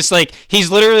 like, dude, this like he's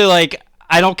literally like,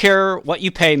 I don't care what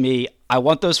you pay me. I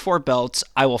want those 4 belts.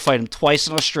 I will fight him twice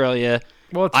in Australia.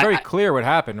 Well, it's very clear what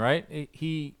happened, right?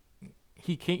 He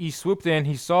swooped in.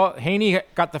 He saw Haney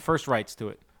got the first rights to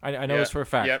it. I know this for a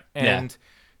fact. Yep. And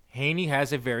Haney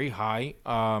has a very high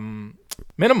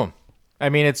minimum. I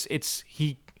mean,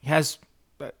 he has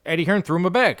Eddie Hearn threw him a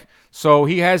bag, so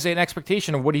he has an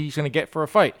expectation of what he's going to get for a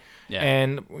fight. Yeah.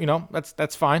 And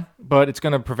that's fine, but it's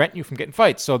going to prevent you from getting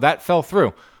fights. So that fell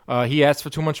through. He asked for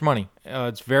too much money.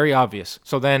 It's very obvious.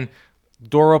 So then,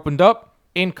 door opened up.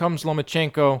 In comes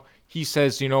Lomachenko. He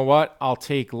says, "You know what? I'll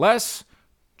take less.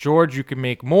 George, you can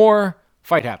make more."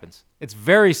 Fight happens. It's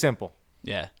very simple.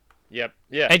 Yeah. Yep.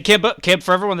 Yeah. And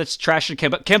for everyone that's trashing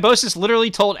Kambosos literally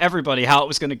told everybody how it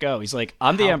was going to go. He's like,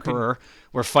 I'm the emperor.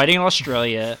 We're fighting in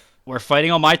Australia. We're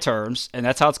fighting on my terms, and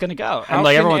that's how it's going to go. How And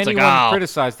like can everyone's like, anyone oh.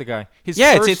 criticize the guy? His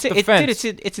Yeah, first defense.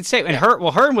 it's insane. And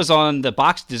Hearn was on the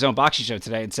DAZN boxing show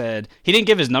today and said he didn't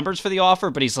give his numbers for the offer,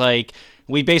 but he's like,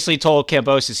 we basically told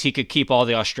Kambosos he could keep all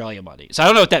the Australia money. So I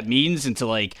don't know what that means until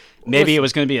like maybe it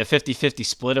was going to be a 50-50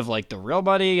 split of like the real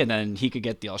money, and then he could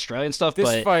get the Australian stuff.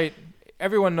 This fight,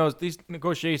 everyone knows these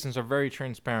negotiations are very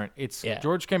transparent.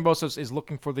 George Kambosos is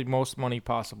looking for the most money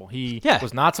possible. He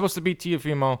was not supposed to beat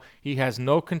Teofimo. He has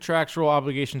no contractual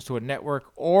obligations to a network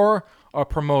or a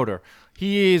promoter.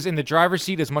 He is in the driver's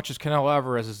seat as much as Canelo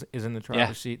Alvarez is in the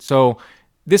driver's seat. So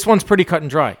this one's pretty cut and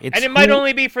dry. And it might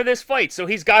only be for this fight, so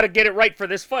he's got to get it right for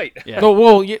this fight. Yeah. No,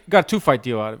 well, you got a 2-fight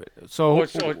deal out of it. So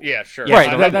yeah, sure. right,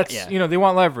 so that's they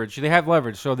want leverage. They have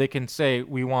leverage, so they can say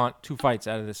we want 2 fights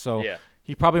out of this. So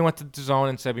he probably went to DAZN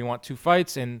and said we want 2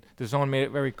 fights, and DAZN made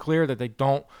it very clear that they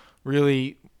don't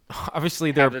really.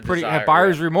 Obviously, they're have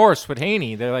buyer's remorse with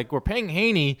Haney. They're like, we're paying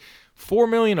Haney $4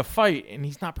 million a fight, and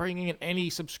he's not bringing in any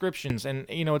subscriptions, and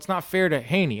it's not fair to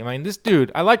Haney. I mean, this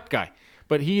dude, I like the guy,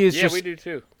 but he is just we do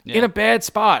too. in a bad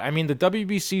spot. I mean, the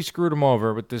WBC screwed him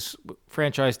over with this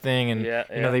franchise thing, and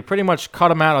they pretty much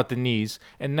cut him out at the knees,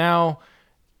 and now.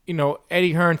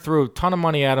 Eddie Hearn threw a ton of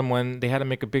money at him when they had to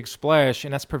make a big splash,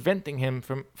 and that's preventing him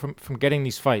from getting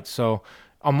these fights. So,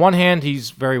 on one hand, he's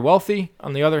very wealthy.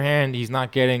 On the other hand, he's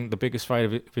not getting the biggest fight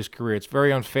of his career. It's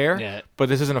very unfair, but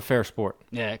this isn't a fair sport.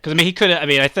 Yeah, because he could have.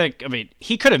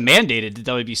 He could have mandated the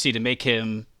WBC to make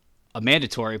him a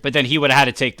mandatory, but then he would have had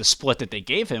to take the split that they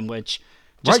gave him, which.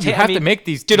 You have to make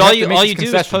these. Dude, all you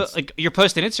do is you're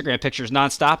posting Instagram pictures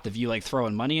nonstop of you like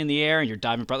throwing money in the air and you're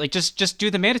diving. Like just do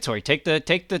the mandatory. Take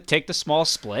the small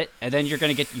split, and then you're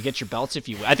gonna get your belts if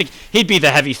you. I think he'd be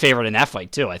the heavy favorite in that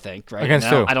fight too. I think right against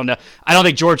who? I don't know. I don't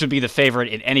think George would be the favorite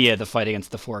in any of the fight against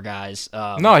the 4 guys.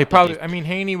 No, he probably. I mean,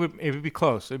 Haney would. It would be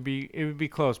close. It would be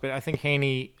close. But I think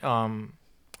Haney.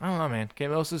 I don't know, man.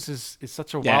 Kambosos is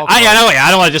such a wild card.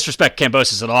 I don't want to disrespect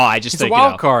Kambosos at all. I just He's think a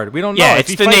wild card. We don't know. Yeah, If it's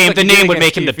he the fights name. like The he did name would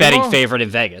against make him the Teofimo, betting favorite in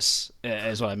Vegas.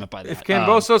 Is what I meant by that. If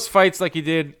Kambosos fights like he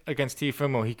did against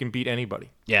Teofimo, he can beat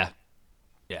anybody. Yeah.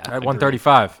 At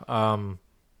 135.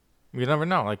 You never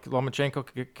know. Like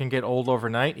Lomachenko can get old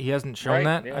overnight. He hasn't shown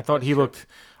that. Yeah, I thought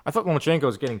Lomachenko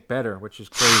was getting better, which is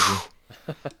crazy.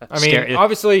 I mean, Scary.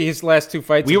 obviously his last 2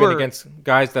 fights have been against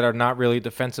guys that are not really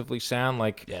defensively sound.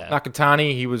 Like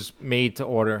Nakatani, he was made to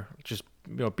order, just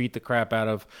beat the crap out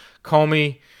of.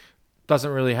 Comey,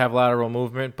 doesn't really have lateral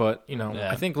movement, but Yeah.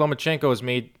 I think Lomachenko has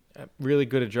made really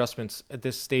good adjustments at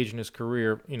this stage in his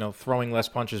career. Throwing less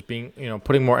punches, being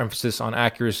putting more emphasis on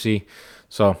accuracy.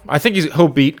 So I think he'll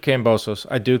beat Kambosos.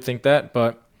 I do think that,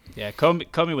 but Yeah,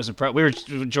 Comey was impressed.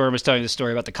 Jordan was telling the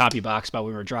story about the copy box about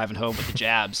when we were driving home with the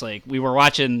jabs. Like we were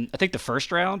watching, I think the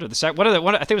first round or the second. I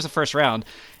think it was the first round,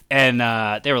 and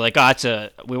they were like, "Oh,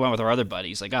 we went with our other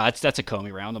buddies. Like, oh, that's a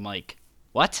Comey round." I'm like,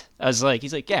 "What?" He's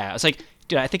like, "Yeah." I was like,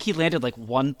 "Dude, I think he landed like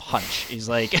one punch." He's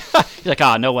like,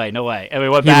 "Ah, no way." And we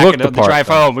went back and on the drive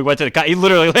home, we went to he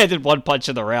literally landed one punch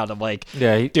in the round. I'm like,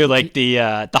 yeah, dude, like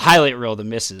the highlight reel, the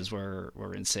misses were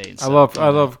insane. So, I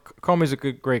love Comey's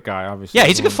great guy, obviously. yeah,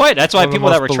 he's a good fighter. That's why one of the people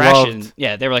that were most trashing, beloved.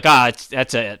 yeah, they were like,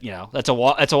 that's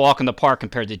a walk in the park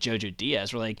compared to Jojo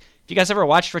Diaz. We're like, have you guys ever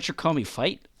watched Richard Comey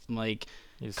fight? I'm like,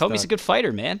 Comey's a good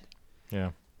fighter, man.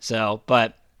 Yeah. So,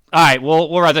 but all right,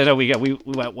 we'll rather know we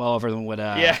went well over than what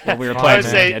we were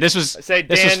planning. This was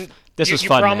You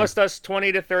fun. promised us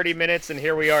 20 to 30 minutes, and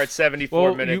here we are at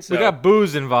 74 minutes. We got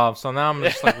booze involved, so now I'm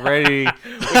just like ready.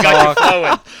 we got you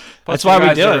flowing. That's why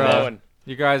we do it, man.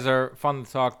 You guys are fun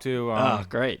to talk to.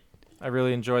 Great. I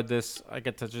really enjoyed this. I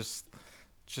get to just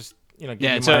give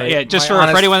Yeah, you so my, just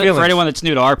my for anyone feelings. that's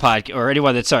new to our podcast, or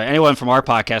anyone from our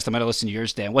podcast that might have listened to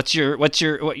yours, Dan. What's your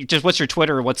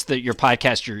Twitter, or what's your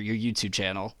podcast, your YouTube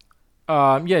channel?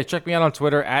 Yeah, check me out on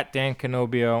Twitter at Dan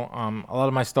Canobio. A lot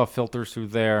of my stuff filters through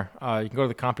there. You can go to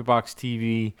the CompuBox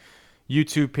TV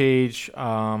YouTube page.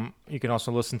 You can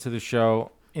also listen to the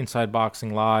show Inside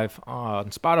Boxing Live on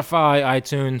Spotify,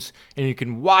 iTunes, and you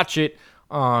can watch it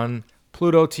on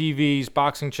Pluto TV's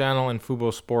boxing channel, and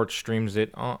Fubo Sports streams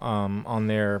it on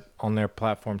their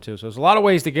platform too. So there's a lot of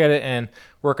ways to get it, and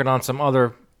working on some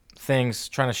other things,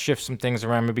 trying to shift some things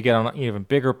around, maybe get on an even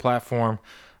bigger platform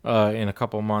in a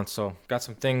couple of months. So got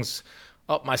some things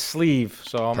up my sleeve.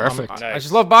 So Perfect. I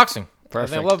just love boxing.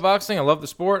 Perfect. I love boxing. I love the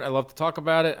sport. I love to talk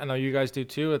about it. I know you guys do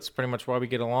too. It's pretty much why we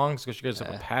get along, because you guys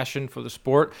have a passion for the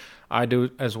sport. I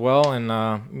do as well,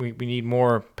 and we need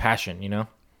more passion,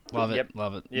 Love it, Yep.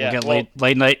 love it. Yeah, We'll get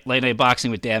late night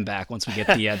boxing with Dan back once we get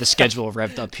the schedule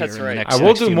revved up here. That's in the right. next, I will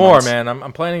next do few more, months. man.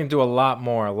 I'm planning to do a lot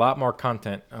more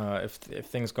content if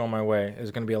things go my way.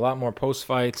 There's going to be a lot more post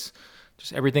fights.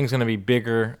 Just everything's going to be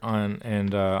bigger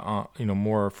and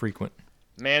more frequent.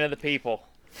 Man of the people.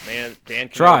 Dan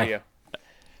Try. Canobio.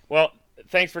 Well,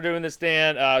 thanks for doing this,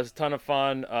 Dan. It was a ton of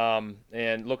fun,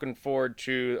 and looking forward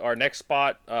to our next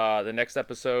spot, the next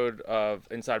episode of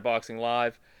Inside Boxing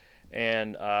Live.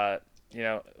 And,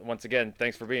 once again,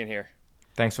 thanks for being here.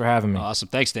 Thanks for having me. Awesome.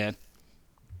 Thanks, Dan.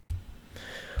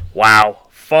 Wow.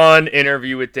 Fun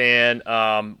interview with Dan.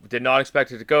 Did not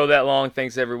expect it to go that long.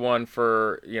 Thanks, everyone,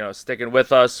 for, sticking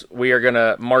with us. We are going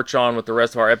to march on with the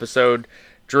rest of our episode.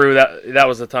 Drew, that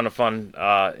was a ton of fun.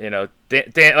 Dan,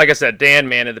 like I said, Dan,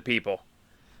 man of the people.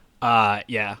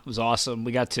 Yeah, it was awesome.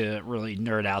 We got to really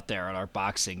nerd out there on our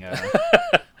boxing,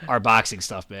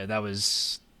 stuff, man. That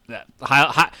was the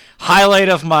highlight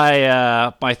of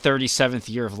my 37th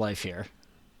year of life here.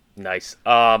 Nice.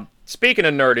 Speaking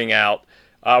of nerding out,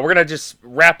 we're going to just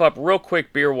wrap up real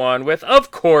quick Beer One with,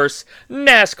 of course,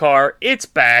 NASCAR. It's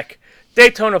back.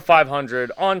 Daytona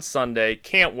 500 on Sunday.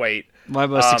 Can't wait. My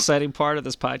most exciting part of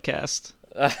this podcast.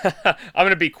 I'm going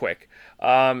to be quick.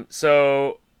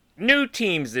 So, new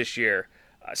teams this year.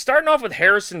 Starting off with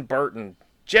Harrison Burton.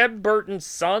 Jeff Burton's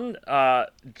son, the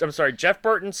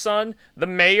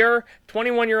mayor,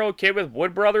 21-year-old kid with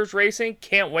Wood Brothers Racing.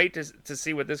 Can't wait to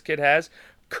see what this kid has.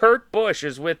 Kurt Busch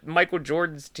is with Michael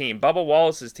Jordan's team, Bubba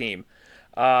Wallace's team.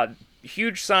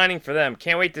 Huge signing for them.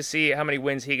 Can't wait to see how many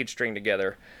wins he could string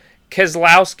together.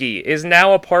 Keselowski is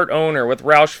now a part owner with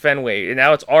Roush Fenway. And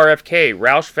now it's RFK,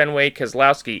 Roush Fenway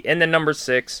Keselowski, in the number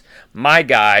 6. My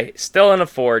guy, still in a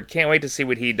Ford. Can't wait to see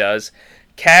what he does.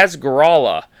 Kaz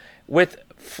Grala with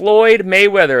Floyd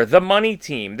Mayweather, the money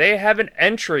team. They have an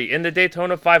entry in the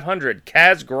Daytona 500.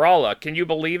 Kaz Grala, can you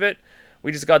believe it?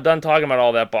 We just got done talking about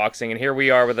all that boxing, and here we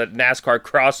are with a NASCAR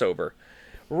crossover.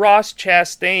 Ross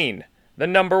Chastain, the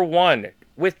number 1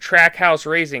 with Trackhouse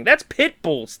Racing. That's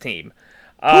Pitbull's team.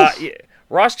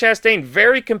 Ross Chastain,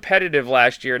 very competitive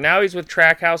last year. Now he's with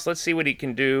Trackhouse. Let's see what he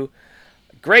can do.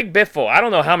 Greg Biffle, I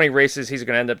don't know how many races he's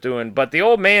going to end up doing, but the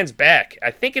old man's back.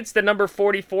 I think it's the number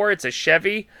 44. It's a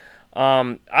Chevy.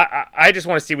 I just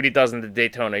want to see what he does in the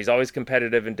Daytona. He's always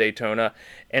competitive in Daytona.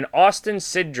 And Austin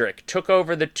Cindric took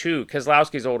over the 2,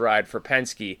 Keselowski's old ride, for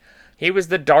Penske. He was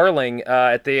the darling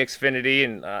at the Xfinity,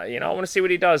 and I want to see what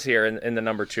he does here in the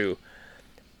number 2.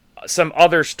 Some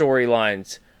other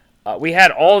storylines. We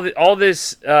had all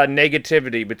this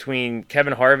negativity between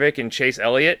Kevin Harvick and Chase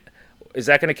Elliott. is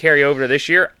that going to carry over to this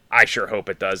year? I sure hope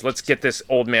it does. Let's get this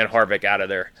old man Harvick out of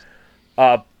there.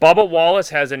 Bubba Wallace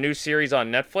has a new series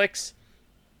on Netflix.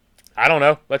 I don't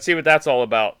know. Let's see what that's all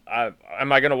about.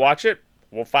 Am I going to watch it?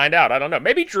 We'll find out. I don't know.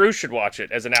 Maybe Drew should watch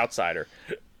it as an outsider.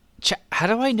 How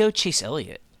do I know Chase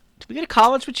Elliott? Did we go to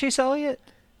college with Chase Elliott?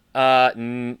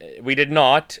 We did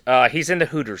not. He's in the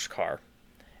Hooters car.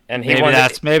 And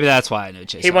Maybe that's why I know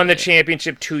Chase. He won the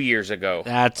championship 2 years ago.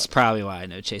 That's probably why I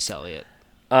know Chase Elliott.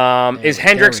 Is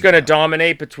Hendricks going to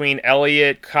dominate between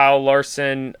Elliott, Kyle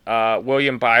Larson,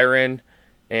 William Byron,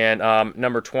 and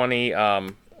number 20?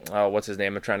 What's his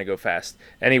name? I'm trying to go fast.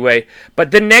 Anyway,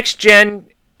 but the next gen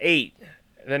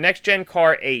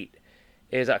car 8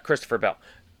 is Christopher Bell,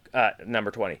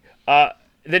 number 20.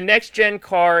 The next gen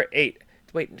car 8.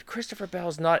 Wait, Christopher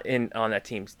Bell's not on that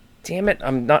team. Damn it!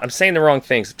 I'm saying the wrong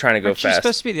things. I'm trying to go fast. Aren't you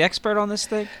supposed to be the expert on this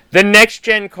thing? The next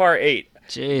gen car 8.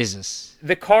 Jesus.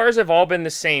 The cars have all been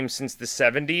the same since the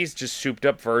 70s, just souped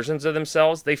up versions of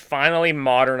themselves. They finally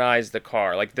modernized the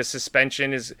car. Like the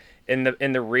suspension is in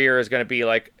the rear is going to be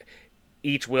like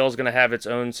each wheel is going to have its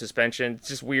own suspension. It's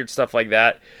just weird stuff like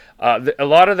that. A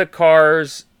lot of the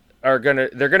cars they're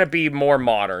going to be more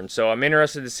modern. So I'm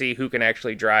interested to see who can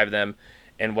actually drive them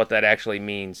and what that actually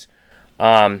means.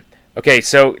 Okay,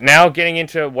 so now getting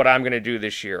into what I'm going to do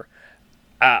this year.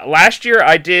 Last year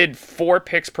I did 4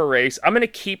 picks per race. I'm going to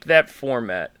keep that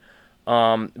format,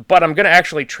 but I'm going to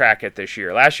actually track it this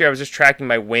year. Last year I was just tracking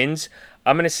my wins.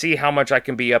 I'm going to see how much I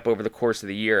can be up over the course of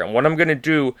the year. And what I'm going to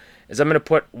do is I'm going to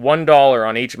put $1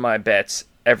 on each of my bets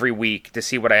every week to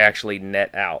see what I actually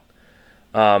net out.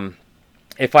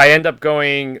 If I end up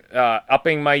going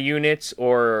upping my units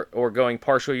or going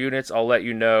partial units, I'll let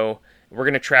you know. We're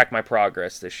going to track my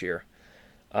progress this year.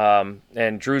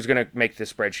 And Drew's going to make the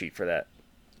spreadsheet for that.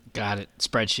 Got it.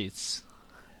 Spreadsheets.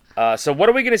 So what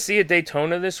are we going to see at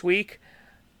Daytona this week?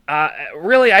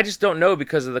 Really, I just don't know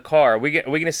because of the car. Are we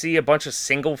going to see a bunch of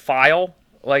single file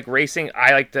like racing?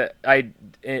 I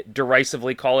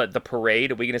derisively call it the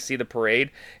parade. Are we going to see the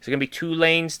parade? Is it going to be 2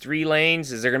 lanes, 3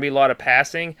 lanes? Is there going to be a lot of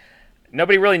passing?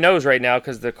 Nobody really knows right now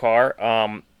because of the car.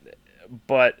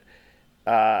 But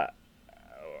the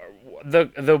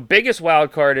biggest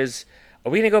wild card is,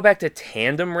 are we going to go back to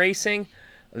tandem racing?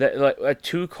 Like a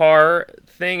 2-car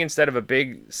thing instead of a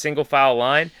big single file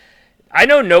line. I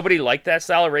know nobody liked that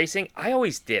style of racing. I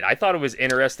always did. I thought it was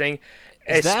interesting.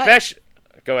 Especially,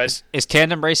 go ahead. Is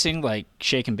tandem racing like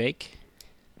shake and bake?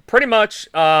 Pretty much,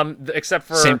 except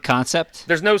for same concept.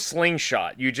 There's no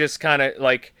slingshot. You just kind of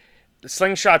like the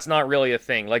slingshot's not really a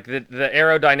thing. Like the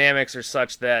aerodynamics are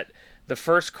such that the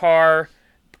first car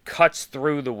cuts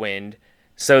through the wind,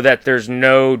 so that there's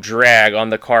no drag on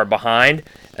the car behind,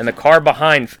 and the car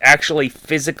behind actually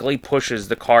physically pushes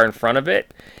the car in front of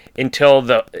it until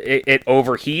it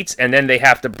overheats, and then they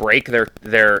have to break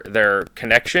their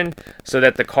connection so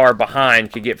that the car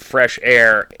behind could get fresh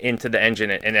air into the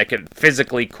engine and it could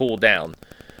physically cool down.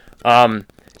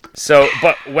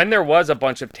 But when there was a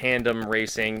bunch of tandem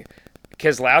racing,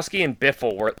 Keselowski and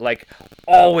Biffle were like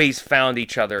always found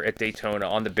each other at Daytona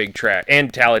on the big track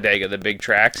and Talladega, the big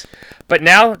tracks. But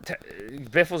now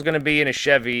Biffle's going to be in a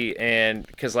Chevy and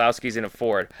Keselowski's in a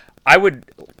Ford. I would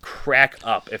crack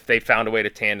up if they found a way to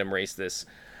tandem race this.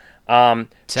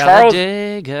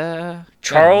 Talladega,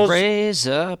 raise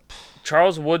up.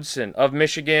 Charles Woodson of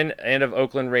Michigan and of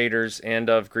Oakland Raiders and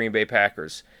of Green Bay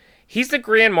Packers. He's the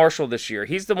Grand Marshal this year.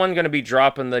 He's the one going to be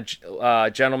dropping the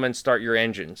gentlemen start your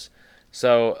engines.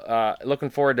 So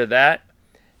looking forward to that.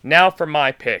 Now for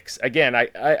my picks. Again,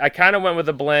 I kind of went with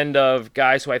a blend of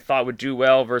guys who I thought would do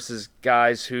well versus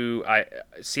guys who I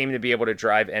seem to be able to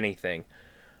drive anything.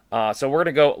 So we're going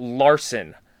to go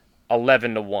Larson,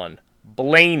 11-1.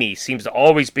 Blaney seems to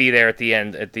always be there at the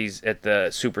end at the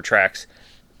super tracks.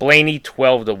 Blaney,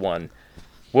 12-1.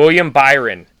 William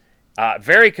Byron,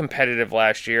 very competitive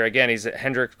last year. Again, he's at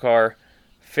Hendrick car,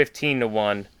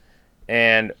 15-1.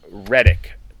 And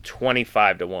Reddick,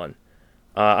 25-1.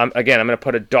 I'm going to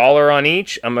put $1 on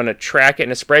each. I'm going to track it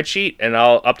in a spreadsheet, and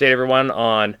I'll update everyone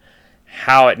on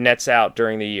how it nets out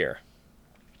during the year.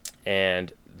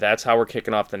 And that's how we're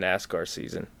kicking off the NASCAR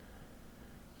season.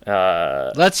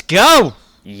 Let's go.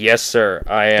 Yes, sir.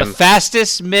 I am the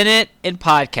fastest minute in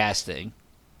podcasting.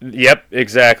 Yep,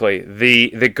 exactly.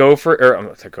 The Gopher,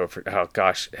 or the Gopher. Oh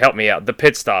gosh, help me out. The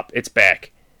pit stop. It's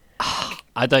back.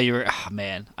 I thought you were. Oh,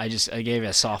 man, I gave you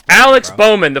a softball. Alex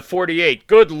Bowman, the 48.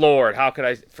 Good Lord, how could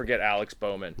I forget Alex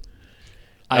Bowman?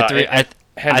 Hendrick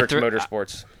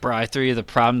Motorsports. Bro, I threw you the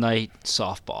prom night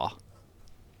softball.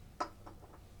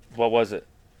 What was it?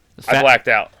 I blacked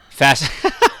out.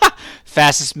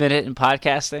 Fastest minute in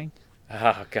podcasting.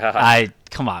 Oh God.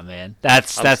 Come on, man.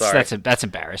 That's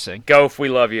embarrassing. Goph, we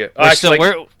love you. We're still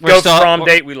Goph prom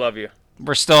date, we love you.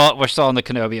 We're still on the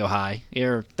Canobio high.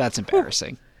 That's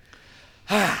embarrassing.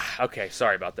 Okay,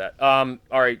 sorry about that. All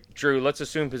right, Drew, let's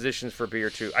assume positions for beer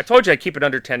 2. I told you I'd keep it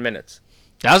under 10 minutes.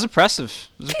 That was impressive.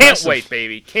 Can't wait,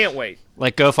 baby. Can't wait.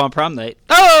 Like Goph on prom night.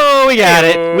 Oh, we got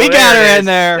it. We got her in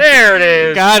there. There it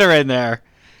is. Got her in there.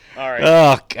 All right.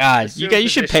 Oh God, Assume you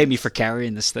should pay me positions. for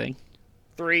carrying this thing.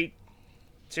 3,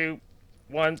 2,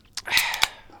 1.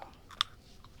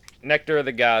 Nectar of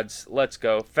the Gods. Let's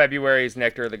go. February is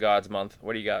Nectar of the Gods month.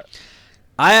 What do you got?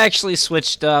 I actually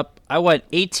switched up. I went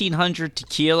 1800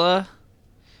 tequila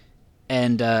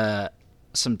and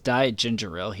some diet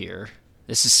ginger ale here.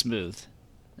 This is smooth.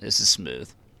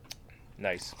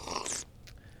 Nice. Look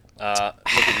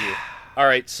at you. All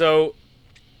right, so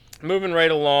moving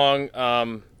right along.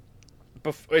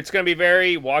 It's going to be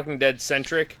very Walking Dead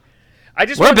centric.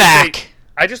 We're back.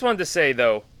 I just wanted to say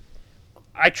though,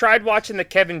 I tried watching the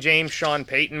Kevin James Sean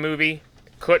Payton movie.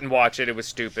 Couldn't watch it. It was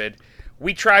stupid.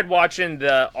 We tried watching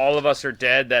the All of Us Are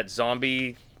Dead, that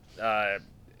zombie. I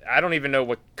don't even know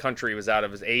what country it was out of.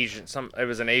 It was Asian. It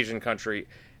was an Asian country.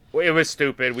 It was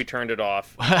stupid. We turned it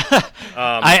off.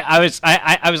 I was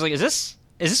like, is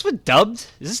this what dubbed?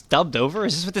 Is this dubbed over?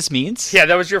 Is this what this means? Yeah,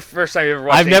 that was your first time you ever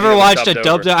watched. I've never watched a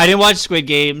dubbed. over. I didn't watch Squid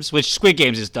Games, which Squid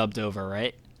Games is dubbed over,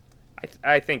 right?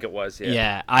 I think it was.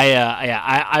 Yeah.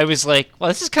 Yeah. I was like, well,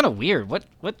 this is kind of weird.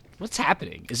 What's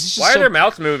happening? Is this just Why are their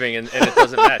mouths moving and it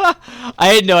doesn't match? I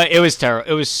had no. It was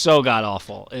terrible. It was so god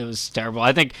awful. It was terrible.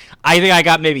 I think I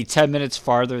got maybe 10 minutes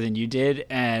farther than you did,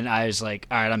 and I was like,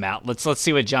 all right, I'm out. Let's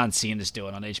see what John Cena is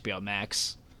doing on HBO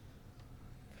Max.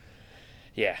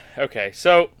 Yeah. Okay.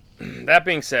 So that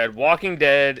being said, Walking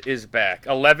Dead is back.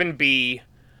 11B.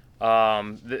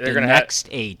 They're The gonna next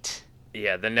 8.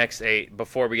 Yeah, the next 8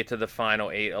 before we get to the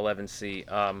final 8,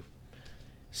 11C.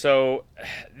 So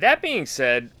that being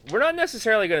said, we're not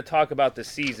necessarily going to talk about the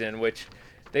season, which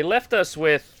they left us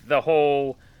with the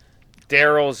whole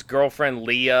Daryl's girlfriend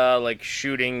Leah like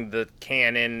shooting the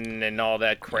cannon and all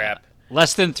that crap.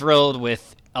 Less than thrilled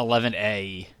with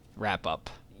 11A wrap up.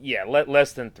 Yeah,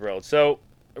 less than thrilled. So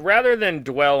rather than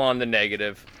dwell on the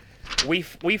negative, we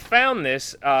found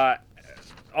this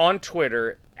on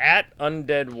Twitter. At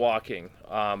Undead Walking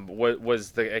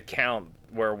was the account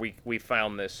where we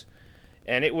found this,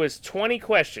 and it was 20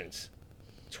 questions.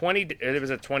 It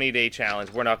was a 20-day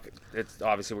challenge. We're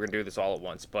gonna do this all at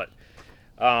once, but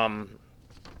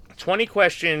 20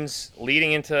 questions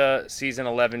leading into season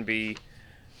 11B.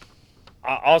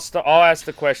 I'll ask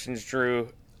the questions, Drew.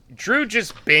 Drew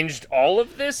just binged all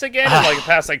of this again in like the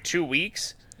past 2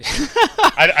 weeks.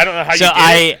 I don't know how So you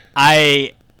did it.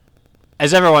 I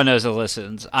as everyone knows that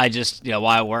listens, I just, while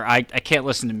I work, I can't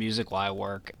listen to music while I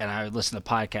work, and I listen to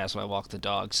podcasts while I walk the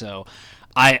dog. So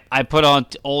I put on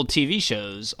old TV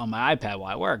shows on my iPad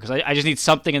while I work, because I just need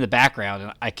something in the background,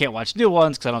 and I can't watch new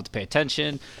ones because I don't have to pay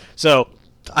attention. So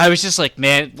I was just like,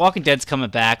 man, Walking Dead's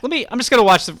coming back. I'm just going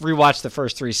to rewatch the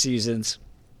first 3 seasons.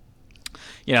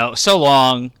 So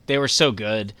long. They were so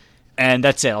good. And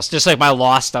that's it. It's just like my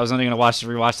Lost. I was only going to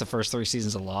rewatch the first 3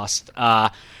 seasons of Lost.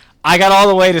 I got all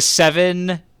the way to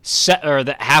the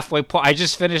halfway point. I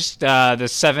just finished the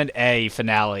 7A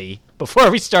finale before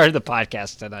we started the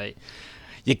podcast tonight.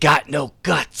 You got no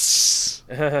guts.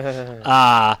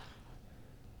 My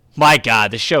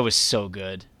God, the show was so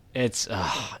good. It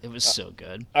was so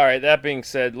good. All right. That being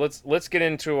said, let's get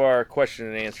into our question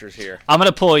and answers here. I'm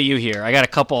gonna pull you here. I got a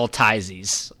couple of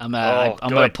Tiesies. I'm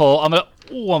gonna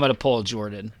pull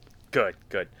Jordan. Good.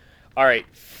 All right.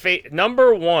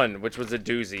 Number 1, which was a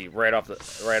doozy right out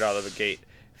of the gate.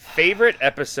 Favorite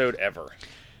episode ever.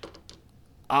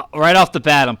 Right off the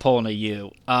bat, I'm pulling a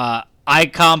U. I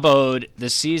comboed the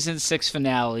season 6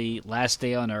 finale, Last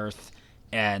Day on Earth,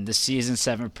 and the season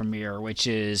 7 premiere, which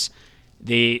is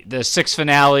the 6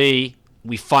 finale.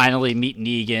 We finally meet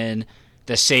Negan.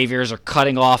 The Saviors are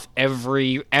cutting off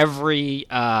every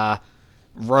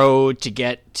road to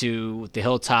get to the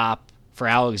hilltop for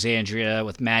Alexandria,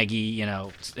 with Maggie,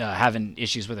 having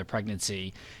issues with her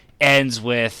pregnancy. Ends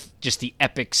with just the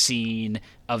epic scene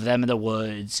of them in the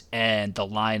woods and the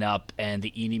lineup and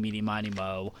the eeny, meeny, miny,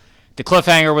 mo. The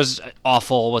cliffhanger was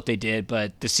awful, what they did,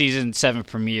 but the season 7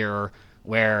 premiere,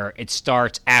 where it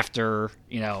starts after,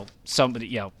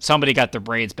 somebody got their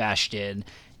brains bashed in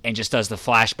and just does the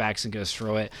flashbacks and goes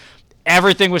through it.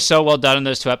 Everything was so well done in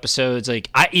those 2 episodes. Like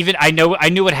I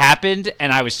knew what happened,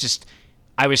 and I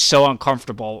was so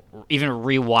uncomfortable even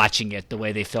rewatching it the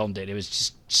way they filmed it. It was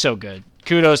just so good.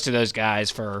 Kudos to those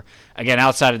guys for, again,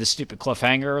 outside of the stupid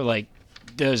cliffhanger,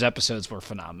 those episodes were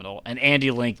phenomenal. And Andy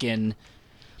Lincoln,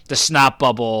 the snot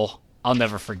bubble. I'll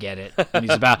never forget it.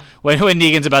 When when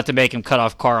Negan's about to make him cut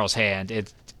off Carl's hand,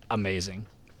 it's amazing.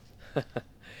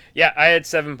 Yeah, I had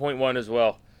 7.1 as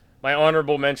well. My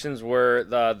honorable mentions were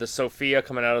the Sophia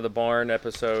coming out of the barn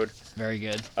episode. Very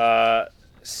good.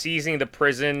 Seizing the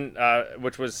prison,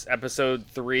 which was episode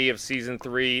 3 of season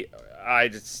 3. I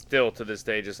just still to this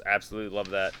day just absolutely love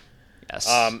that. Yes.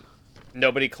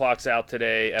 Nobody Clocks Out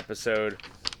Today episode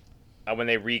when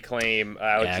they reclaim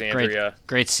Alexandria. Yeah,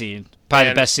 great scene. Probably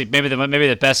the best scene. Maybe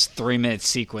the best 3-minute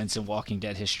sequence in Walking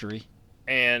Dead history.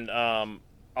 And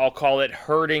I'll call it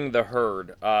Herding the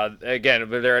Herd. Again,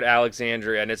 they're at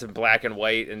Alexandria, and it's in black and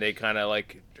white, and they kind of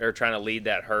like are trying to lead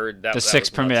that herd. That was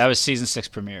season 6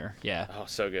 premiere. Yeah. Oh,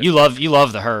 so good. You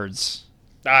love the herds.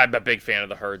 I'm a big fan of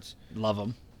the herds. Love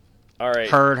them. All right.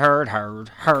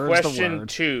 Herd. Question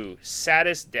 2: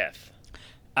 saddest death.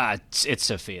 It's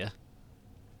Sophia.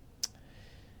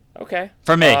 Okay.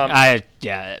 For me,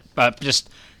 just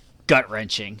gut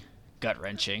wrenching.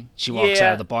 She walks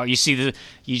out of the bar. You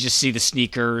just see the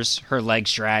sneakers, her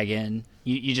legs dragging.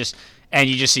 You just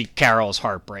see Carol's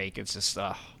heartbreak. It's just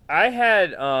I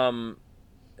had not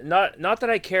that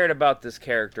I cared about this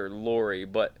character, Lori,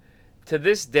 but to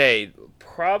this day,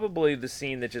 probably the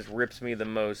scene that just rips me the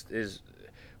most is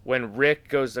when Rick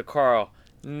goes to Carl,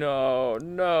 no,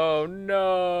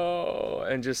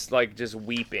 and just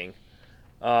weeping.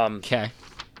 Okay.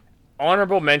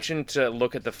 Honorable mention to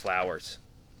Look at the Flowers.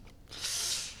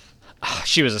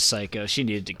 She was a psycho. She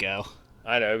needed to go.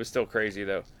 I know, it was still crazy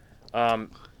though.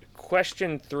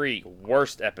 Question 3: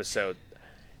 worst episode.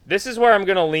 This is where I'm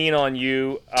gonna lean on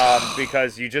you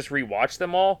because you just rewatched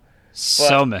them all.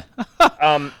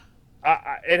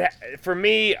 For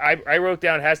me, I wrote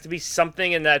down it has to be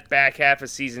something in that back half of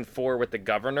season 4 with the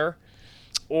governor,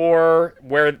 or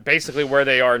where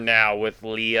they are now with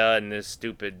Leah and this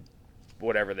stupid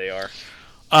whatever they are.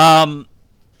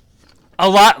 A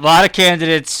lot of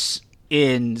candidates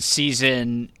in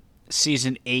season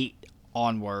 8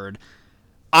 onward.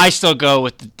 I still go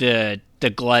with the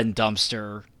Glenn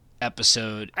Dumpster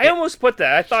episode. I almost put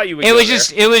that. I thought you would. It was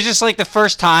just like the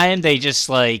first time they just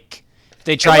like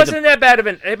they tried. It wasn't that bad of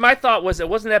an. My thought was it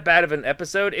wasn't that bad of an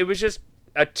episode. It was just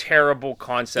a terrible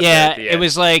concept. Yeah, it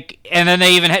was like, and then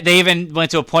they even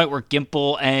went to a point where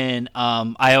Gimple and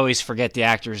I always forget the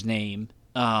actor's name.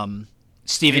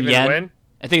 Stephen Yen. Wynn?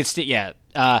 I think it's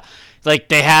like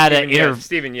they had an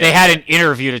interview. They had an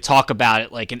interview to talk about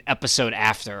it, like an episode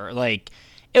after. Like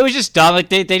it was just dumb. Like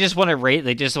they just wanted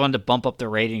They just wanted to bump up the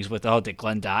ratings with did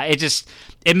Glenn die?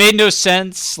 It made no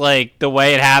sense. Like the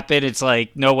way it happened, it's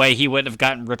like no way he wouldn't have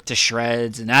gotten ripped to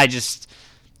shreds. And I just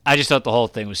thought the whole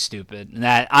thing was stupid. And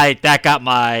that got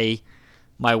my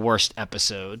worst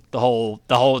episode. The whole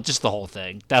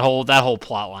thing. That whole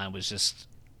plot line was just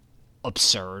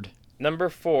absurd. Number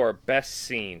 4, best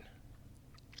scene.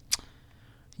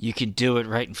 You can do it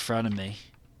right in front of me.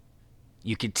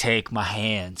 You can take my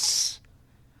hands.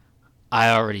 I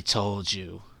already told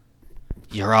you.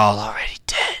 You're all already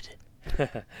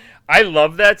dead. I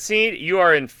love that scene. You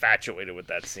are infatuated with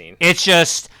that scene. It's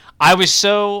just I was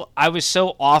so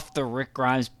off the Rick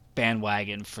Grimes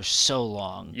bandwagon for so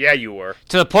long. Yeah, you were.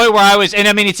 To the point where I was, and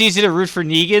I mean, it's easy to root for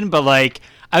Negan, but like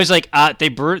I was like,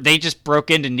 they just broke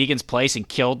into Negan's place and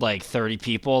killed like 30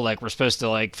 people. Like we're supposed to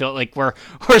like feel like we're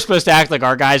supposed to act like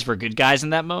our guys were good guys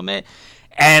in that moment,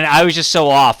 and I was just so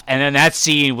off. And then that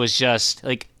scene was just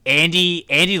like Andy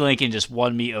Lincoln just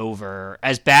won me over.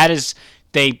 As bad as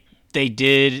they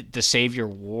did the Savior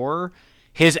War,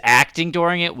 his acting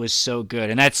during it was so good.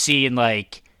 And that scene,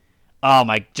 like, oh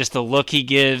my, just the look he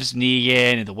gives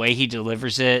Negan and the way he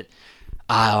delivers it.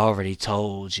 I already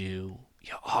told you.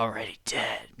 You're already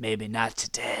dead. Maybe not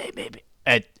today. Maybe.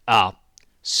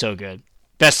 So good.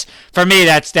 Best for me.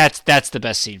 That's the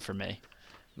best scene for me.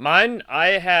 Mine. I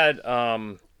had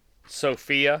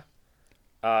Sophia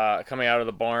coming out of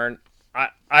the barn.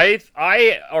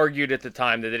 I argued at the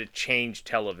time that it changed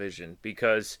television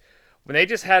because when they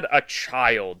just had a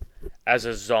child as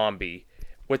a zombie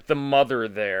with the mother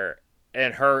there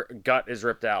and her gut is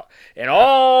ripped out, and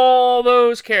all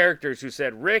those characters who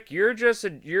said, Rick, you're just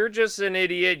an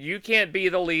idiot, you can't be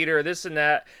the leader, this and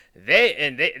that,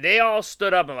 they all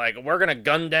stood up and like, we're gonna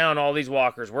gun down all these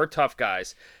walkers, we're tough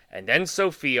guys. And then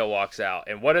Sophia walks out,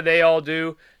 and what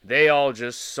do? They all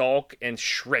just sulk and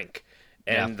shrink.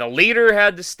 And the leader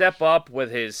had to step up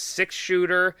with his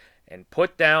 6-shooter and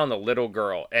put down the little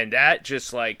girl. And that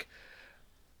just like,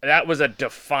 that was a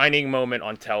defining moment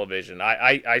on television.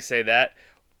 I say that.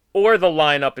 Or the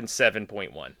lineup in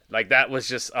 7.1. Like that was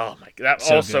just, oh my, that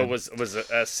so also good. was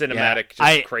a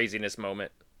cinematic craziness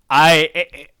moment.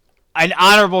 an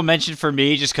honorable mention for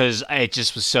me, just because it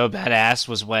just was so badass,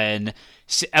 was when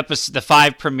the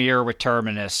 5 premiere with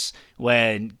Terminus,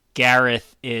 when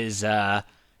Gareth is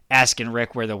asking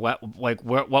Rick where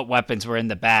what weapons were in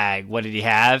the bag, what did he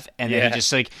have, and then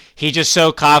he just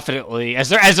so confidently, as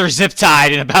they're zip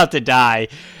tied and about to die,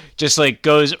 just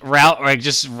just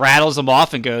rattles them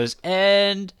off and goes,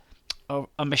 and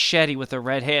a machete with a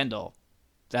red handle.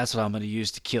 That's what I'm going to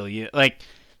use to kill you. Like,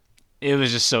 it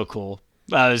was just so cool.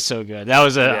 That was so good. That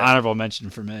was an honorable mention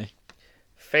for me.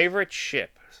 Favorite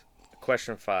ship?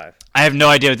 Question 5. I have no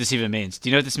idea what this even means. Do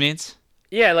you know what this means?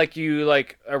 Yeah, like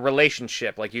a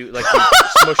relationship. Like you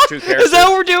smush 2 characters. Is that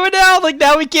what we're doing now? Like,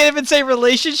 now we can't even say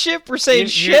relationship? We're saying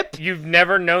ship? You've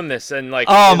never known this, and like.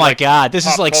 Oh my god, this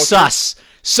is like culture. Sus.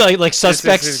 So like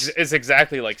suspects. It's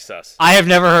exactly like sus. I have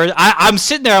never heard. I'm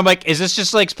sitting there. I'm like, is this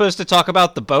just like supposed to talk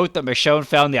about the boat that Michonne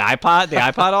found the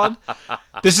iPod on?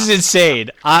 This is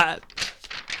insane. I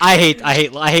hate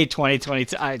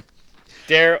 2022. I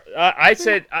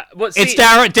said. It's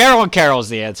Daryl and Carol's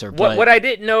the answer. What I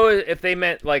didn't know is if they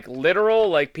meant like literal,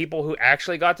 like people who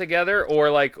actually got together,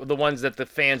 or like the ones that the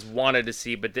fans wanted to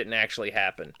see but didn't actually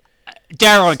happen.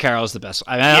 Daryl and Carol's the best.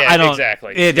 I don't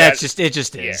exactly. It just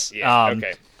is. Yeah,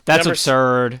 okay. That's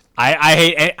absurd. I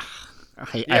hate it. I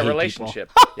hate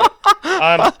relationship.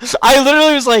 I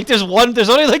literally was like, there's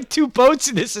only like 2 boats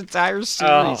in this entire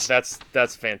series. Oh,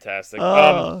 that's fantastic.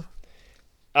 Number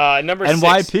 6.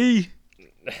 NYP.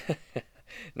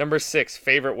 Number 6,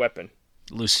 favorite weapon.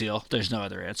 Lucille. There's no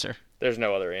other answer. There's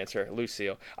no other answer.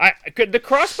 Lucille. The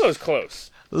crossbow's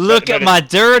close. Look at my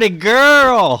dirty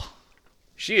girl.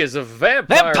 She is a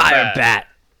vampire bat.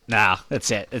 Nah, that's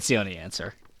it. That's the only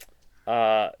answer.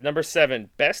 Number 7,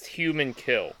 best human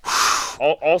kill.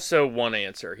 Also one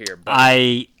answer here. But...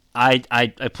 I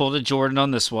pulled a Jordan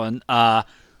on this one.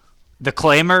 The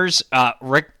Claimers,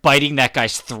 Rick biting that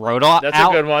guy's throat out. That's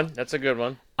a good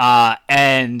one.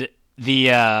 And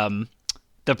the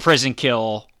prison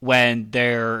kill when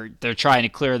they're trying to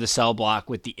clear the cell block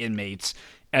with the inmates,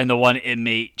 and the one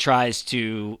inmate tries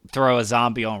to throw a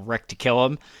zombie on Rick to kill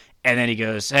him, and then he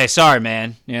goes, "Hey, sorry,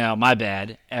 man, my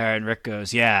bad." And Rick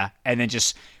goes, "Yeah," and then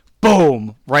just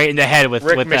boom, right in the head with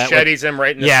machetes him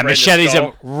right in the machetes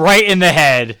him right in the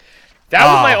head. That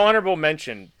was my honorable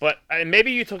mention, but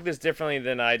maybe you took this differently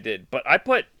than I did. But I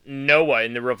put Noah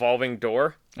in the revolving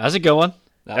door. That was a good one.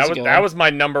 That was my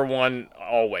number one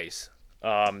always.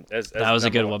 That was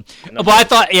a good one.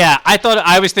 But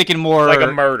I was thinking more like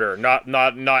a murder,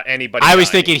 not anybody. I was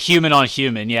thinking human on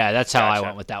human. Yeah, that's how I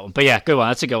went with that one. But yeah, good one.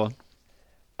 That's a good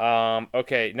one.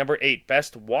 Okay, number 8,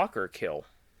 best walker kill.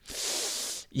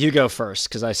 You go first,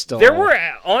 because I still.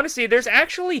 There's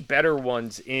actually better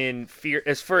ones in Fear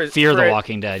the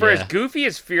Walking Dead. As goofy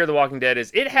as Fear the Walking Dead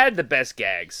is, it had the best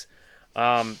gags.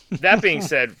 That being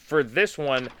said, for this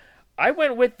one, I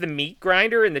went with the meat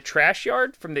grinder in the trash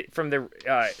yard from the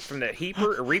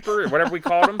Reaper or whatever we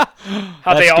called him.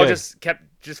 How they all just kept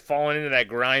falling into that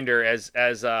grinder as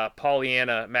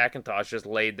Pollyanna McIntosh just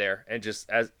laid there, and just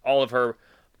as all of her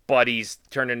buddies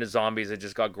turned into zombies and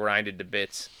just got grinded to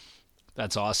bits.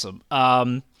 That's awesome.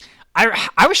 I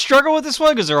was struggling with this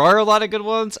one because there are a lot of good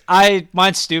ones.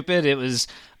 Mine's stupid. It was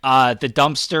the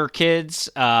dumpster kids,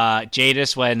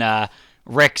 Jadis, when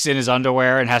Rick's in his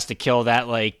underwear and has to kill that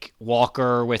like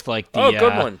Walker with like the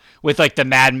good one with like the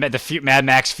Mad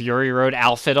Max Fury Road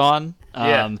outfit on.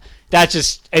 It's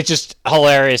just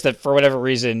hilarious that for whatever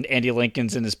reason Andy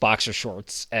Lincoln's in his boxer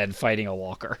shorts and fighting a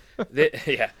Walker.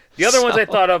 The other ones I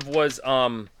thought of was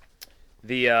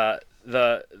the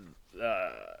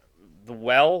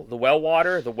well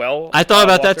water. I thought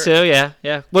about that too.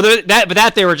 Yeah. Well,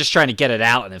 that they were just trying to get it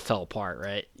out and it fell apart,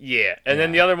 right? Yeah. And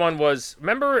then the other one was,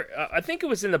 remember? I think it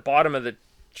was in the bottom of the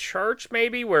church,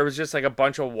 maybe, where it was just like a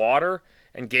bunch of water,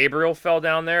 and Gabriel fell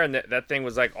down there, and that thing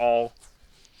was like all.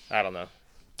 I don't know.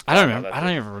 I don't remember.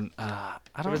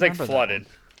 It was like flooded.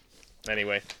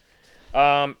 Anyway,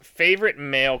 favorite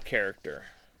male character.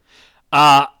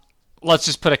 Let's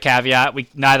just put a caveat.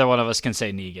 Neither one of us can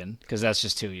say Negan because that's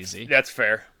just too easy. That's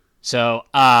fair. So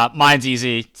mine's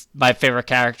easy. It's my favorite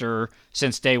character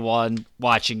since day one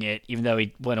watching it, even though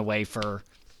he went away for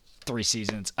 3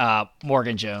 seasons.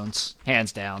 Morgan Jones,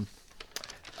 hands down.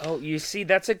 Oh, you see,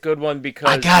 that's a good one because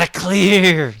I got it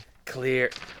clear.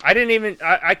 I didn't even.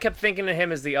 I kept thinking of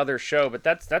him as the other show, but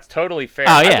that's totally fair.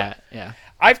 Oh yeah.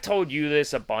 I've told you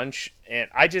this a bunch, and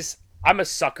I'm a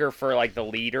sucker for like the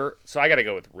leader, so I got to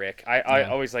go with Rick. I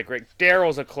always like Rick.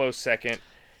 Daryl's a close second,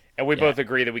 and we both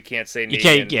agree that we can't say Negan. You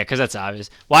can't, because that's obvious.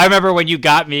 Well, I remember when you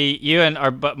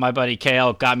and my buddy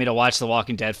Kale got me to watch The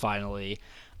Walking Dead finally.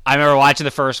 I remember watching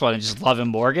the first one and just loving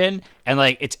Morgan, and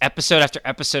like it's episode after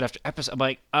episode after episode. I'm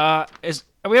like, are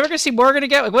we ever gonna see Morgan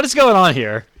again? Like, what is going on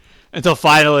here? Until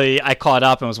finally I caught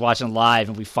up and was watching live,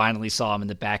 and we finally saw him in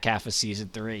the back half of season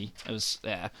 3. It was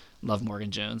love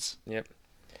Morgan Jones. Yep.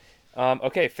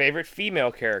 Okay, favorite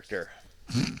female character.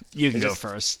 You can go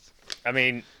first. I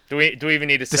mean, do we even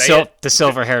need to say it? The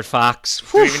silver-haired fox.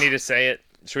 Do we even need to say it?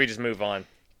 Should we just move on?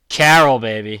 Carol,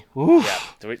 baby. Woo. Yeah.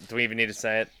 Do we even need to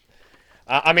say it?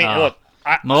 I mean, look,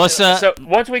 Melissa. So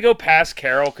once we go past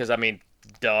Carol, because I mean,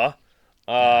 duh.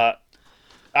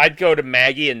 I'd go to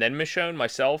Maggie and then Michonne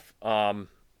myself.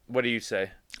 What do you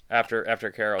say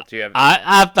after Carol? Do you have?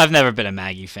 I've never been a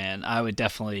Maggie fan. I would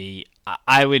definitely.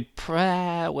 I would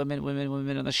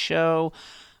women on the show.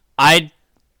 I'd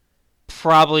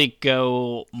probably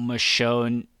go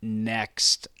Michonne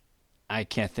next. I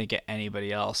can't think of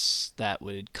anybody else that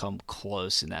would come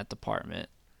close in that department.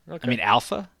 Okay. I mean,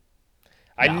 Alpha.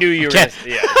 I knew you were.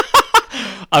 Yeah.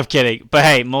 I'm kidding, but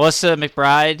hey, Melissa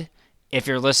McBride, if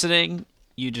you're listening,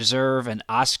 you deserve an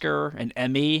Oscar, an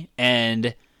Emmy,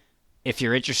 and if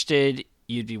you're interested,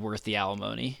 you'd be worth the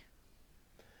alimony.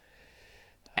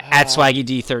 At Swaggy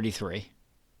D33.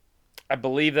 I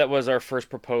believe that was our first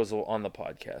proposal on the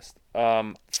podcast.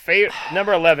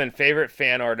 Number 11, favorite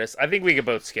fan artist. I think we could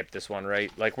both skip this one,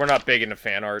 right? Like, we're not big into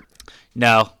fan art.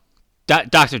 No.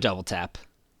 Dr. Double Tap.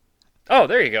 Oh,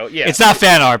 there you go. Yeah. It's not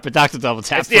fan art, but Dr. Double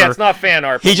Tap. It's not fan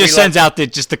art. He just sends out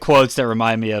the quotes that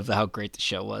remind me of how great the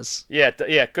show was. Yeah,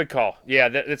 good call. Yeah,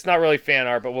 it's not really fan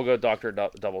art, but we'll go Dr.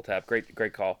 Double Tap.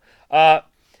 Great call.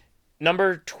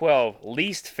 Number 12,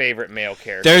 least favorite male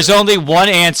character. There's only one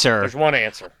answer. There's one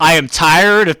answer. I am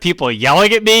tired of people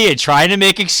yelling at me and trying to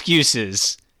make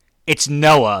excuses. It's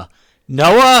Noah.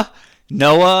 Noah.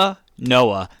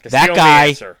 That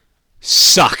guy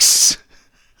sucks.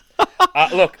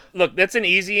 Look, that's an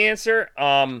easy answer.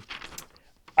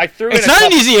 It's not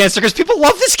an easy answer because people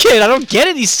love this kid. I don't get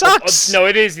it. He sucks. No,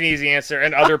 it is an easy answer,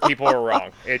 and other people are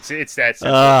wrong. It's that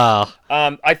simple.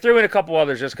 I threw in a couple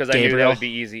others just because I knew that would be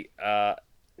easy. I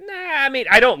mean,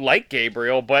 I don't like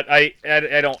Gabriel, but I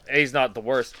don't. He's not the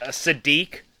worst.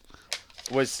 Sadiq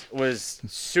was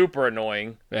super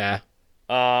annoying. Yeah.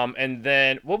 And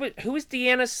then who was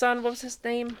Deanna's son? What was his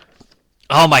name?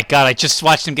 Oh my god! I just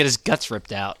watched him get his guts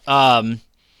ripped out.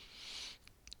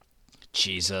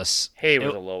 Jesus. He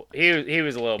was a little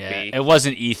B. It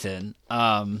wasn't Ethan.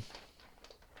 Come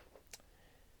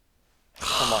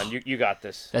on, you got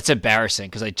this. That's embarrassing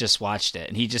because I just watched it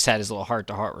and he just had his little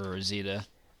heart-to-heart with Rosita.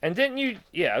 And didn't you?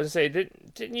 Yeah, I was gonna say,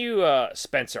 didn't you?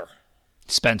 Spencer,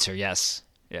 yes.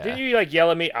 Yeah. Didn't you like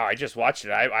yell at me? Oh, I just watched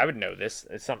it. I would know this.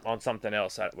 It's on something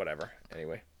else. Whatever.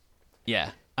 Anyway.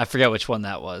 Yeah. I forget which one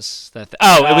that was. It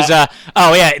was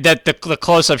the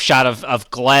close-up shot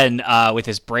of Glenn with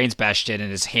his brains bashed in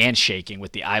and his hand shaking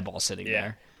with the eyeball sitting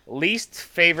there. Least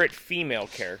favorite female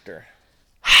character.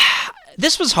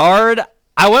 This was hard.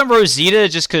 I went Rosita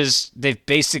just because they've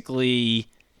basically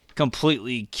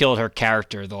completely killed her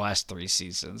character the last 3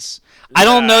 seasons. I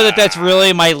don't know that that's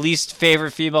really my least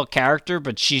favorite female character,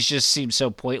 but she's just seemed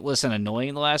so pointless and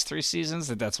annoying the last 3 seasons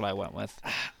that's what I went with.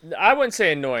 I wouldn't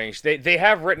say annoying. They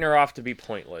have written her off to be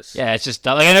pointless. Yeah, it's just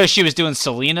like I know she was doing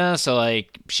Selena, so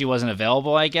like she wasn't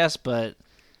available, I guess, but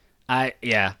I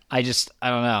don't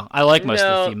know. I like most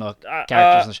of the female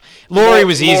characters. Lori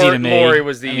was easy to me. Lori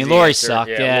was the easy Lori answer.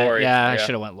 sucked. Yeah, Lori, I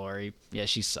should have went Lori. Yeah,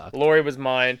 she sucked. Lori was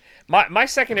mine. My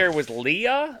secondary was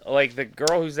Leah, like the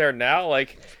girl who's there now.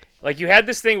 Like you had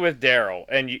this thing with Daryl,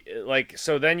 and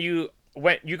so then you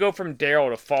go from Daryl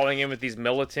to falling in with these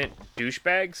militant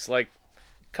douchebags. Like,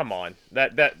 come on,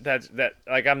 that's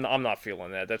like I'm not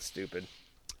feeling that. That's stupid.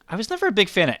 I was never a big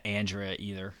fan of Andrea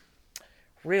either.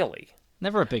 Really?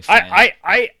 Never a big fan.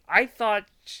 I thought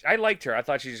I liked her. I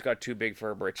thought she just got too big for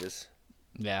her britches.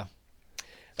 Yeah.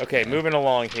 Okay, moving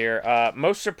along here.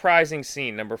 Most surprising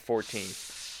scene, number 14.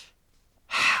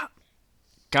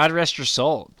 God rest your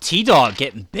soul. T-Dog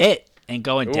getting bit and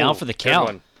going down for the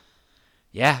count.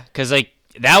 Yeah, because like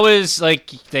that was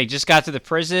like they just got to the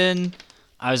prison.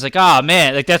 I was like, oh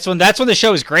man, like that's when the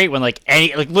show was great when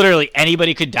literally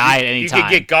anybody could die at any time. You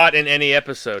could get got in any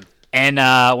episode. And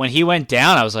when he went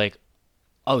down, I was like,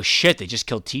 oh shit, they just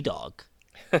killed T-Dog.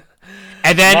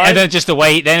 and then just the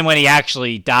way then when he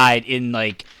actually died in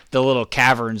like the little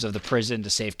caverns of the prison to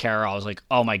save Carol, I was like,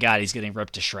 oh my god, he's getting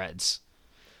ripped to shreds.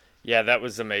 Yeah, that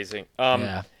was amazing.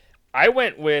 Yeah. I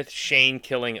went with Shane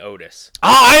killing Otis.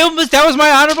 Oh, that was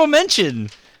my honorable mention.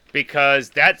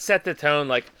 Because that set the tone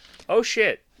like, oh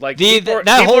shit, Like that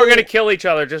people whole are gonna kill each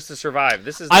other just to survive.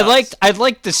 This is I nuts.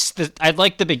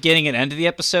 liked the beginning and end of the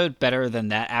episode better than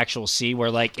that actual scene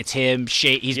where like it's him.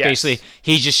 He's basically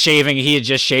he's just shaving. He had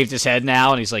just shaved his head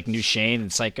now, and he's like new Shane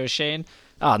and Psycho Shane.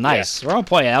 Oh, nice. Yeah. We're on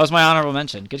point. That was my honorable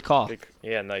mention. Good call.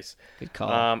 Yeah, nice. Good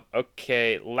call.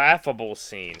 Okay, laughable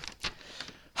scene.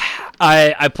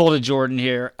 I pulled a Jordan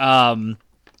here. Rick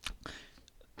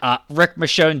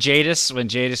Michonne Jadis, when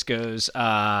Jadis goes,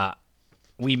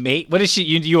 we mate. What is she?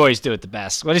 You always do it the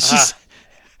best. What is she say?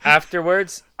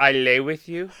 Afterwards, I lay with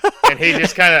you, and he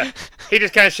just kind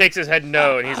of shakes his head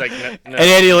no, and he's like, no. And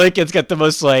Andy Lincoln's got the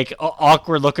most like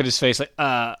awkward look on his face, like,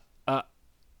 oh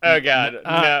God,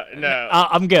 no.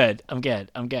 I'm good.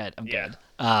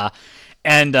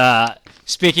 And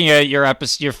speaking of your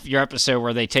episode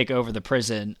where they take over the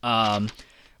prison,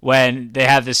 when they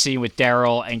have this scene with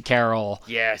Daryl and Carol,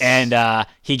 yes, and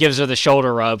he gives her the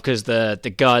shoulder rub because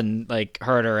the gun like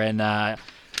hurt her, and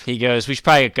he goes, "We should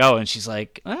probably get going." She's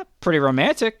like, "Pretty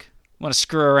romantic. Want to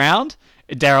screw around?"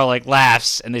 Daryl like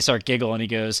laughs, and they start giggling. He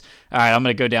goes, "All right, I'm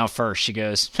gonna go down first." She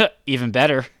goes, "Even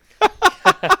better."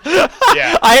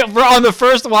 Yeah. On the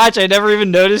first watch, I never even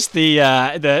noticed the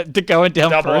going down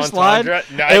Double first line. No,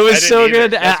 it was so either.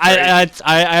 good.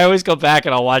 I always go back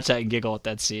and I'll watch that and giggle at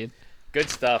that scene. Good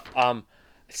stuff.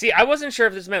 See, I wasn't sure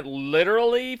if this meant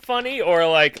literally funny or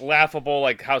like laughable,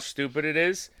 like how stupid it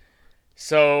is.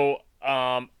 So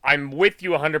I'm with you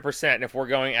 100%. If we're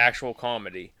going actual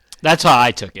comedy, that's how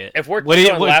I took it. If we're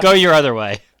go your other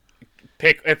way.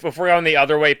 If we're going the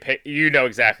other way, you know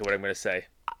exactly what I'm going to say.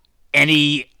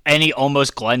 Any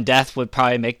almost Glenn death would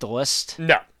probably make the list.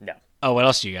 No. Oh, what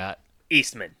else you got?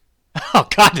 Eastman. Oh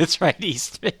God, that's right,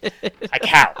 Eastman. Like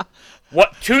how?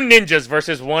 What? 2 ninjas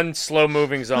versus 1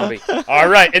 slow-moving zombie. All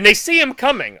right, and they see him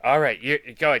coming. All right,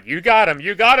 go ahead. You got him.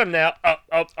 You got him now.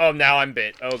 Oh, now I'm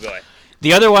bit. Oh, good.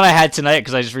 The other one I had tonight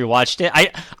because I just rewatched it.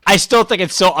 I still think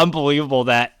it's so unbelievable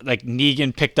that like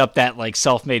Negan picked up that like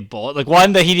self-made bullet. Like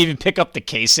one that he didn't even pick up the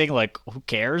casing. Like who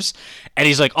cares? And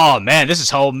he's like, "Oh man, this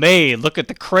is homemade. Look at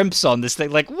the crimps on this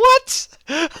thing." Like what?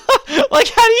 Like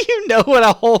how do you know what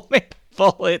a homemade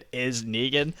bullet is,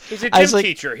 Negan? He's a gym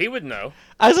teacher. He would know.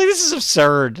 I was like, this is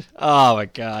absurd. Oh my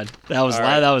God, that was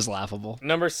that was laughable.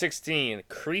 Number 16,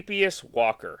 creepiest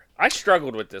walker. I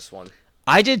struggled with this one.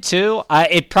 I did too.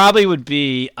 It probably would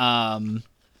be it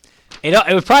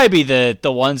would probably be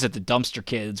the ones that the dumpster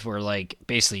kids were like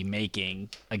basically making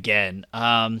again.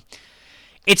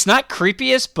 It's not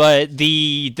creepiest, but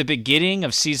the beginning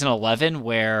of season 11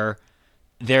 where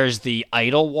there's the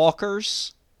idol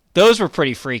walkers. Those were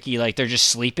pretty freaky. Like they're just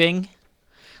sleeping.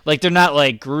 Like they're not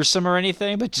like gruesome or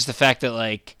anything, but just the fact that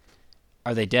like,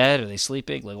 are they dead? Are they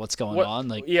sleeping? Like what's going on?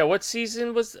 Like yeah, what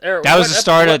season was? That was the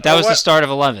start of the start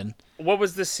of 11. What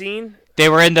was the scene? They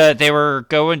were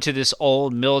going to this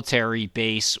old military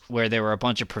base where there were a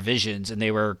bunch of provisions, and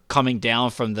they were coming down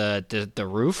from the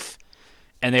roof,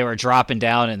 and they were dropping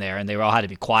down in there, and they all had to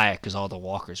be quiet because all the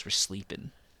walkers were sleeping.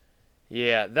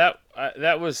 Yeah,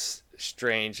 that was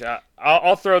strange.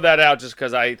 I'll throw that out just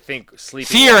because I think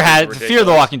sleeping. Fear of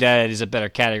the Walking Dead is a better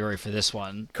category for this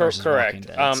one. Correct. Walking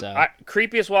Dead, so.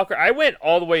 Creepiest walker. I went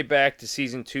all the way back to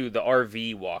season 2, the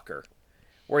RV walker,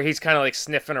 where he's kind of like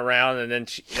sniffing around, and then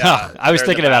I was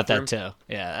thinking about that too.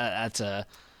 Yeah, that's a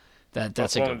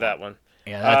good one. That one.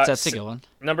 Yeah, that's a good one.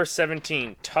 Number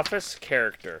 17, toughest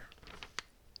character.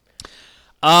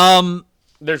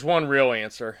 There's one real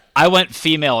answer. I went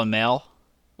female and male.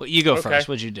 Well, you go first.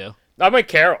 What'd you do? I went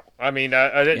Carol. I mean,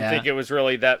 I didn't think it was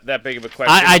really that big of a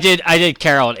question. I did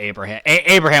Carol and Abraham.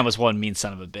 Abraham was one mean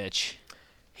son of a bitch.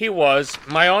 He was.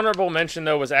 My honorable mention,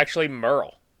 though, was actually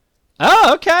Merle.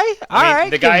 Oh, okay. All right.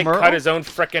 The guy cut his own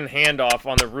frickin' hand off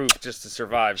on the roof just to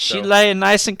survive. She laying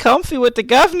nice and comfy with the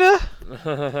governor.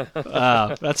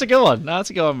 That's a good one. That's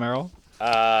a good one, Merle.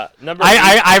 Number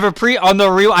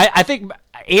I think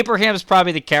Abraham's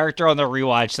probably the character on the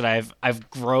rewatch that I've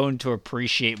grown to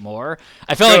appreciate more.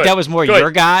 I felt like that was more your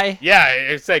guy. Yeah,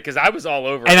 it's like because I was all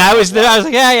over. And I was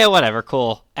like, yeah, whatever,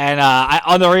 cool. And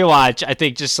on the rewatch, I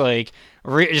think just like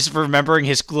just remembering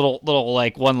his little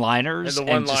like one-liners. And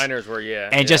the one-liners were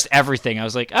just everything. I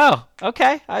was like, oh,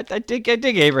 okay, I dig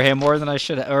Abraham more than I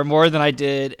should or more than I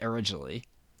did originally.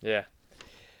 Yeah.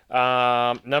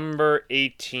 Number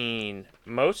 18,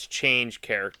 most changed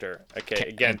character. Okay,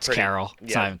 again, it's Carol.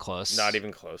 It's not even close. Not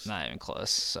even close. Not even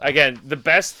close. So. Again, the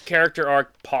best character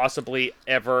arc possibly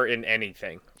ever in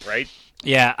anything, right?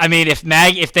 Yeah, I mean, if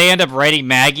they end up writing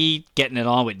Maggie getting it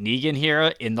on with Negan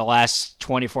here in the last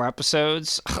 24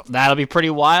 episodes, that'll be pretty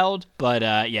wild. But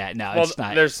it's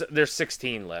not. There's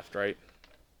 16 left, right?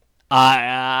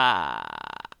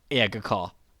 Yeah, good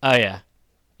call. Oh yeah,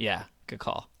 good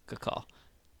call. Good call.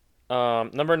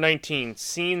 Number 19,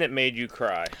 scene that made you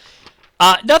cry.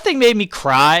 Nothing made me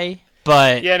cry,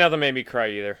 but Yeah, nothing made me cry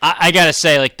either. I gotta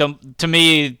say, like to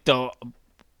me,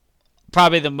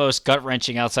 probably the most gut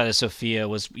wrenching outside of Sophia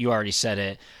was, you already said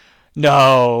it.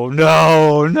 No.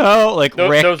 Like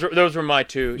Rick. Those were my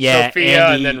two. Yeah, Sophia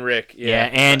Andy, and then Rick. Yeah,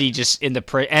 Andy just in the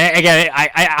and again,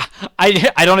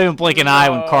 I don't even blink an eye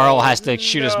when Carl has to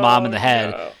shoot his mom in the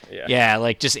head. No. Yeah,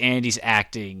 like just Andy's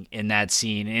acting in that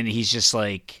scene, and he's just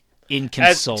like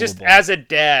inconsolable. As a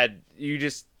dad, you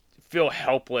just feel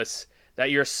helpless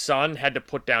that your son had to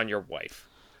put down your wife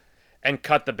and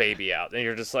cut the baby out, and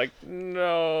you're just like,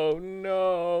 no.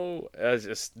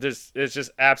 It's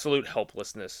just absolute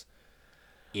helplessness.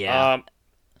 Yeah.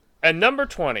 And number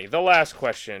 20, the last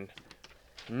question.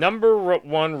 Number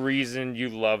one reason you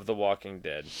love The Walking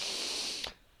Dead.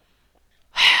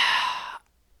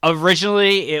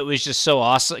 Originally, it was just so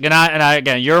awesome. And I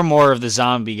again, you're more of the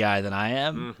zombie guy than I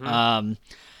am. Mm-hmm.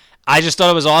 I just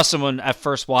thought it was awesome when at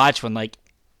first watch, when like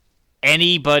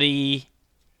anybody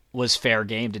was fair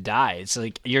game to die. It's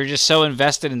like you're just so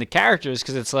invested in the characters,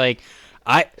 because it's like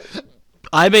I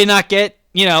may not get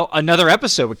another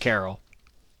episode with Carol.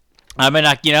 I may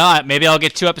not, maybe I'll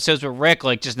get 2 episodes with Rick,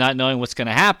 like just not knowing what's going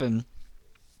to happen.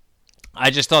 I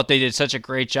just thought they did such a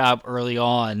great job early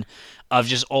on of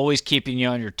just always keeping you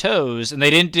on your toes. And they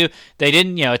didn't,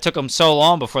 it took them so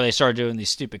long before they started doing these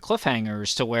stupid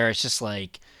cliffhangers to where it's just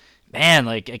like, man,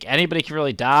 like anybody can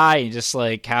really die, and just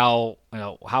like how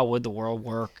would the world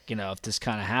work, if this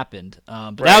kind of happened.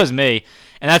 But Right. That was me.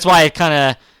 And that's why it kind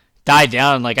of died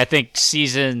down. Like I think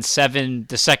season 7,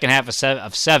 the second half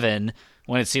of 7,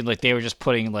 when it seemed like they were just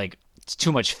putting like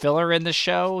too much filler in the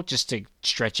show just to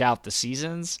stretch out the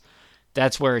seasons.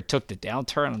 That's where it took the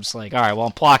downturn. I'm just like, all right, well,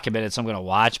 I'm plot committed, so I'm gonna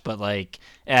watch. But like,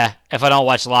 if I don't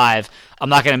watch live, I'm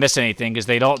not gonna miss anything, because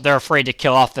they're afraid to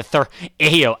kill off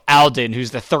the Alden,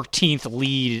 who's the 13th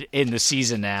lead in the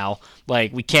season now.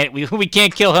 Like we can't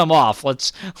kill him off.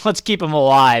 Let's keep him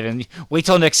alive and wait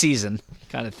till next season,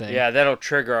 kind of thing. Yeah, that'll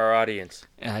trigger our audience.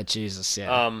 Jesus,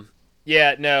 yeah.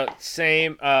 Yeah, no,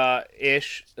 same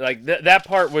ish. Like that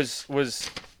part was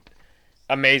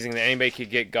amazing that anybody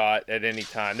could got at any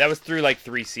time. That was through like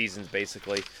 3 seasons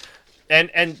basically.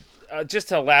 And just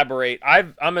to elaborate,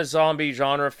 I'm a zombie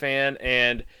genre fan,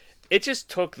 and it just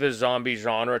took the zombie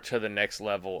genre to the next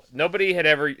level. Nobody had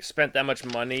ever spent that much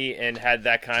money and had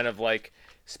that kind of like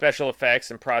special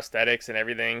effects and prosthetics and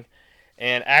everything,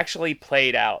 and actually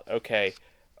played out okay.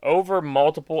 Over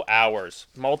multiple hours,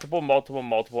 multiple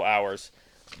hours,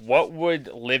 what would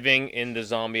living in the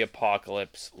zombie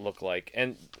apocalypse look like?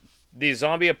 And the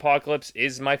zombie apocalypse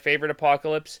is my favorite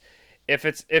apocalypse. If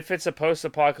it's a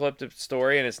post-apocalyptic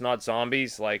story and it's not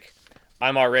zombies, like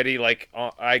I'm already like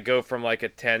I go from like a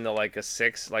 10 to like a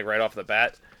 6, like right off the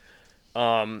bat.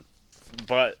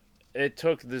 But it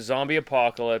took the zombie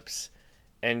apocalypse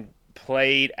and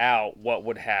played out what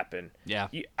would happen. Yeah.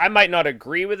 I might not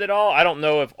agree with it all. I don't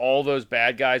know if all those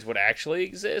bad guys would actually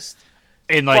exist.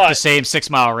 In like the same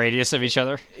 6-mile radius of each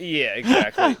other. Yeah,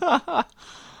 exactly.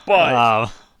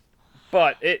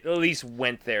 But it at least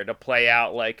went there to play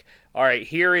out like, all right,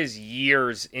 here is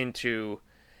years into,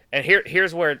 and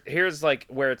here's where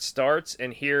it starts,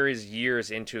 and here is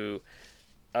years into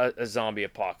a zombie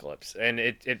apocalypse, and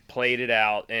it played it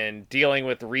out and dealing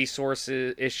with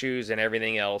resources issues and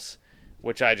everything else,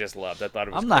 which I just loved. I thought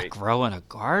it was I'm great. not growing a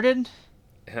garden.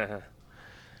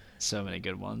 So many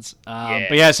good ones. Yeah.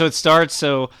 But yeah, so it starts.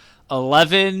 So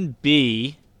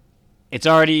 11B. It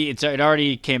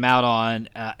already came out on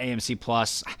AMC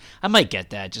Plus. I might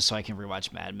get that just so I can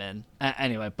rewatch Mad Men.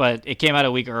 Anyway, but it came out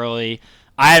a week early.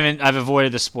 I've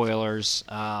avoided the spoilers.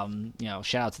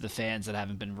 Shout out to the fans that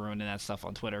haven't been ruining that stuff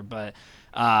on Twitter. But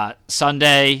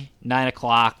Sunday,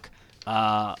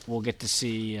 9:00, we'll get to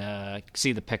see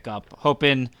the pickup.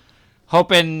 Hoping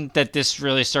that this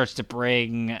really starts to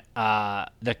bring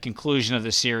the conclusion of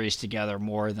the series together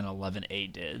more than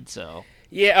 11A did. So.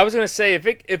 Yeah, I was gonna say if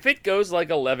it goes like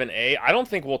 11A, I don't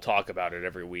think we'll talk about it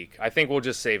every week. I think we'll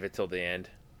just save it till the end.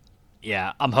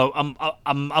 Yeah, I'm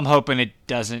hoping it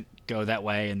doesn't go that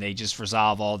way, and they just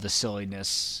resolve all the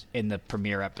silliness in the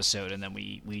premiere episode, and then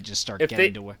we just start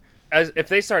getting to where. If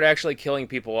they start actually killing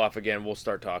people off again, we'll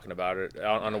start talking about it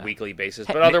on a weekly basis.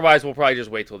 But otherwise, we'll probably just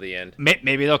wait till the end.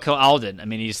 Maybe they'll kill Alden. I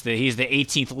mean, he's the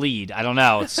 18th lead. I don't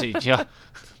know. It's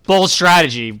bold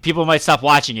strategy. People might stop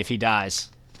watching if he dies.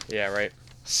 Yeah, right.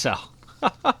 So.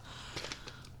 Right.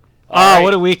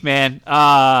 What a week, man.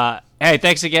 Hey,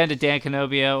 thanks again to Dan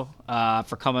Canobio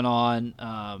for coming on.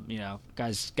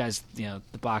 Guys, the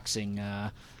boxing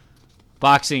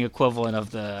boxing equivalent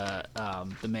of the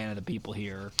man of the people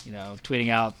here. You know, tweeting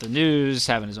out the news,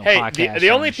 having his own podcast. The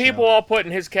only show. people I'll put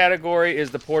in his category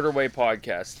is the Porterway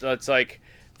podcast. So it's like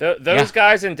those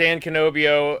guys and Dan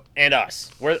Canobio and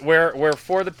us. We're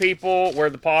for the people. We're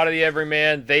the pod of the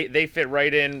everyman. They fit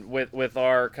right in with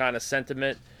our kind of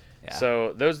sentiment. Yeah.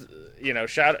 So those, you know,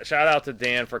 shout out to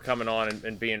Dan for coming on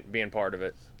and being part of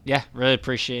it. Yeah, really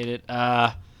appreciate it.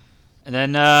 And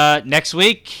then next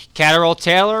week, Catterall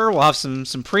Taylor. We'll have some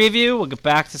preview. We'll get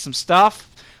back to some stuff.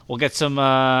 We'll get some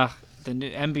the new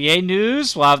NBA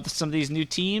news. We'll have some of these new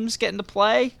teams getting to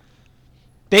play.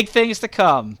 Big things to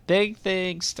come. Big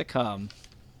things to come.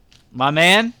 My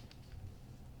man.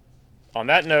 On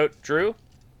that note, Drew,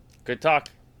 good talk.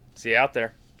 See you out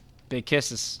there. Big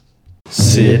kisses.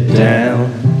 Sit down.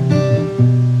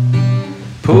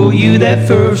 Pull you that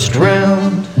first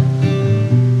round.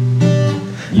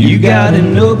 You got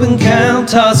an open count,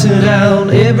 toss it out.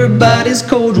 Everybody's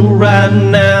cordial right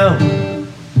now.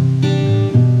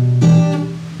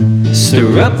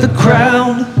 Stir up the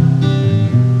crowd.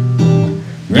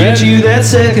 Get you that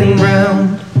second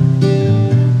round.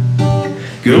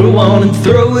 Go on and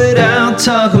throw it out.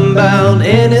 Talking about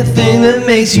anything that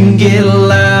makes you get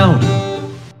loud.